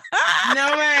here.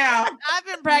 No, ma'am. I've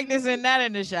been practicing that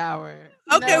in the shower.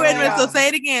 Okay, No, wait a minute. So ma'am. say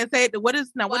it again. Say it. What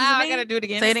is now? What does it I mean? gotta do it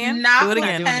again. Say it again. Do it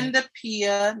again.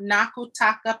 Nakutendapia,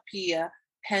 Nakutakapia,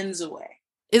 Penzaway.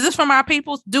 Is this from our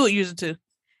peoples? Do it, user two.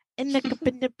 These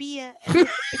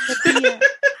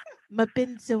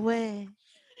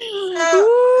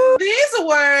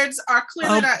words are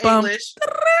clearly not English.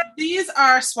 These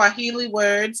are Swahili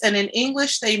words, and in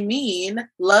English they mean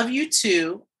 "love you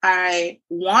too." I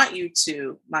want you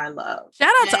to, my love.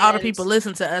 Shout out to all the people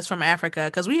listening to us from Africa,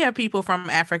 because we have people from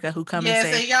Africa who come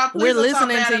and say, y'all, we're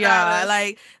listening to y'all.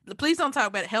 Like, please don't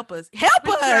talk bad. Help us.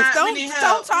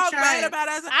 Don't talk bad about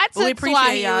us. But we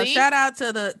appreciate Swahili. y'all. Shout out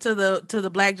to the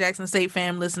Black Jackson State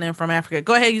fam listening from Africa.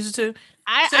 Go ahead, user two.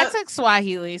 I took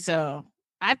Swahili, so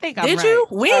I think I'm right. Did you?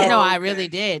 When? No, I really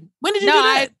did. When did you do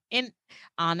that?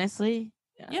 Honestly,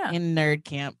 yeah, in nerd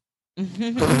camp. I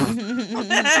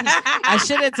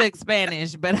should have took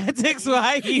Spanish, but I took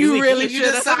Swahili. You really you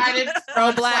decided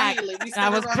pro-black. I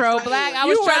was pro-black. I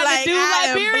was trying to do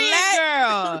Liberian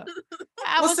girl.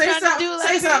 I was trying to do Liberian.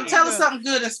 Say something. Tell us something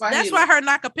good in Swahili. That's why her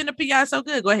Nakapinapia is so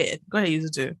good. Go ahead, user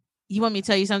two. You want me to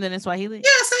tell you something in Swahili?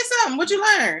 Yeah, say something. What'd you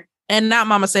learn? And not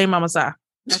Mama say, Mama sa.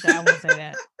 Okay, I won't say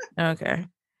that. Okay.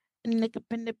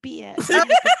 Nakapinapia.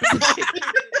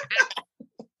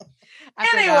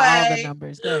 Anyway, all the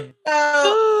numbers. Go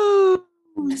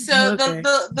ahead. So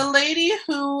the lady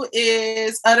who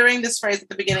is uttering this phrase at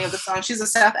the beginning of the song, she's a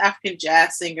South African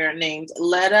jazz singer named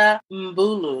Letta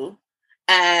Mbulu.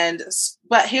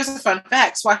 But here's a fun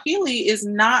fact: Swahili is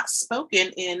not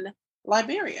spoken in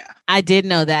Liberia. I did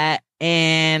know that,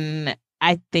 and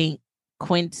I think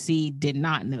Quincy did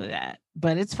not know that.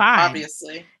 But it's fine.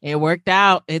 Obviously, it worked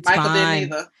out. It's Michael fine.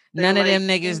 Didn't either. None of them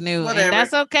niggas knew, whatever. And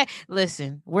that's okay.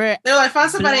 Listen, they're like,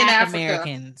 find somebody in Africa.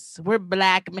 Americans. We're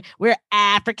Black. We're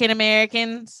African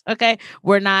Americans. Okay,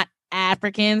 we're not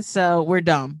Africans, so we're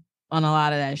dumb on a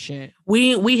lot of that shit.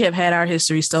 We have had our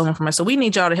history stolen from us, so we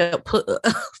need y'all to help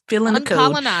fill in the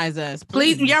code. Uncolonize us,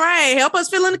 please. You're right. Help us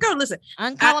fill in the code. Listen,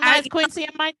 uncolonize Quincy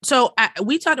and Mike. So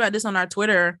we talked about this on our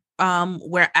Twitter.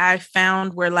 Where I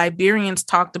found where Liberians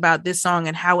talked about this song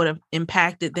and how it have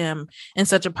impacted them in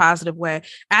such a positive way.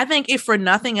 I think if for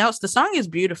nothing else, the song is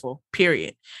beautiful,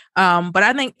 period. But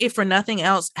I think if for nothing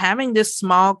else, having this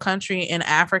small country in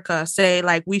Africa say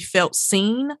like we felt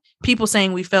seen, people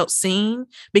saying we felt seen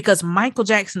because Michael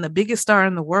Jackson, the biggest star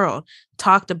in the world,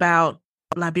 talked about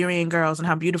Liberian girls and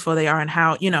how beautiful they are and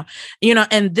how, you know,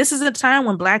 and this is a time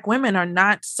when Black women are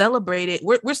not celebrated.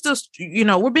 We're still,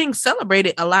 we're being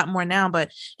celebrated a lot more now, but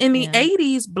in the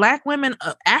 80s, Black women,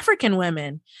 African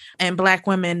women and Black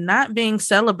women not being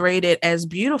celebrated as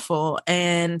beautiful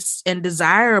and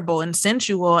desirable and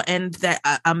sensual. And that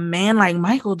a man like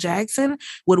Michael Jackson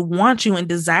would want you and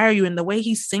desire you. And the way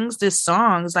he sings this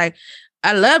song is like,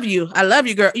 I love you,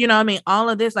 girl. You know what I mean? All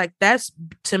of this, like, that's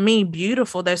to me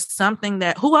beautiful. There's something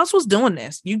that, who else was doing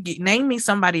this? Name me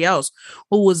somebody else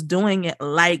who was doing it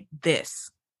like this.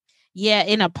 Yeah,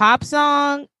 in a pop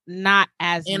song, not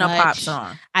as in much. A pop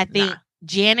song. I think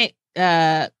Janet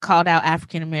called out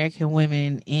African American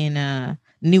women in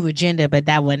New Agenda, but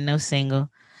that wasn't no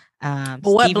single. But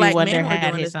what Stevie Black Wonder men were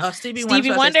had doing his this? song.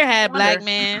 Stevie Wonder had Black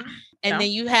Man, and then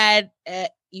you had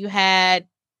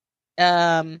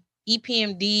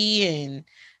EPMD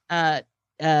and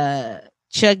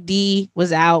Chuck D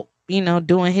was out,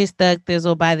 doing his Thug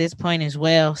Thizzle by this point as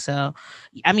well. So,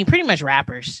 I mean, pretty much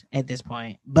rappers at this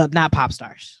point, but not pop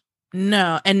stars.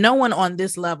 No, and no one on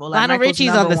this level. Lionel Richie's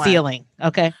on the ceiling.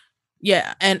 Okay.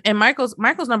 Yeah, and Michael's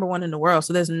number one in the world.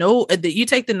 So there's no you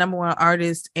take the number one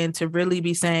artist and to really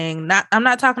be saying I'm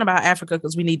not talking about Africa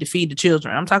because we need to feed the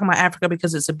children. I'm talking about Africa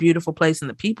because it's a beautiful place and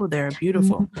the people there are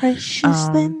beautiful. Precious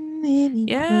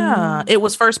yeah, it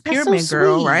was first Pyramid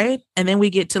Girl, right? And then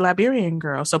we get to Liberian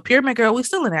Girl. So Pyramid Girl, we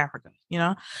still in Africa,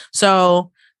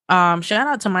 So shout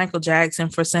out to Michael Jackson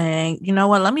for saying, you know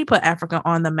what, let me put Africa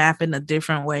on the map in a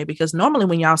different way, because normally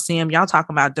when y'all see him, y'all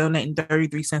talking about donating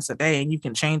 33 cents a day and you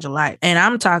can change a life. And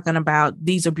I'm talking about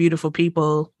these are beautiful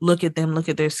people. Look at them, look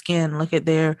at their skin, look at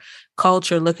their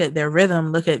culture, look at their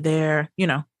rhythm, look at their,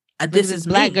 this is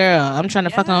Black me. girl. I'm trying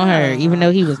to fuck on her, even though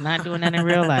he was not doing that in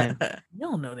real life. You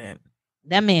don't know that.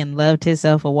 That man loved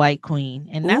himself a white queen,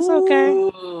 and that's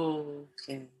okay.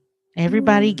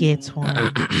 Everybody gets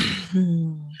one.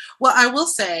 Well, I will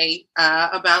say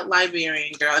about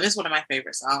Liberian Girl, it is one of my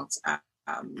favorite songs.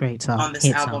 Great song on this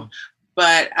Hit album. Song.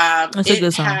 But That's a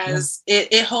good song,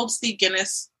 it holds the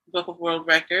Guinness Book of World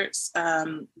Records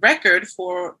record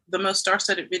for the most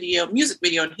star-studded music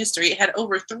video in history. It had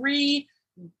over 3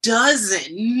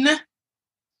 dozen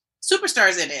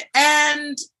superstars in it.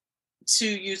 And to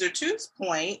user 2's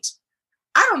point,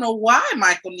 I don't know why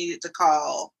Michael needed to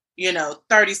call,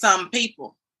 30-some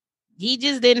people. He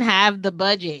just didn't have the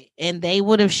budget, and they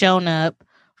would have shown up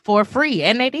for free,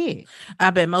 and they did. I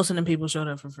bet most of them people showed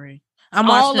up for free. I'm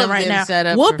watching them right now.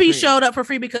 Whoopi showed up for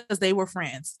free because they were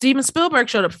friends. Steven Spielberg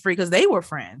showed up for free because they were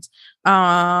friends.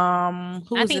 I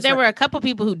think there were a couple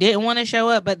people who didn't want to show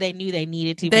up, but they knew they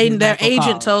needed to. Their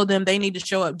agent told them they need to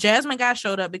show up. Jasmine Guy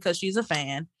showed up because she's a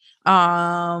fan.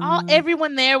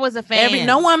 Everyone there was a fan.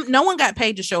 No one got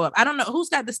paid to show up. I don't know who's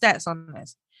got the stats on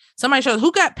this. Somebody showed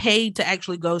who got paid to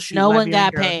actually go shoot. No one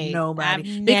got paid.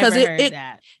 Nobody. Because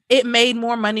it made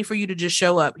more money for you to just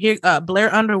show up. Here,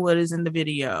 Blair Underwood is in the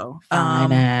video.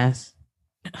 Fine ass.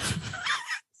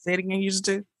 Say it again, you just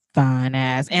do. Fine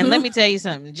ass. And let me tell you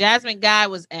something. Jasmine Guy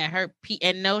was at her peak,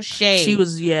 and no shade.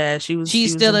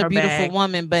 She's still a beautiful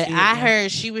woman, but I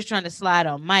heard she was trying to slide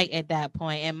on Mike at that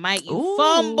point, and Mike, you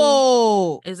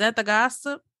fumbled. Is that the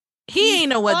gossip? He ain't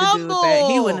know what to do with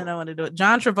that. He wouldn't know what to do.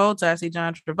 John Travolta. I see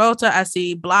John Travolta. I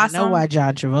see Blossom. I know why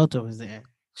John Travolta was there.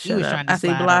 He was trying to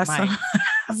slide on Blossom. Mike.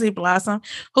 I see Blossom.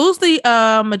 Who's the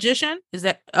magician? Is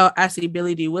that? I see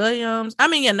Billy D. Williams. I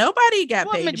mean, nobody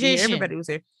got paid. Everybody was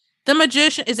here. The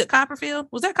magician. Is it Copperfield?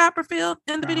 Was that Copperfield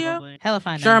in the video? Hella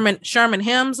fine. Sherman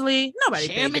Hemsley. Nobody.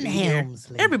 Sherman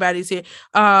Hemsley. Everybody's here.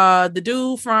 The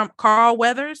dude from Carl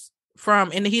Weathers.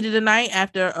 From In the Heat of the Night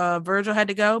after Virgil had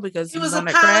to go because he was on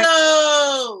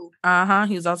Apollo. That crack.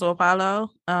 He was also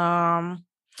Apollo. Yeah,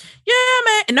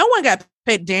 man. No one got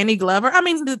paid. Danny Glover. I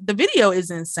mean, the video is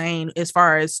insane as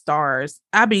far as stars.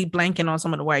 I be blanking on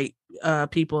some of the white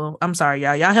people. I'm sorry,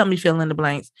 y'all. Y'all help me fill in the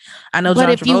blanks. I know, but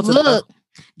John if Travolta, you look,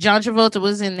 John Travolta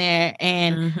was in there,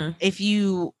 and if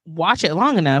you watch it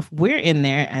long enough, we're in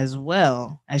there as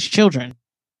well as children.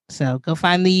 So go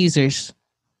find the users.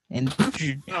 And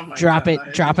drop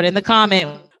it in the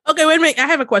comment. Okay, wait a minute. I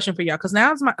have a question for y'all because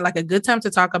now is a good time to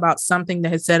talk about something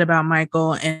that is said about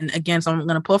Michael. And again, so I'm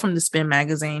going to pull from the Spin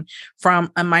magazine from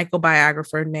a Michael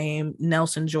biographer named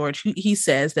Nelson George. He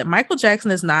says that Michael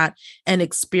Jackson is not an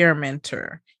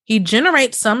experimenter. He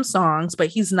generates some songs, but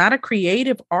he's not a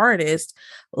creative artist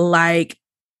like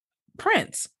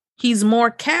Prince. He's more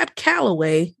Cab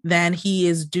Calloway than he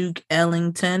is Duke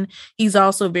Ellington. He's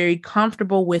also very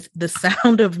comfortable with the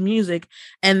sound of music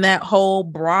and that whole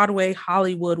Broadway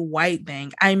Hollywood white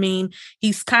thing. I mean,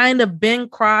 he's kind of Bing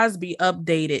Crosby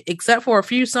updated, except for a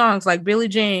few songs like Billie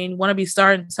Jean, Want to Be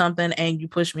Starting Something, and You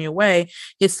Push Me Away.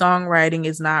 His songwriting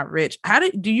is not rich.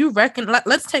 Do you reckon?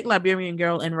 Let's take Liberian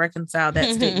Girl and reconcile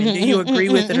that statement. Do you agree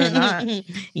with it or not?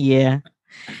 Yeah.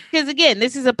 Because again,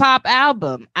 this is a pop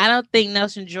album. I don't think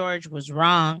Nelson George was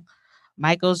wrong.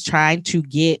 Michael's trying to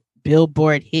get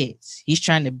Billboard hits. He's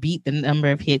trying to beat the number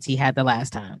of hits he had the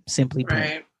last time. Simply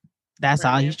put, that's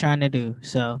all he's trying to do.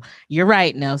 So you're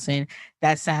right, Nelson.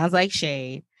 That sounds like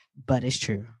shade, but it's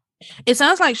true. It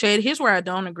sounds like shade. Here's where I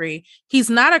don't agree. He's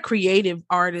not a creative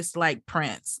artist like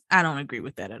Prince. I don't agree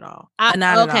with that at all.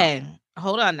 Okay,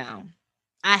 hold on now.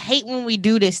 I hate when we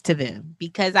do this to them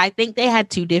because I think they had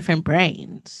 2 different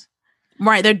brains.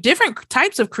 Right. They're different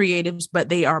types of creatives, but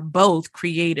they are both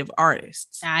creative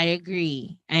artists. I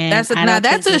agree. And that's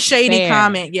a shady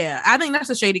comment. Yeah. I think that's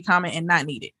a shady comment and not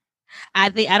needed. I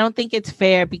don't think it's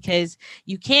fair because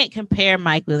you can't compare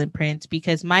Michael and Prince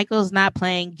because Michael's not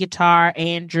playing guitar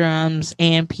and drums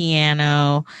and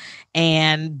piano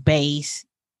and bass.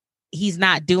 He's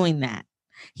not doing that.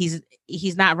 He's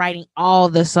not writing all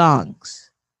the songs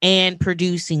and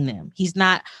producing them. He's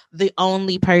not the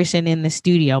only person in the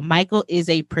studio. Michael is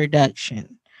a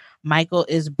production. Michael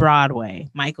is Broadway.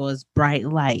 Michael is bright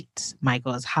lights.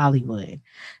 Michael is Hollywood.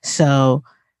 So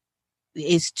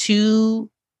it's 2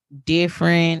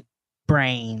 different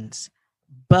brains,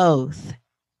 both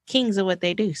kings of what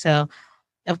they do. So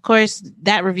of course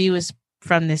that review is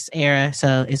from this era,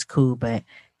 so it's cool, but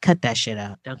cut that shit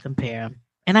out. Don't compare them.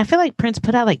 And I feel like Prince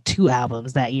put out 2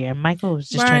 albums that year, and Michael was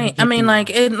just trying to. I mean,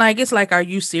 it's like, are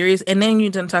you serious? And then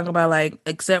you didn't talk about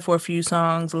except for a few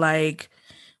songs, you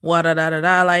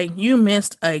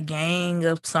missed a gang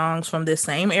of songs from this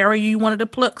same era. You wanted to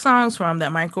pluck songs from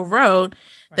that Michael wrote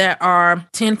that are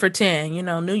 10 for 10.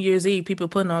 New Year's Eve, people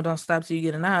putting on "Don't Stop Till You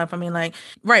Get Enough." I mean,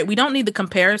 we don't need the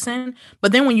comparison,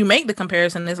 but then when you make the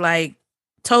comparison, it's like,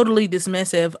 totally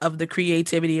dismissive of the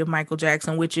creativity of Michael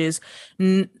Jackson, which is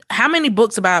how many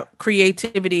books about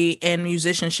creativity and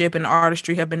musicianship and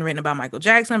artistry have been written about Michael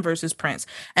Jackson versus Prince.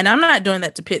 And I'm not doing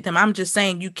that to pit them. I'm just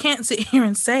saying you can't sit here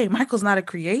and say Michael's not a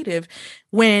creative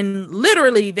when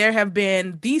literally there have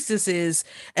been theses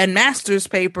and master's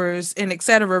papers and et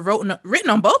cetera written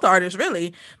on both artists,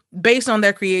 really, based on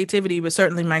their creativity. But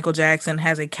certainly Michael Jackson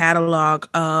has a catalog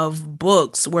of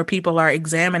books where people are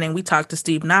examining. We talked to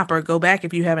Steve Knopper. Go back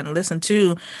if you haven't listened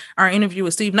to our interview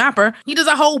with Steve Knopper. He does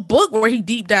a whole book where he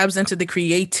deep dives into the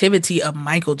creativity of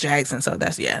Michael Jackson. So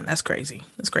that's crazy.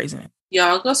 That's crazy.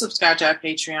 Y'all go subscribe to our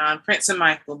Patreon. Prince and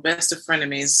Michael, best of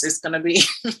frenemies. It's gonna be.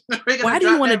 Why do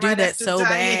you want to do that so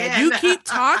bad? You keep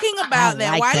talking about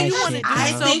that. Why do you want to do it so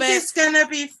bad? I think it's gonna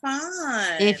be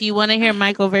fun. If you want to hear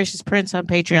Michael versus Prince on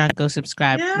Patreon, go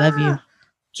subscribe. Yeah. Love you.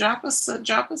 Drop us a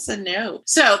note.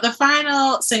 So the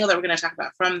final single that we're going to talk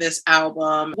about from this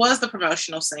album was the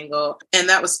promotional single, and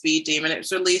that was Speed Demon. It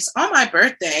was released on my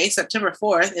birthday, September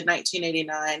 4th in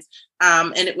 1989,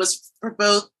 and it was for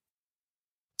both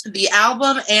the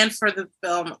album and for the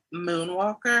film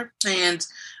Moonwalker. And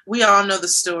we all know the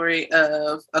story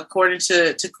of, according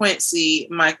to Quincy,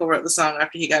 Michael wrote the song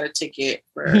after he got a ticket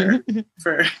for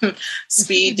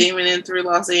speed demon through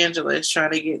Los Angeles,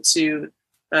 trying to get to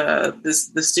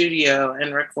the studio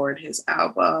and record his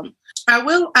album. I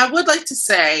would like to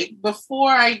say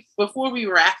before we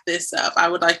wrap this up, I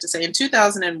would like to say in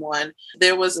 2001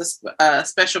 there was a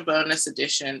special bonus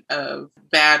edition of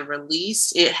Bad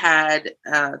released. It had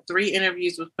 3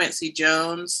 interviews with Quincy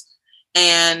Jones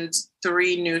and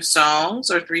 3 new songs,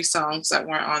 or 3 songs that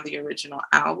weren't on the original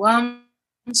album: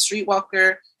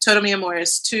 Streetwalker, Todo Mi Amor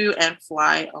is 2, and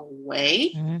Fly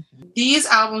Away. Mm-hmm. These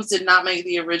albums did not make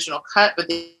the original cut, but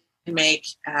they make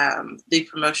the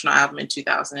promotional album in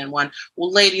 2001.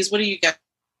 Well, ladies, what do you guys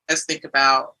think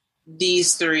about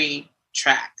these 3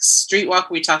 tracks? Streetwalker,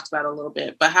 we talked about a little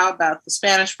bit, but how about the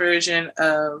Spanish version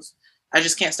of I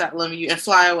Just Can't Stop Loving You and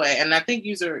Fly Away? And I think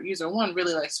user 1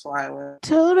 really likes Fly Away.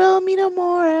 Todo Mi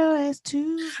Amor es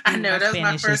 2. I know, that was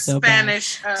my first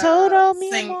Spanish Todo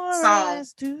Mi Amor song.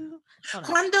 Es 2.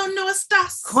 Cuando no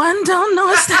estás.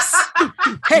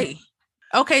 Hey.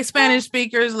 Okay, Spanish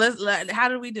speakers, how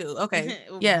do we do? Okay.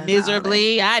 Yeah.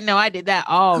 Miserably. I know I did that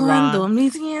all wrong. Cuando mi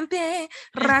siente,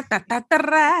 Not the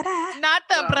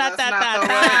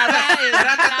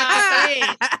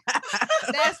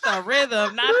That's the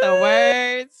rhythm, not the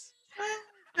words.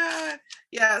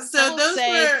 Yeah, so those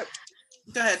were...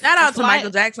 Go ahead. Shout out to Michael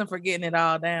Jackson for getting it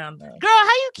all down, though. Girl, how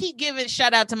you keep giving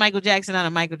shout out to Michael Jackson on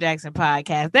a Michael Jackson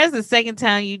podcast? That's the second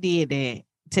time you did that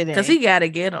today. Because he got to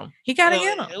get him. He got to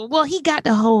get him. Well, he got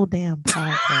the whole damn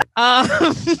podcast.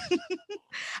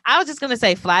 I was just going to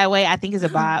say Fly Away, I think is a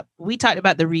bop. We talked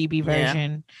about the Reby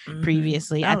version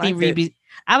previously. I think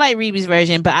I like Reeby's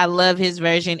version, but I love his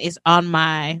version. It's on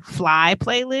my Fly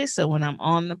playlist. So when I'm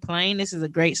on the plane, this is a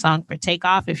great song for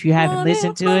Takeoff if you haven't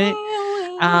listened to it.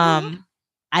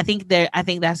 I think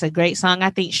that's a great song. I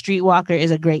think Streetwalker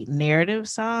is a great narrative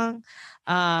song.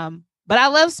 But I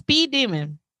love Speed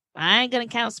Demon. I ain't gonna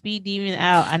count Speed Demon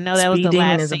out. I know that was the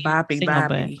last is a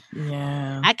boppy.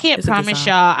 Yeah. I can't promise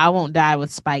y'all I won't die with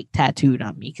Spike tattooed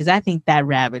on me, because I think that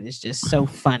rabbit is just so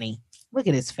funny. Look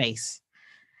at his face.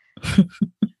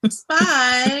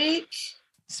 Spike.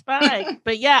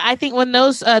 But yeah, I think when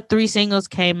those 3 singles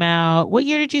came out, what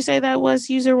year did you say that was,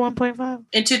 user 1.5?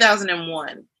 In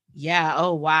 2001. Yeah.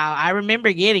 Oh, wow. I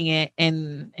remember getting it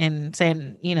and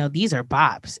saying, these are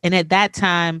bops. And at that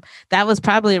time, that was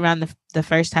probably around the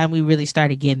first time we really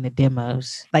started getting the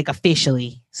demos, like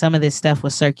officially. Some of this stuff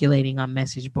was circulating on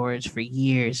message boards for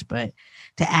years, but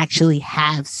to actually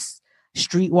have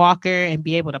Streetwalker and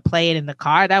be able to play it in the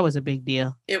car, that was a big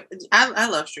deal. I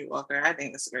love Streetwalker. I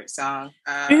think it's a great song.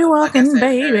 Streetwalking,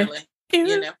 baby.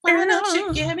 Why don't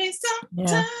you give me some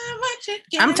time?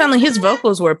 I'm telling his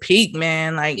vocals were peak,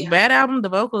 man. Like Bad Album, the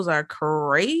vocals are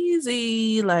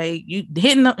crazy. Like you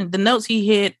hitting the notes he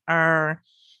hit are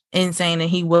insane, and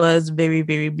he was very,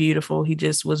 very beautiful. He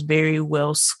just was very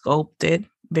well sculpted,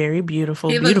 very beautiful,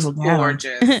 beautiful,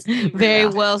 gorgeous, very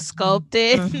well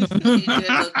sculpted. He did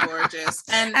look gorgeous,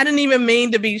 and I didn't even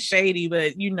mean to be shady,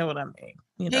 but you know what I mean.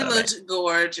 He looked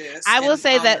gorgeous. I will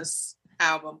say that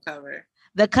album cover.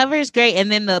 The cover is great. And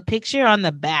then the picture on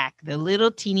the back, the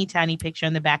little teeny tiny picture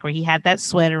on the back where he had that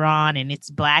sweater on and it's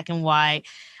black and white.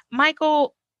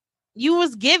 Michael, you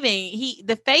was giving.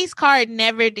 The face card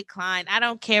never declined. I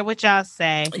don't care what y'all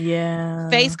say. Yeah.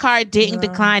 Face card didn't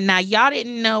decline. Now, y'all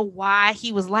didn't know why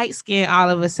he was light skinned all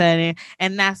of a sudden.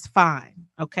 And that's fine.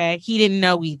 Okay. He didn't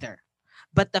know either.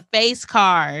 But the face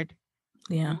card,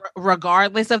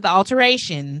 regardless of the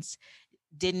alterations,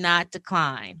 did not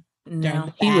decline.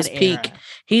 No, he was peak.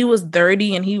 He was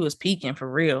dirty and he was peaking for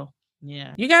real.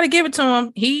 Yeah, you got to give it to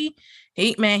him. He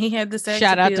had the sex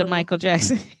shout out appeal. to Michael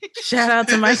Jackson. Shout out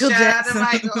to Michael Jackson.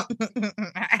 Shout out to Michael.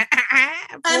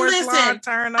 And listen,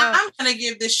 turn up. I'm gonna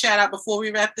give this shout out before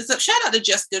we wrap this up. Shout out to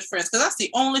Just Good Friends, because that's the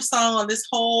only song on this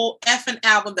whole effing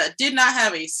album that did not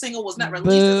have a single, was not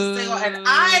released as a single, and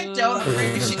I don't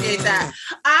appreciate that.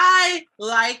 I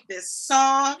like this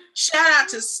song. Shout out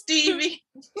to Stevie.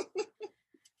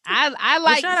 I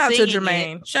like shout out to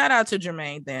Jermaine. It. Shout out to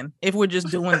Jermaine then, if we're just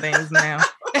doing things now.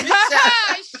 Shit.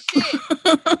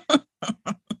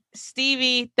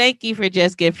 Stevie, thank you for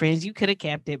Just Good Friends. You could have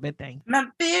kept it, but thank you.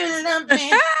 And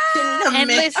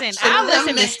listen, I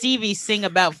listen to Stevie sing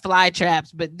about fly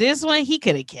traps, but this one, he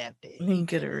could have kept it. He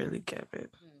could have really kept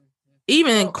it.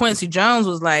 Even Quincy Jones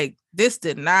was like, this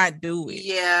did not do it.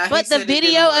 Yeah. But the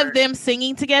video of them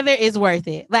singing together is worth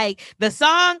it. Like, the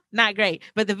song, not great,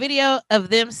 but the video of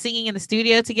them singing in the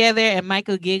studio together and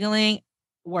Michael giggling,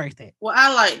 worth it. Well,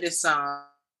 I like this song.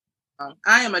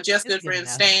 I am a Just Good Friends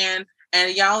stan,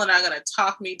 and y'all are not going to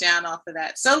talk me down off of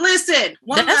that. So listen,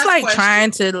 that's like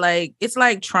question. It's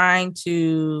like trying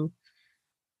to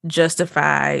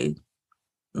justify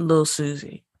Lil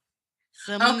Susie.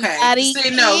 Okay.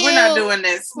 See, no, we're not doing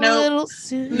this. No,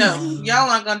 y'all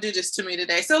aren't going to do this to me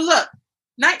today. So look,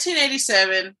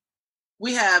 1987,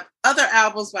 we have other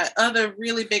albums by other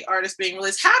really big artists being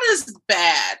released. How does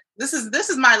Bad, this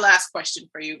is my last question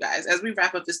for you guys as we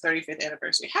wrap up this 35th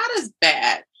anniversary. How does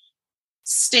Bad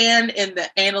stand in the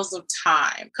annals of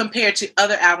time compared to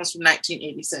other albums from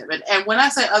 1987? And when I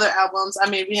say other albums, I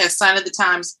mean, we had Sign of the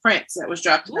Times, Prince, that was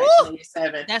dropped in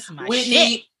 1987. That's my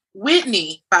shit.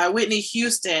 Whitney by Whitney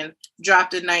Houston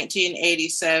dropped in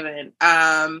 1987.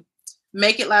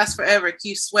 Make It Last Forever,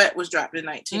 Keith Sweat was dropped in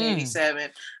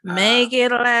 1987. Make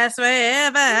It Last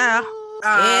Forever.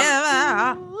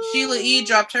 Sheila E.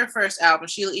 dropped her first album,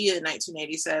 Sheila E. in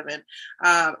 1987.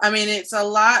 I mean, it's a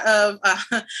lot of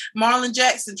Marlon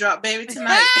Jackson dropped Baby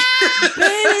Tonight.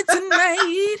 Baby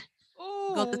Tonight.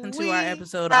 Go listen to our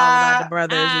episode all about the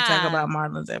brothers. We talk about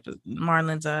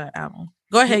Marlon's album.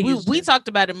 Go ahead. We talked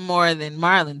about it more than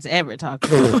Marlon's ever talked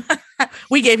about.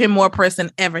 We gave him more press than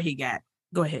ever he got.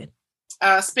 Go ahead.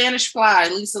 Spanish Fly,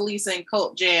 Lisa and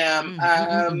Cult Jam.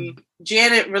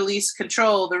 Janet released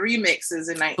Control, the remixes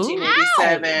in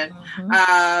 1987.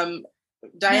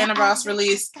 Diana Ross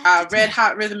released Red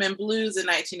Hot Rhythm and Blues in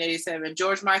 1987.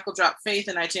 George Michael dropped Faith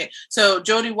in 19. So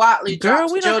Jody Watley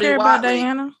dropped Jody Watley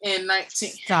in 19.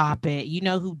 Stop it. You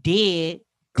know who did?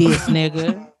 This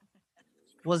nigga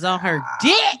was on her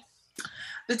dick.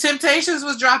 The Temptations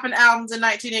was dropping albums in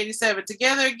 1987.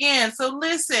 Together Again. So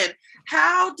listen,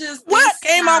 how does what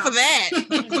came off of that?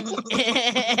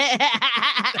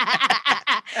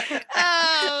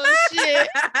 Oh shit!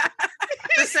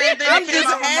 The same thing. I'm just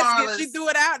asking. She threw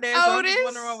it out there. So I'm just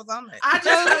wondering what was on there. I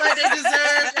just feel like they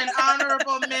deserve an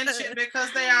honorable mention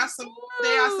because they are some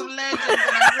legends, and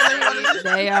I really wanted to.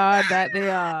 They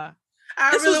are.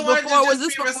 Was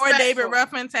this before David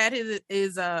Ruffins had his they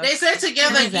said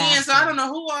Together Again, so I don't know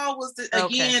who all was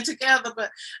again together,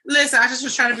 but listen, I just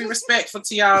was trying to be respectful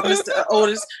to y'all, Mr.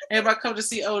 Otis. Everybody come to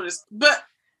see Otis. But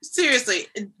seriously,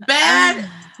 Bad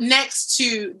next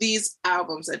to these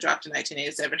albums that dropped in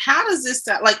 1987, how does this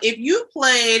sound? Like if you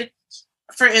played,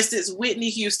 for instance, Whitney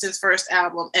Houston's first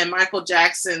album and Michael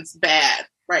Jackson's Bad,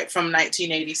 right, from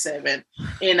 1987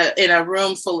 in a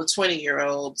room full of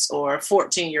 20-year-olds or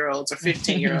 14-year-olds or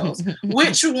 15-year-olds,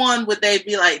 which one would they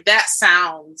be like, that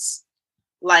sounds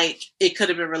like it could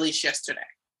have been released yesterday?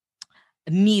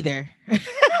 Neither.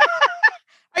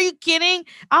 Are you kidding?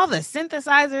 All the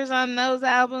synthesizers on those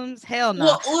albums? Hell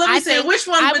no. Well, let me say, which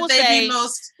one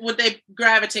would they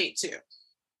gravitate to?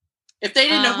 If they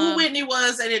didn't know who Whitney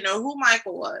was, they didn't know who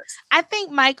Michael was. I think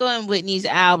Michael and Whitney's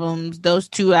albums, those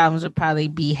two albums would probably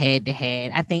be head to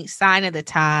head. I think Sign of the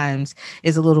Times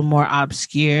is a little more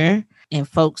obscure and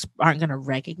folks aren't going to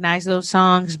recognize those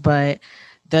songs, but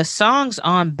the songs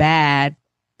on Bad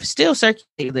still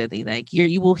circulate. Like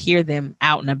you will hear them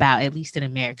out and about, at least in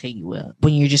America you will,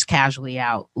 when you're just casually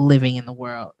out living in the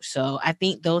world. So I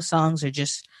think those songs are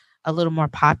just a little more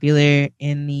popular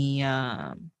in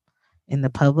the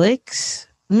public's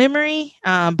memory.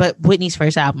 But Whitney's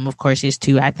first album, of course, is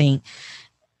too. I think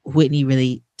Whitney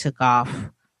really took off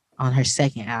on her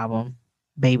second album,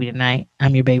 Baby Tonight.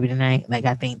 I'm Your Baby Tonight. Like,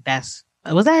 I think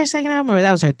was that her second album or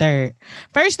that was her third?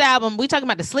 First album, we talking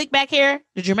about the slick back hair,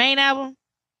 the Jermaine album?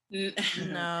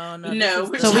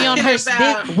 No. So we on her,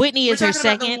 Whitney is her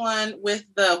second. The one with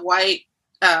the white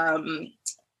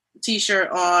t-shirt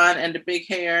on and the big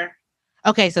hair.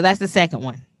 Okay, so that's the second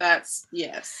one. That's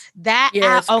yes.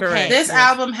 Okay. This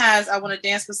album has "I Want to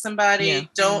Dance with Somebody."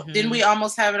 Yeah. Didn't we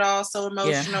almost have it all? So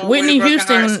emotional. Yeah. Whitney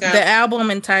Houston. The album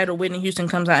entitled Whitney Houston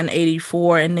comes out in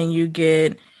 '84, and then you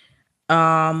get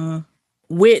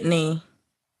Whitney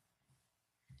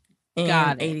in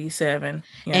 '87.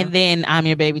 Yeah. And then "I'm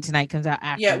Your Baby Tonight" comes out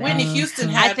after. Yeah, Whitney Houston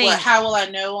had "How Will I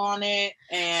Know" on it,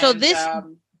 and so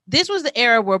this was the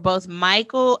era where both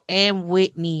Michael and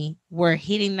Whitney were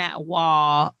hitting that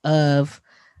wall of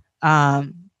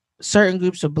certain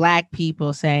groups of Black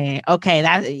people saying, okay,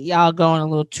 that y'all going a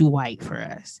little too white for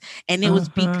us. And it was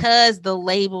because the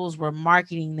labels were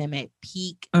marketing them at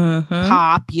peak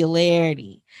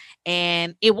popularity.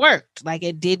 And it worked. Like,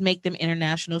 it did make them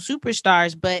international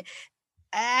superstars, but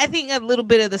I think a little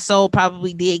bit of the soul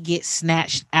probably did get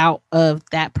snatched out of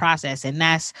that process, and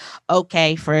that's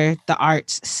okay for the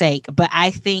art's sake. But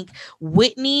I think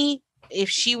Whitney, if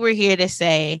she were here to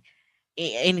say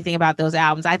anything about those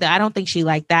albums, I don't think she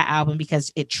liked that album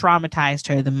because it traumatized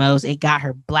her the most. It got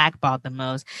her blackballed the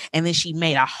most. And then she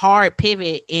made a hard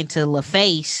pivot into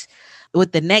LaFace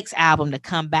with the next album to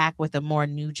come back with a more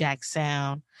New Jack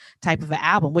Sound type of an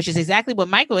album, which is exactly what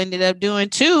Michael ended up doing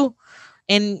too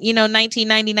in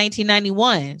 1990,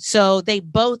 1991. So they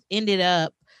both ended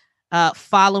up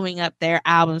following up their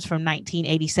albums from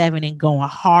 1987 and going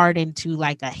hard into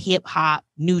like a hip hop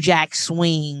New Jack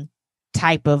Swing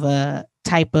type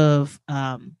of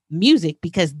music,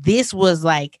 because this was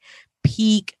like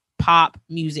peak pop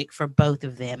music for both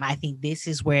of them. I think this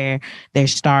is where their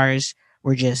stars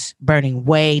were just burning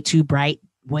way too bright,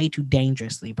 way too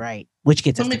dangerously bright, which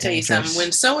gets Let me tell you something.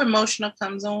 When So Emotional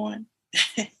comes on,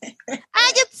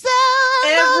 I get so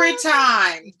every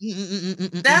time.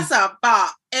 That's a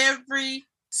bop. Every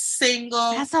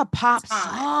single that's a pop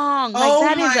song. Like, oh,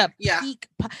 that is a peak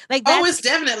pop. Like, it's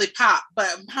definitely pop, but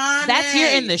honey, that's you're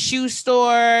in the shoe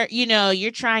store,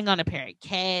 you're trying on a pair of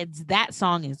Keds. That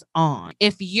song is on.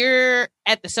 If you're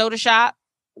at the soda shop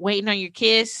waiting on your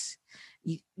kiss,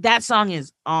 that song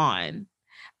is on.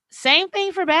 Same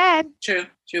thing for Bad. True.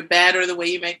 Bad, or The Way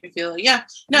You Make Me Feel. Yeah.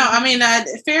 No, I mean,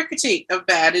 fair critique of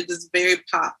Bad. It is a very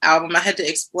pop album. I had to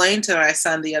explain to my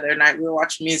son the other night. We were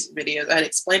watching music videos. I had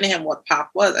explained to him what pop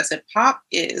was. I said, pop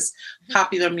is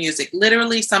popular music.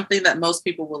 Literally something that most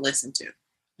people will listen to.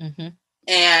 Mm-hmm.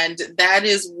 And that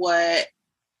is what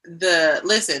the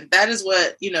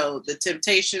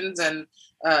Temptations and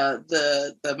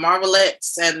the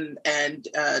Marvelettes and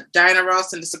Diana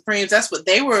Ross and the Supremes, that's what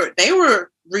they were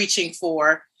reaching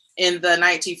for in the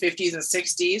 1950s and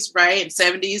 60s, right? And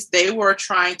 70s. They were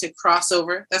trying to cross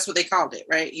over. That's what they called it,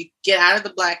 right? You get out of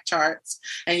the Black charts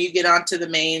and you get onto the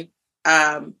main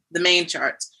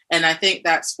charts. And I think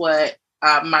that's what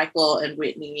Michael and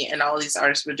Whitney and all these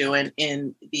artists were doing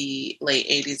in the late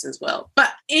 80s as well.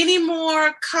 But any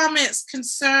more comments,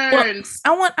 concerns?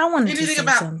 Well, I wanted to say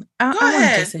something. I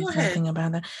wanted to say something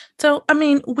about that. So, I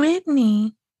mean,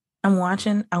 Whitney, I'm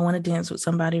watching I Want to Dance with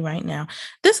Somebody right now.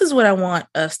 This is what I want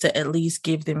us to at least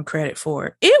give them credit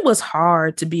for. It was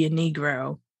hard to be a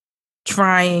Negro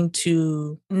trying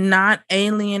to not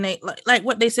alienate, like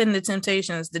what they said in the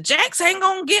Temptations. The Jacks ain't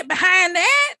gonna get behind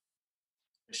that.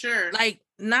 Sure. Like,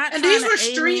 not and these were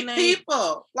street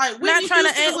people. Like, not trying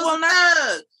to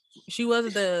was she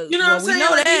wasn't the what I'm saying? We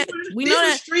know like, that. We know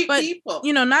that street but, people.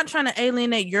 Not trying to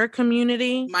alienate your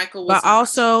community, Michael, but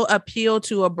also appeal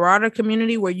to a broader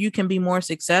community where you can be more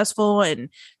successful and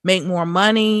make more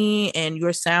money and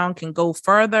your sound can go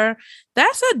further.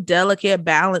 That's a delicate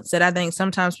balance that I think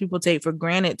sometimes people take for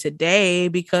granted today,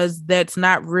 because that's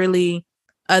not really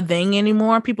a thing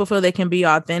anymore. People feel they can be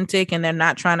authentic and they're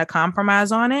not trying to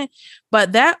compromise on it.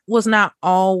 But that was not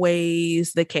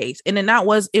always the case. And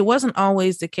it wasn't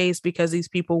always the case because these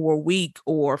people were weak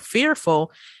or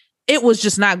fearful. It was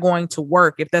just not going to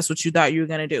work if that's what you thought you were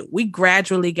going to do. We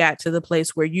gradually got to the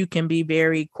place where you can be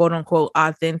very quote unquote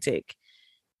authentic.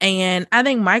 And I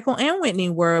think Michael and Whitney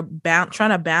were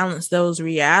trying to balance those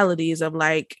realities of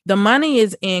like, the money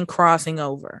is in crossing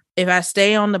over. If I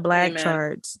stay on the Black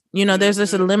charts, there's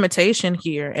just a limitation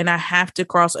here and I have to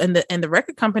cross. And the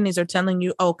record companies are telling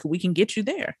you, oh, we can get you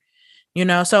there,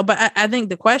 So, but I think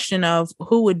the question of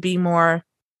who would be more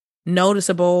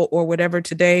noticeable or whatever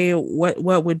today,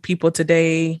 what would people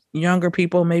today, younger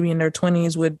people, maybe in their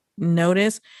 20s, would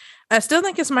notice? I still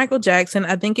think it's Michael Jackson.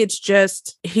 I think it's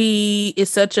just he is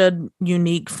such a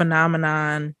unique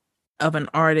phenomenon of an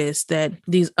artist that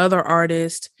these other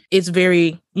artists, it's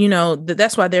very,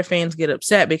 that's why their fans get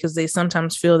upset, because they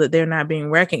sometimes feel that they're not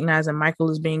being recognized and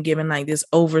Michael is being given like this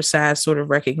oversized sort of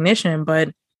recognition,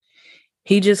 but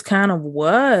he just kind of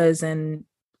was. And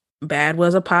Bad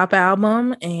was a pop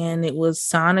album, and it was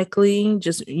sonically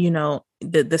just,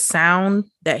 the sound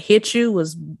that hit you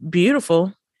was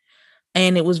beautiful,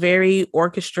 and it was very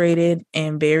orchestrated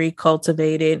and very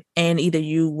cultivated, and either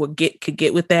you could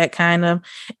get with that kind of.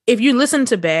 If you listen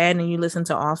to Bad and you listen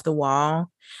to Off the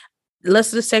Wall,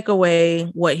 let's just take away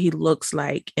what he looks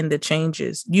like and the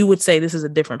changes. You would say this is a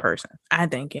different person, I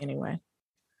think, anyway.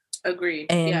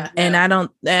 Agreed. And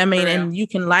and you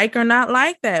can like or not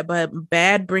like that, but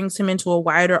Bad brings him into a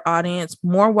wider audience,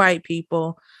 more white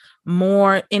people,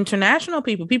 more international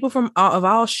people from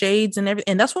all shades and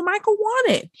everything. And that's what Michael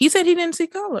wanted. He said he didn't see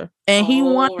color, and he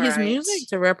wanted his music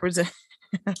to represent.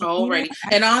 Alrighty.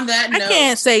 And on that note, I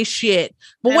can't say shit.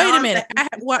 But wait a minute.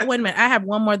 Wait a minute. I have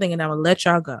one more thing, and I'm gonna let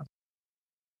y'all go,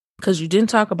 because you didn't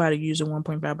talk about a user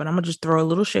 1.5, but I'm gonna just throw a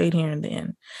little shade here and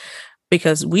then,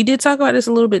 because we did talk about this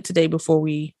a little bit today before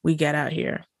we got out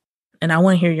here. And I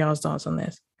want to hear y'all's thoughts on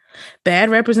this. Bad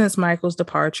represents Michael's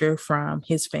departure from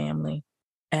his family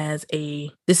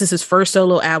this is his first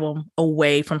solo album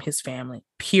away from his family,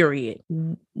 period.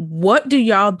 What do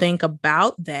y'all think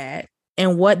about that?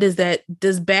 And what does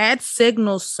Bad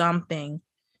signal something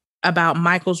about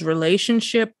Michael's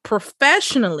relationship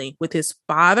professionally with his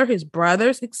father, his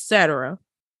brothers, etc.,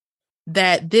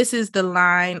 that this is the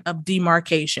line of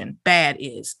demarcation? Bad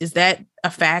is that a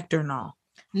fact or no?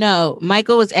 No,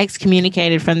 Michael was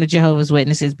excommunicated from the Jehovah's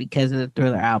Witnesses because of the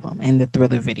Thriller album and the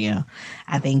Thriller video.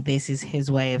 I think this is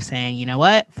his way of saying, you know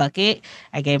what? Fuck it.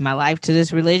 I gave my life to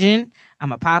this religion.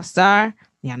 I'm a pop star.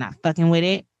 Y'all not fucking with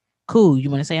it. Cool. You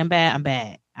want to say I'm bad? I'm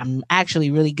bad. I'm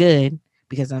actually really good,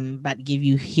 because I'm about to give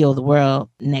you Heal the World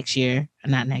next year.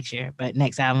 Not next year, but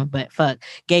next album. But fuck.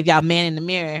 Gave y'all Man in the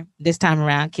Mirror this time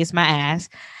around. Kiss my ass.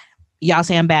 Y'all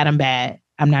say I'm bad. I'm bad.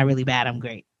 I'm not really bad. I'm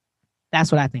great.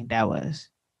 That's what I think that was.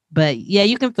 But yeah,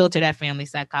 you can filter that family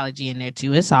psychology in there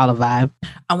too. It's all a vibe.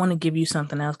 I want to give you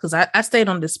something else, because I stayed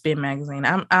on the Spin magazine.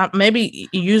 I maybe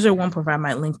user 1.5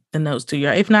 might link the notes to you.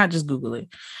 If not, just Google it.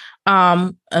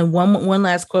 And one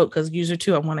last quote, because user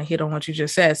 2, I want to hit on what you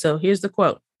just said. So here's the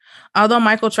quote. Although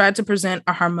Michael tried to present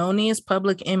a harmonious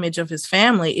public image of his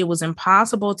family, it was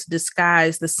impossible to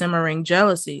disguise the simmering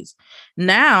jealousies.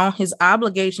 Now, his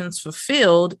obligations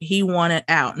fulfilled, he wanted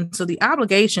out. And so the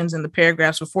obligations in the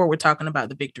paragraphs before, we're talking about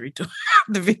the Victory Tour.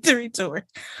 The Victory Tour.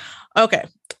 Okay,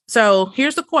 so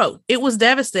here's the quote. It was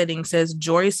devastating, says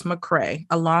Joyce McCrae,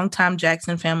 a longtime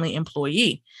Jackson family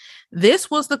employee. This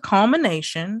was the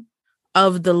culmination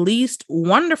of the least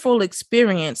wonderful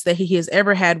experience that he has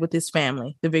ever had with his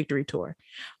family, the Victory Tour.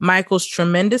 Michael's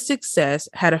tremendous success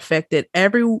had affected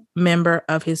every member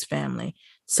of his family.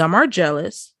 Some are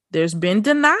jealous. There's been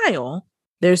denial.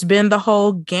 There's been the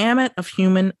whole gamut of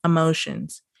human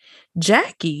emotions.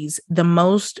 Jackie's the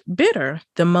most bitter,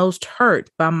 the most hurt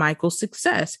by Michael's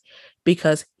success,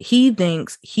 because he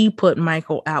thinks he put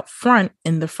Michael out front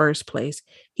in the first place.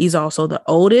 He's also the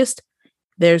oldest.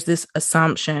 There's this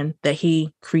assumption that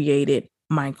he created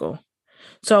Michael.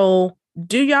 So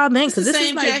do y'all think? Because this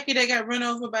is like, Jackie that got run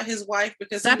over by his wife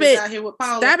because he was out here with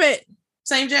Paula. Stop it.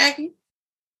 Same Jackie?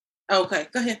 Okay,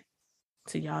 go ahead.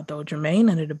 So y'all throw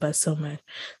Jermaine under the bus so much.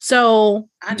 So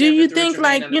do you think,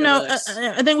 like,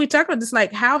 I think we talked about this,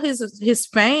 like how his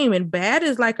fame and Bad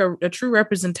is like a true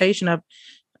representation of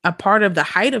a part of the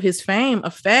height of his fame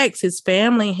affects his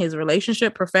family, his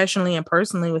relationship professionally and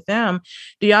personally with them.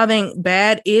 Do y'all think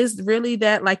Bad is really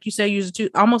that, like you said,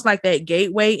 almost like that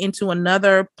gateway into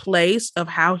another place of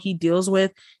how he deals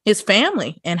with his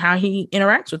family and how he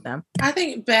interacts with them? I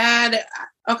think Bad,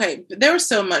 okay, there was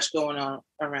so much going on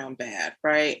around Bad,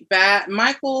 right? Bad,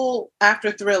 Michael,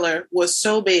 after Thriller, was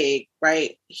so big,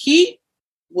 right? He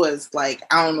was like,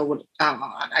 I don't know.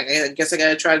 I guess I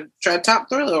gotta try to top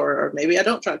Thriller, or maybe I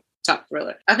don't try to top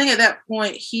Thriller. I think at that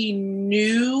point he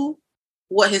knew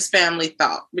what his family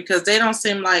thought, because they don't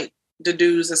seem like the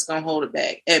dudes that's gonna hold it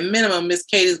back. At minimum, Miss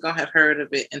Katie's gonna have heard of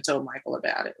it and told Michael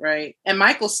about it, right? And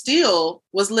Michael still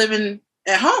was living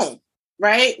at home,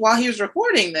 right, while he was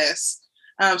recording this.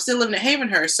 Still living at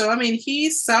Havenhurst. So I mean, he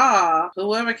saw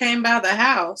whoever came by the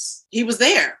house. He was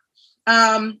there.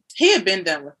 He had been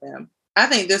done with them. I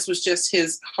think this was just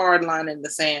his hard line in the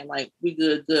sand, like, we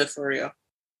good for real.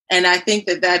 And I think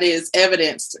that is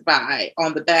evidenced by,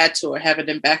 on the Bad tour, having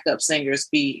them backup singers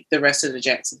be the rest of the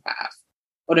Jackson 5.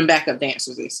 Or them backup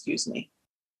dancers, be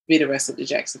the rest of the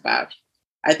Jackson 5.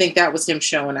 I think that was him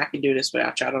showing, I can do this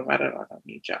without y'all. I don't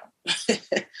need y'all.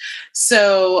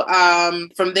 So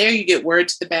from there, you get Word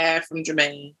to the Bad from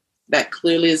Jermaine. That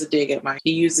clearly is a dig at Mike.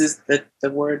 He uses the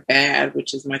word bad,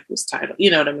 which is Michael's title.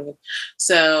 You know what I mean?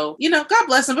 So, God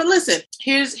bless him. But listen,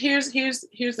 here's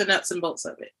the nuts and bolts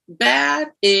of it.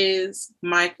 Bad is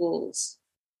Michael's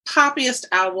poppiest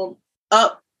album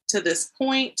up to this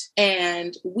point,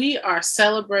 and we are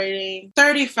celebrating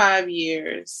 35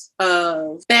 years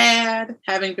of Bad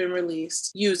having been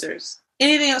released. Users,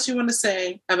 anything else you want to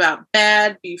say about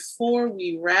Bad before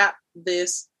we wrap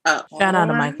this up? Shout out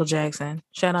to Michael Jackson.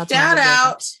 Shout out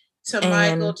to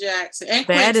Michael Jackson and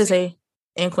Bad Quincy.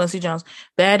 And Quincy Jones.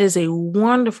 Bad is a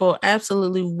wonderful,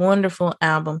 absolutely wonderful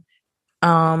album.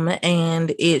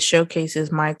 And it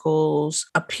showcases Michael's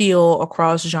appeal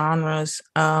across genres,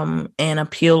 and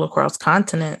appeal across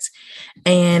continents.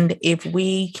 And if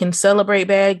we can celebrate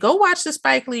Bad, go watch the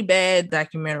Spike Lee Bad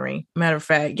documentary. Matter of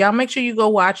fact, y'all make sure you go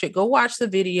watch it. Go watch the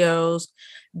videos.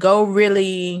 Go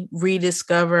really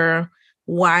rediscover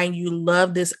why you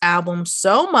love this album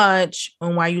so much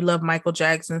and why you love Michael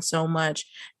Jackson so much.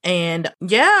 And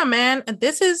yeah, man,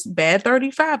 this is Bad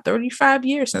 35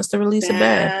 years since the release of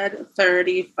Bad. Bad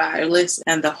 35. Listen,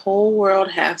 and the whole world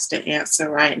has to answer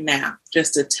right now,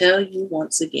 just to tell you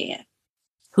once again.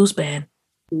 Who's bad?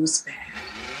 Who's bad?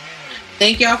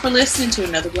 Thank y'all for listening to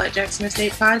another Black Jackson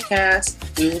Estate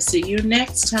podcast. We will see you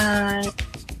next time.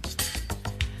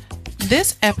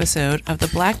 This episode of the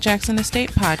Black Jackson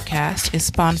Estate podcast is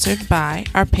sponsored by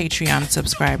our Patreon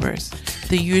subscribers.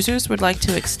 The users would like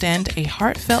to extend a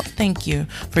heartfelt thank you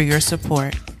for your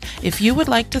support. If you would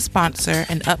like to sponsor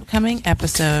an upcoming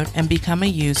episode and become a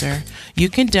user, you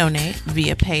can donate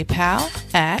via PayPal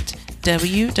at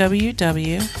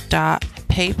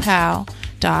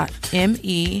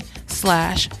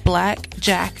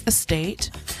www.paypal.me/blackjackestate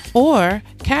or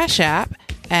Cash App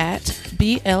at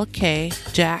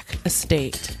BLK Jack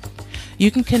Estate.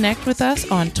 You can connect with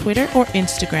us on Twitter or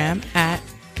Instagram at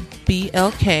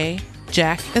BLK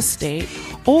Jack Estate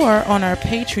or on our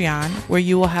Patreon, where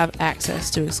you will have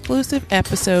access to exclusive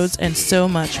episodes and so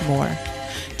much more.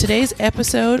 Today's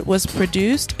episode was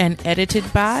produced and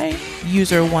edited by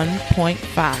User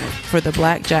 1.5 for the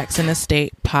Black Jackson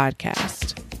Estate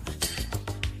podcast.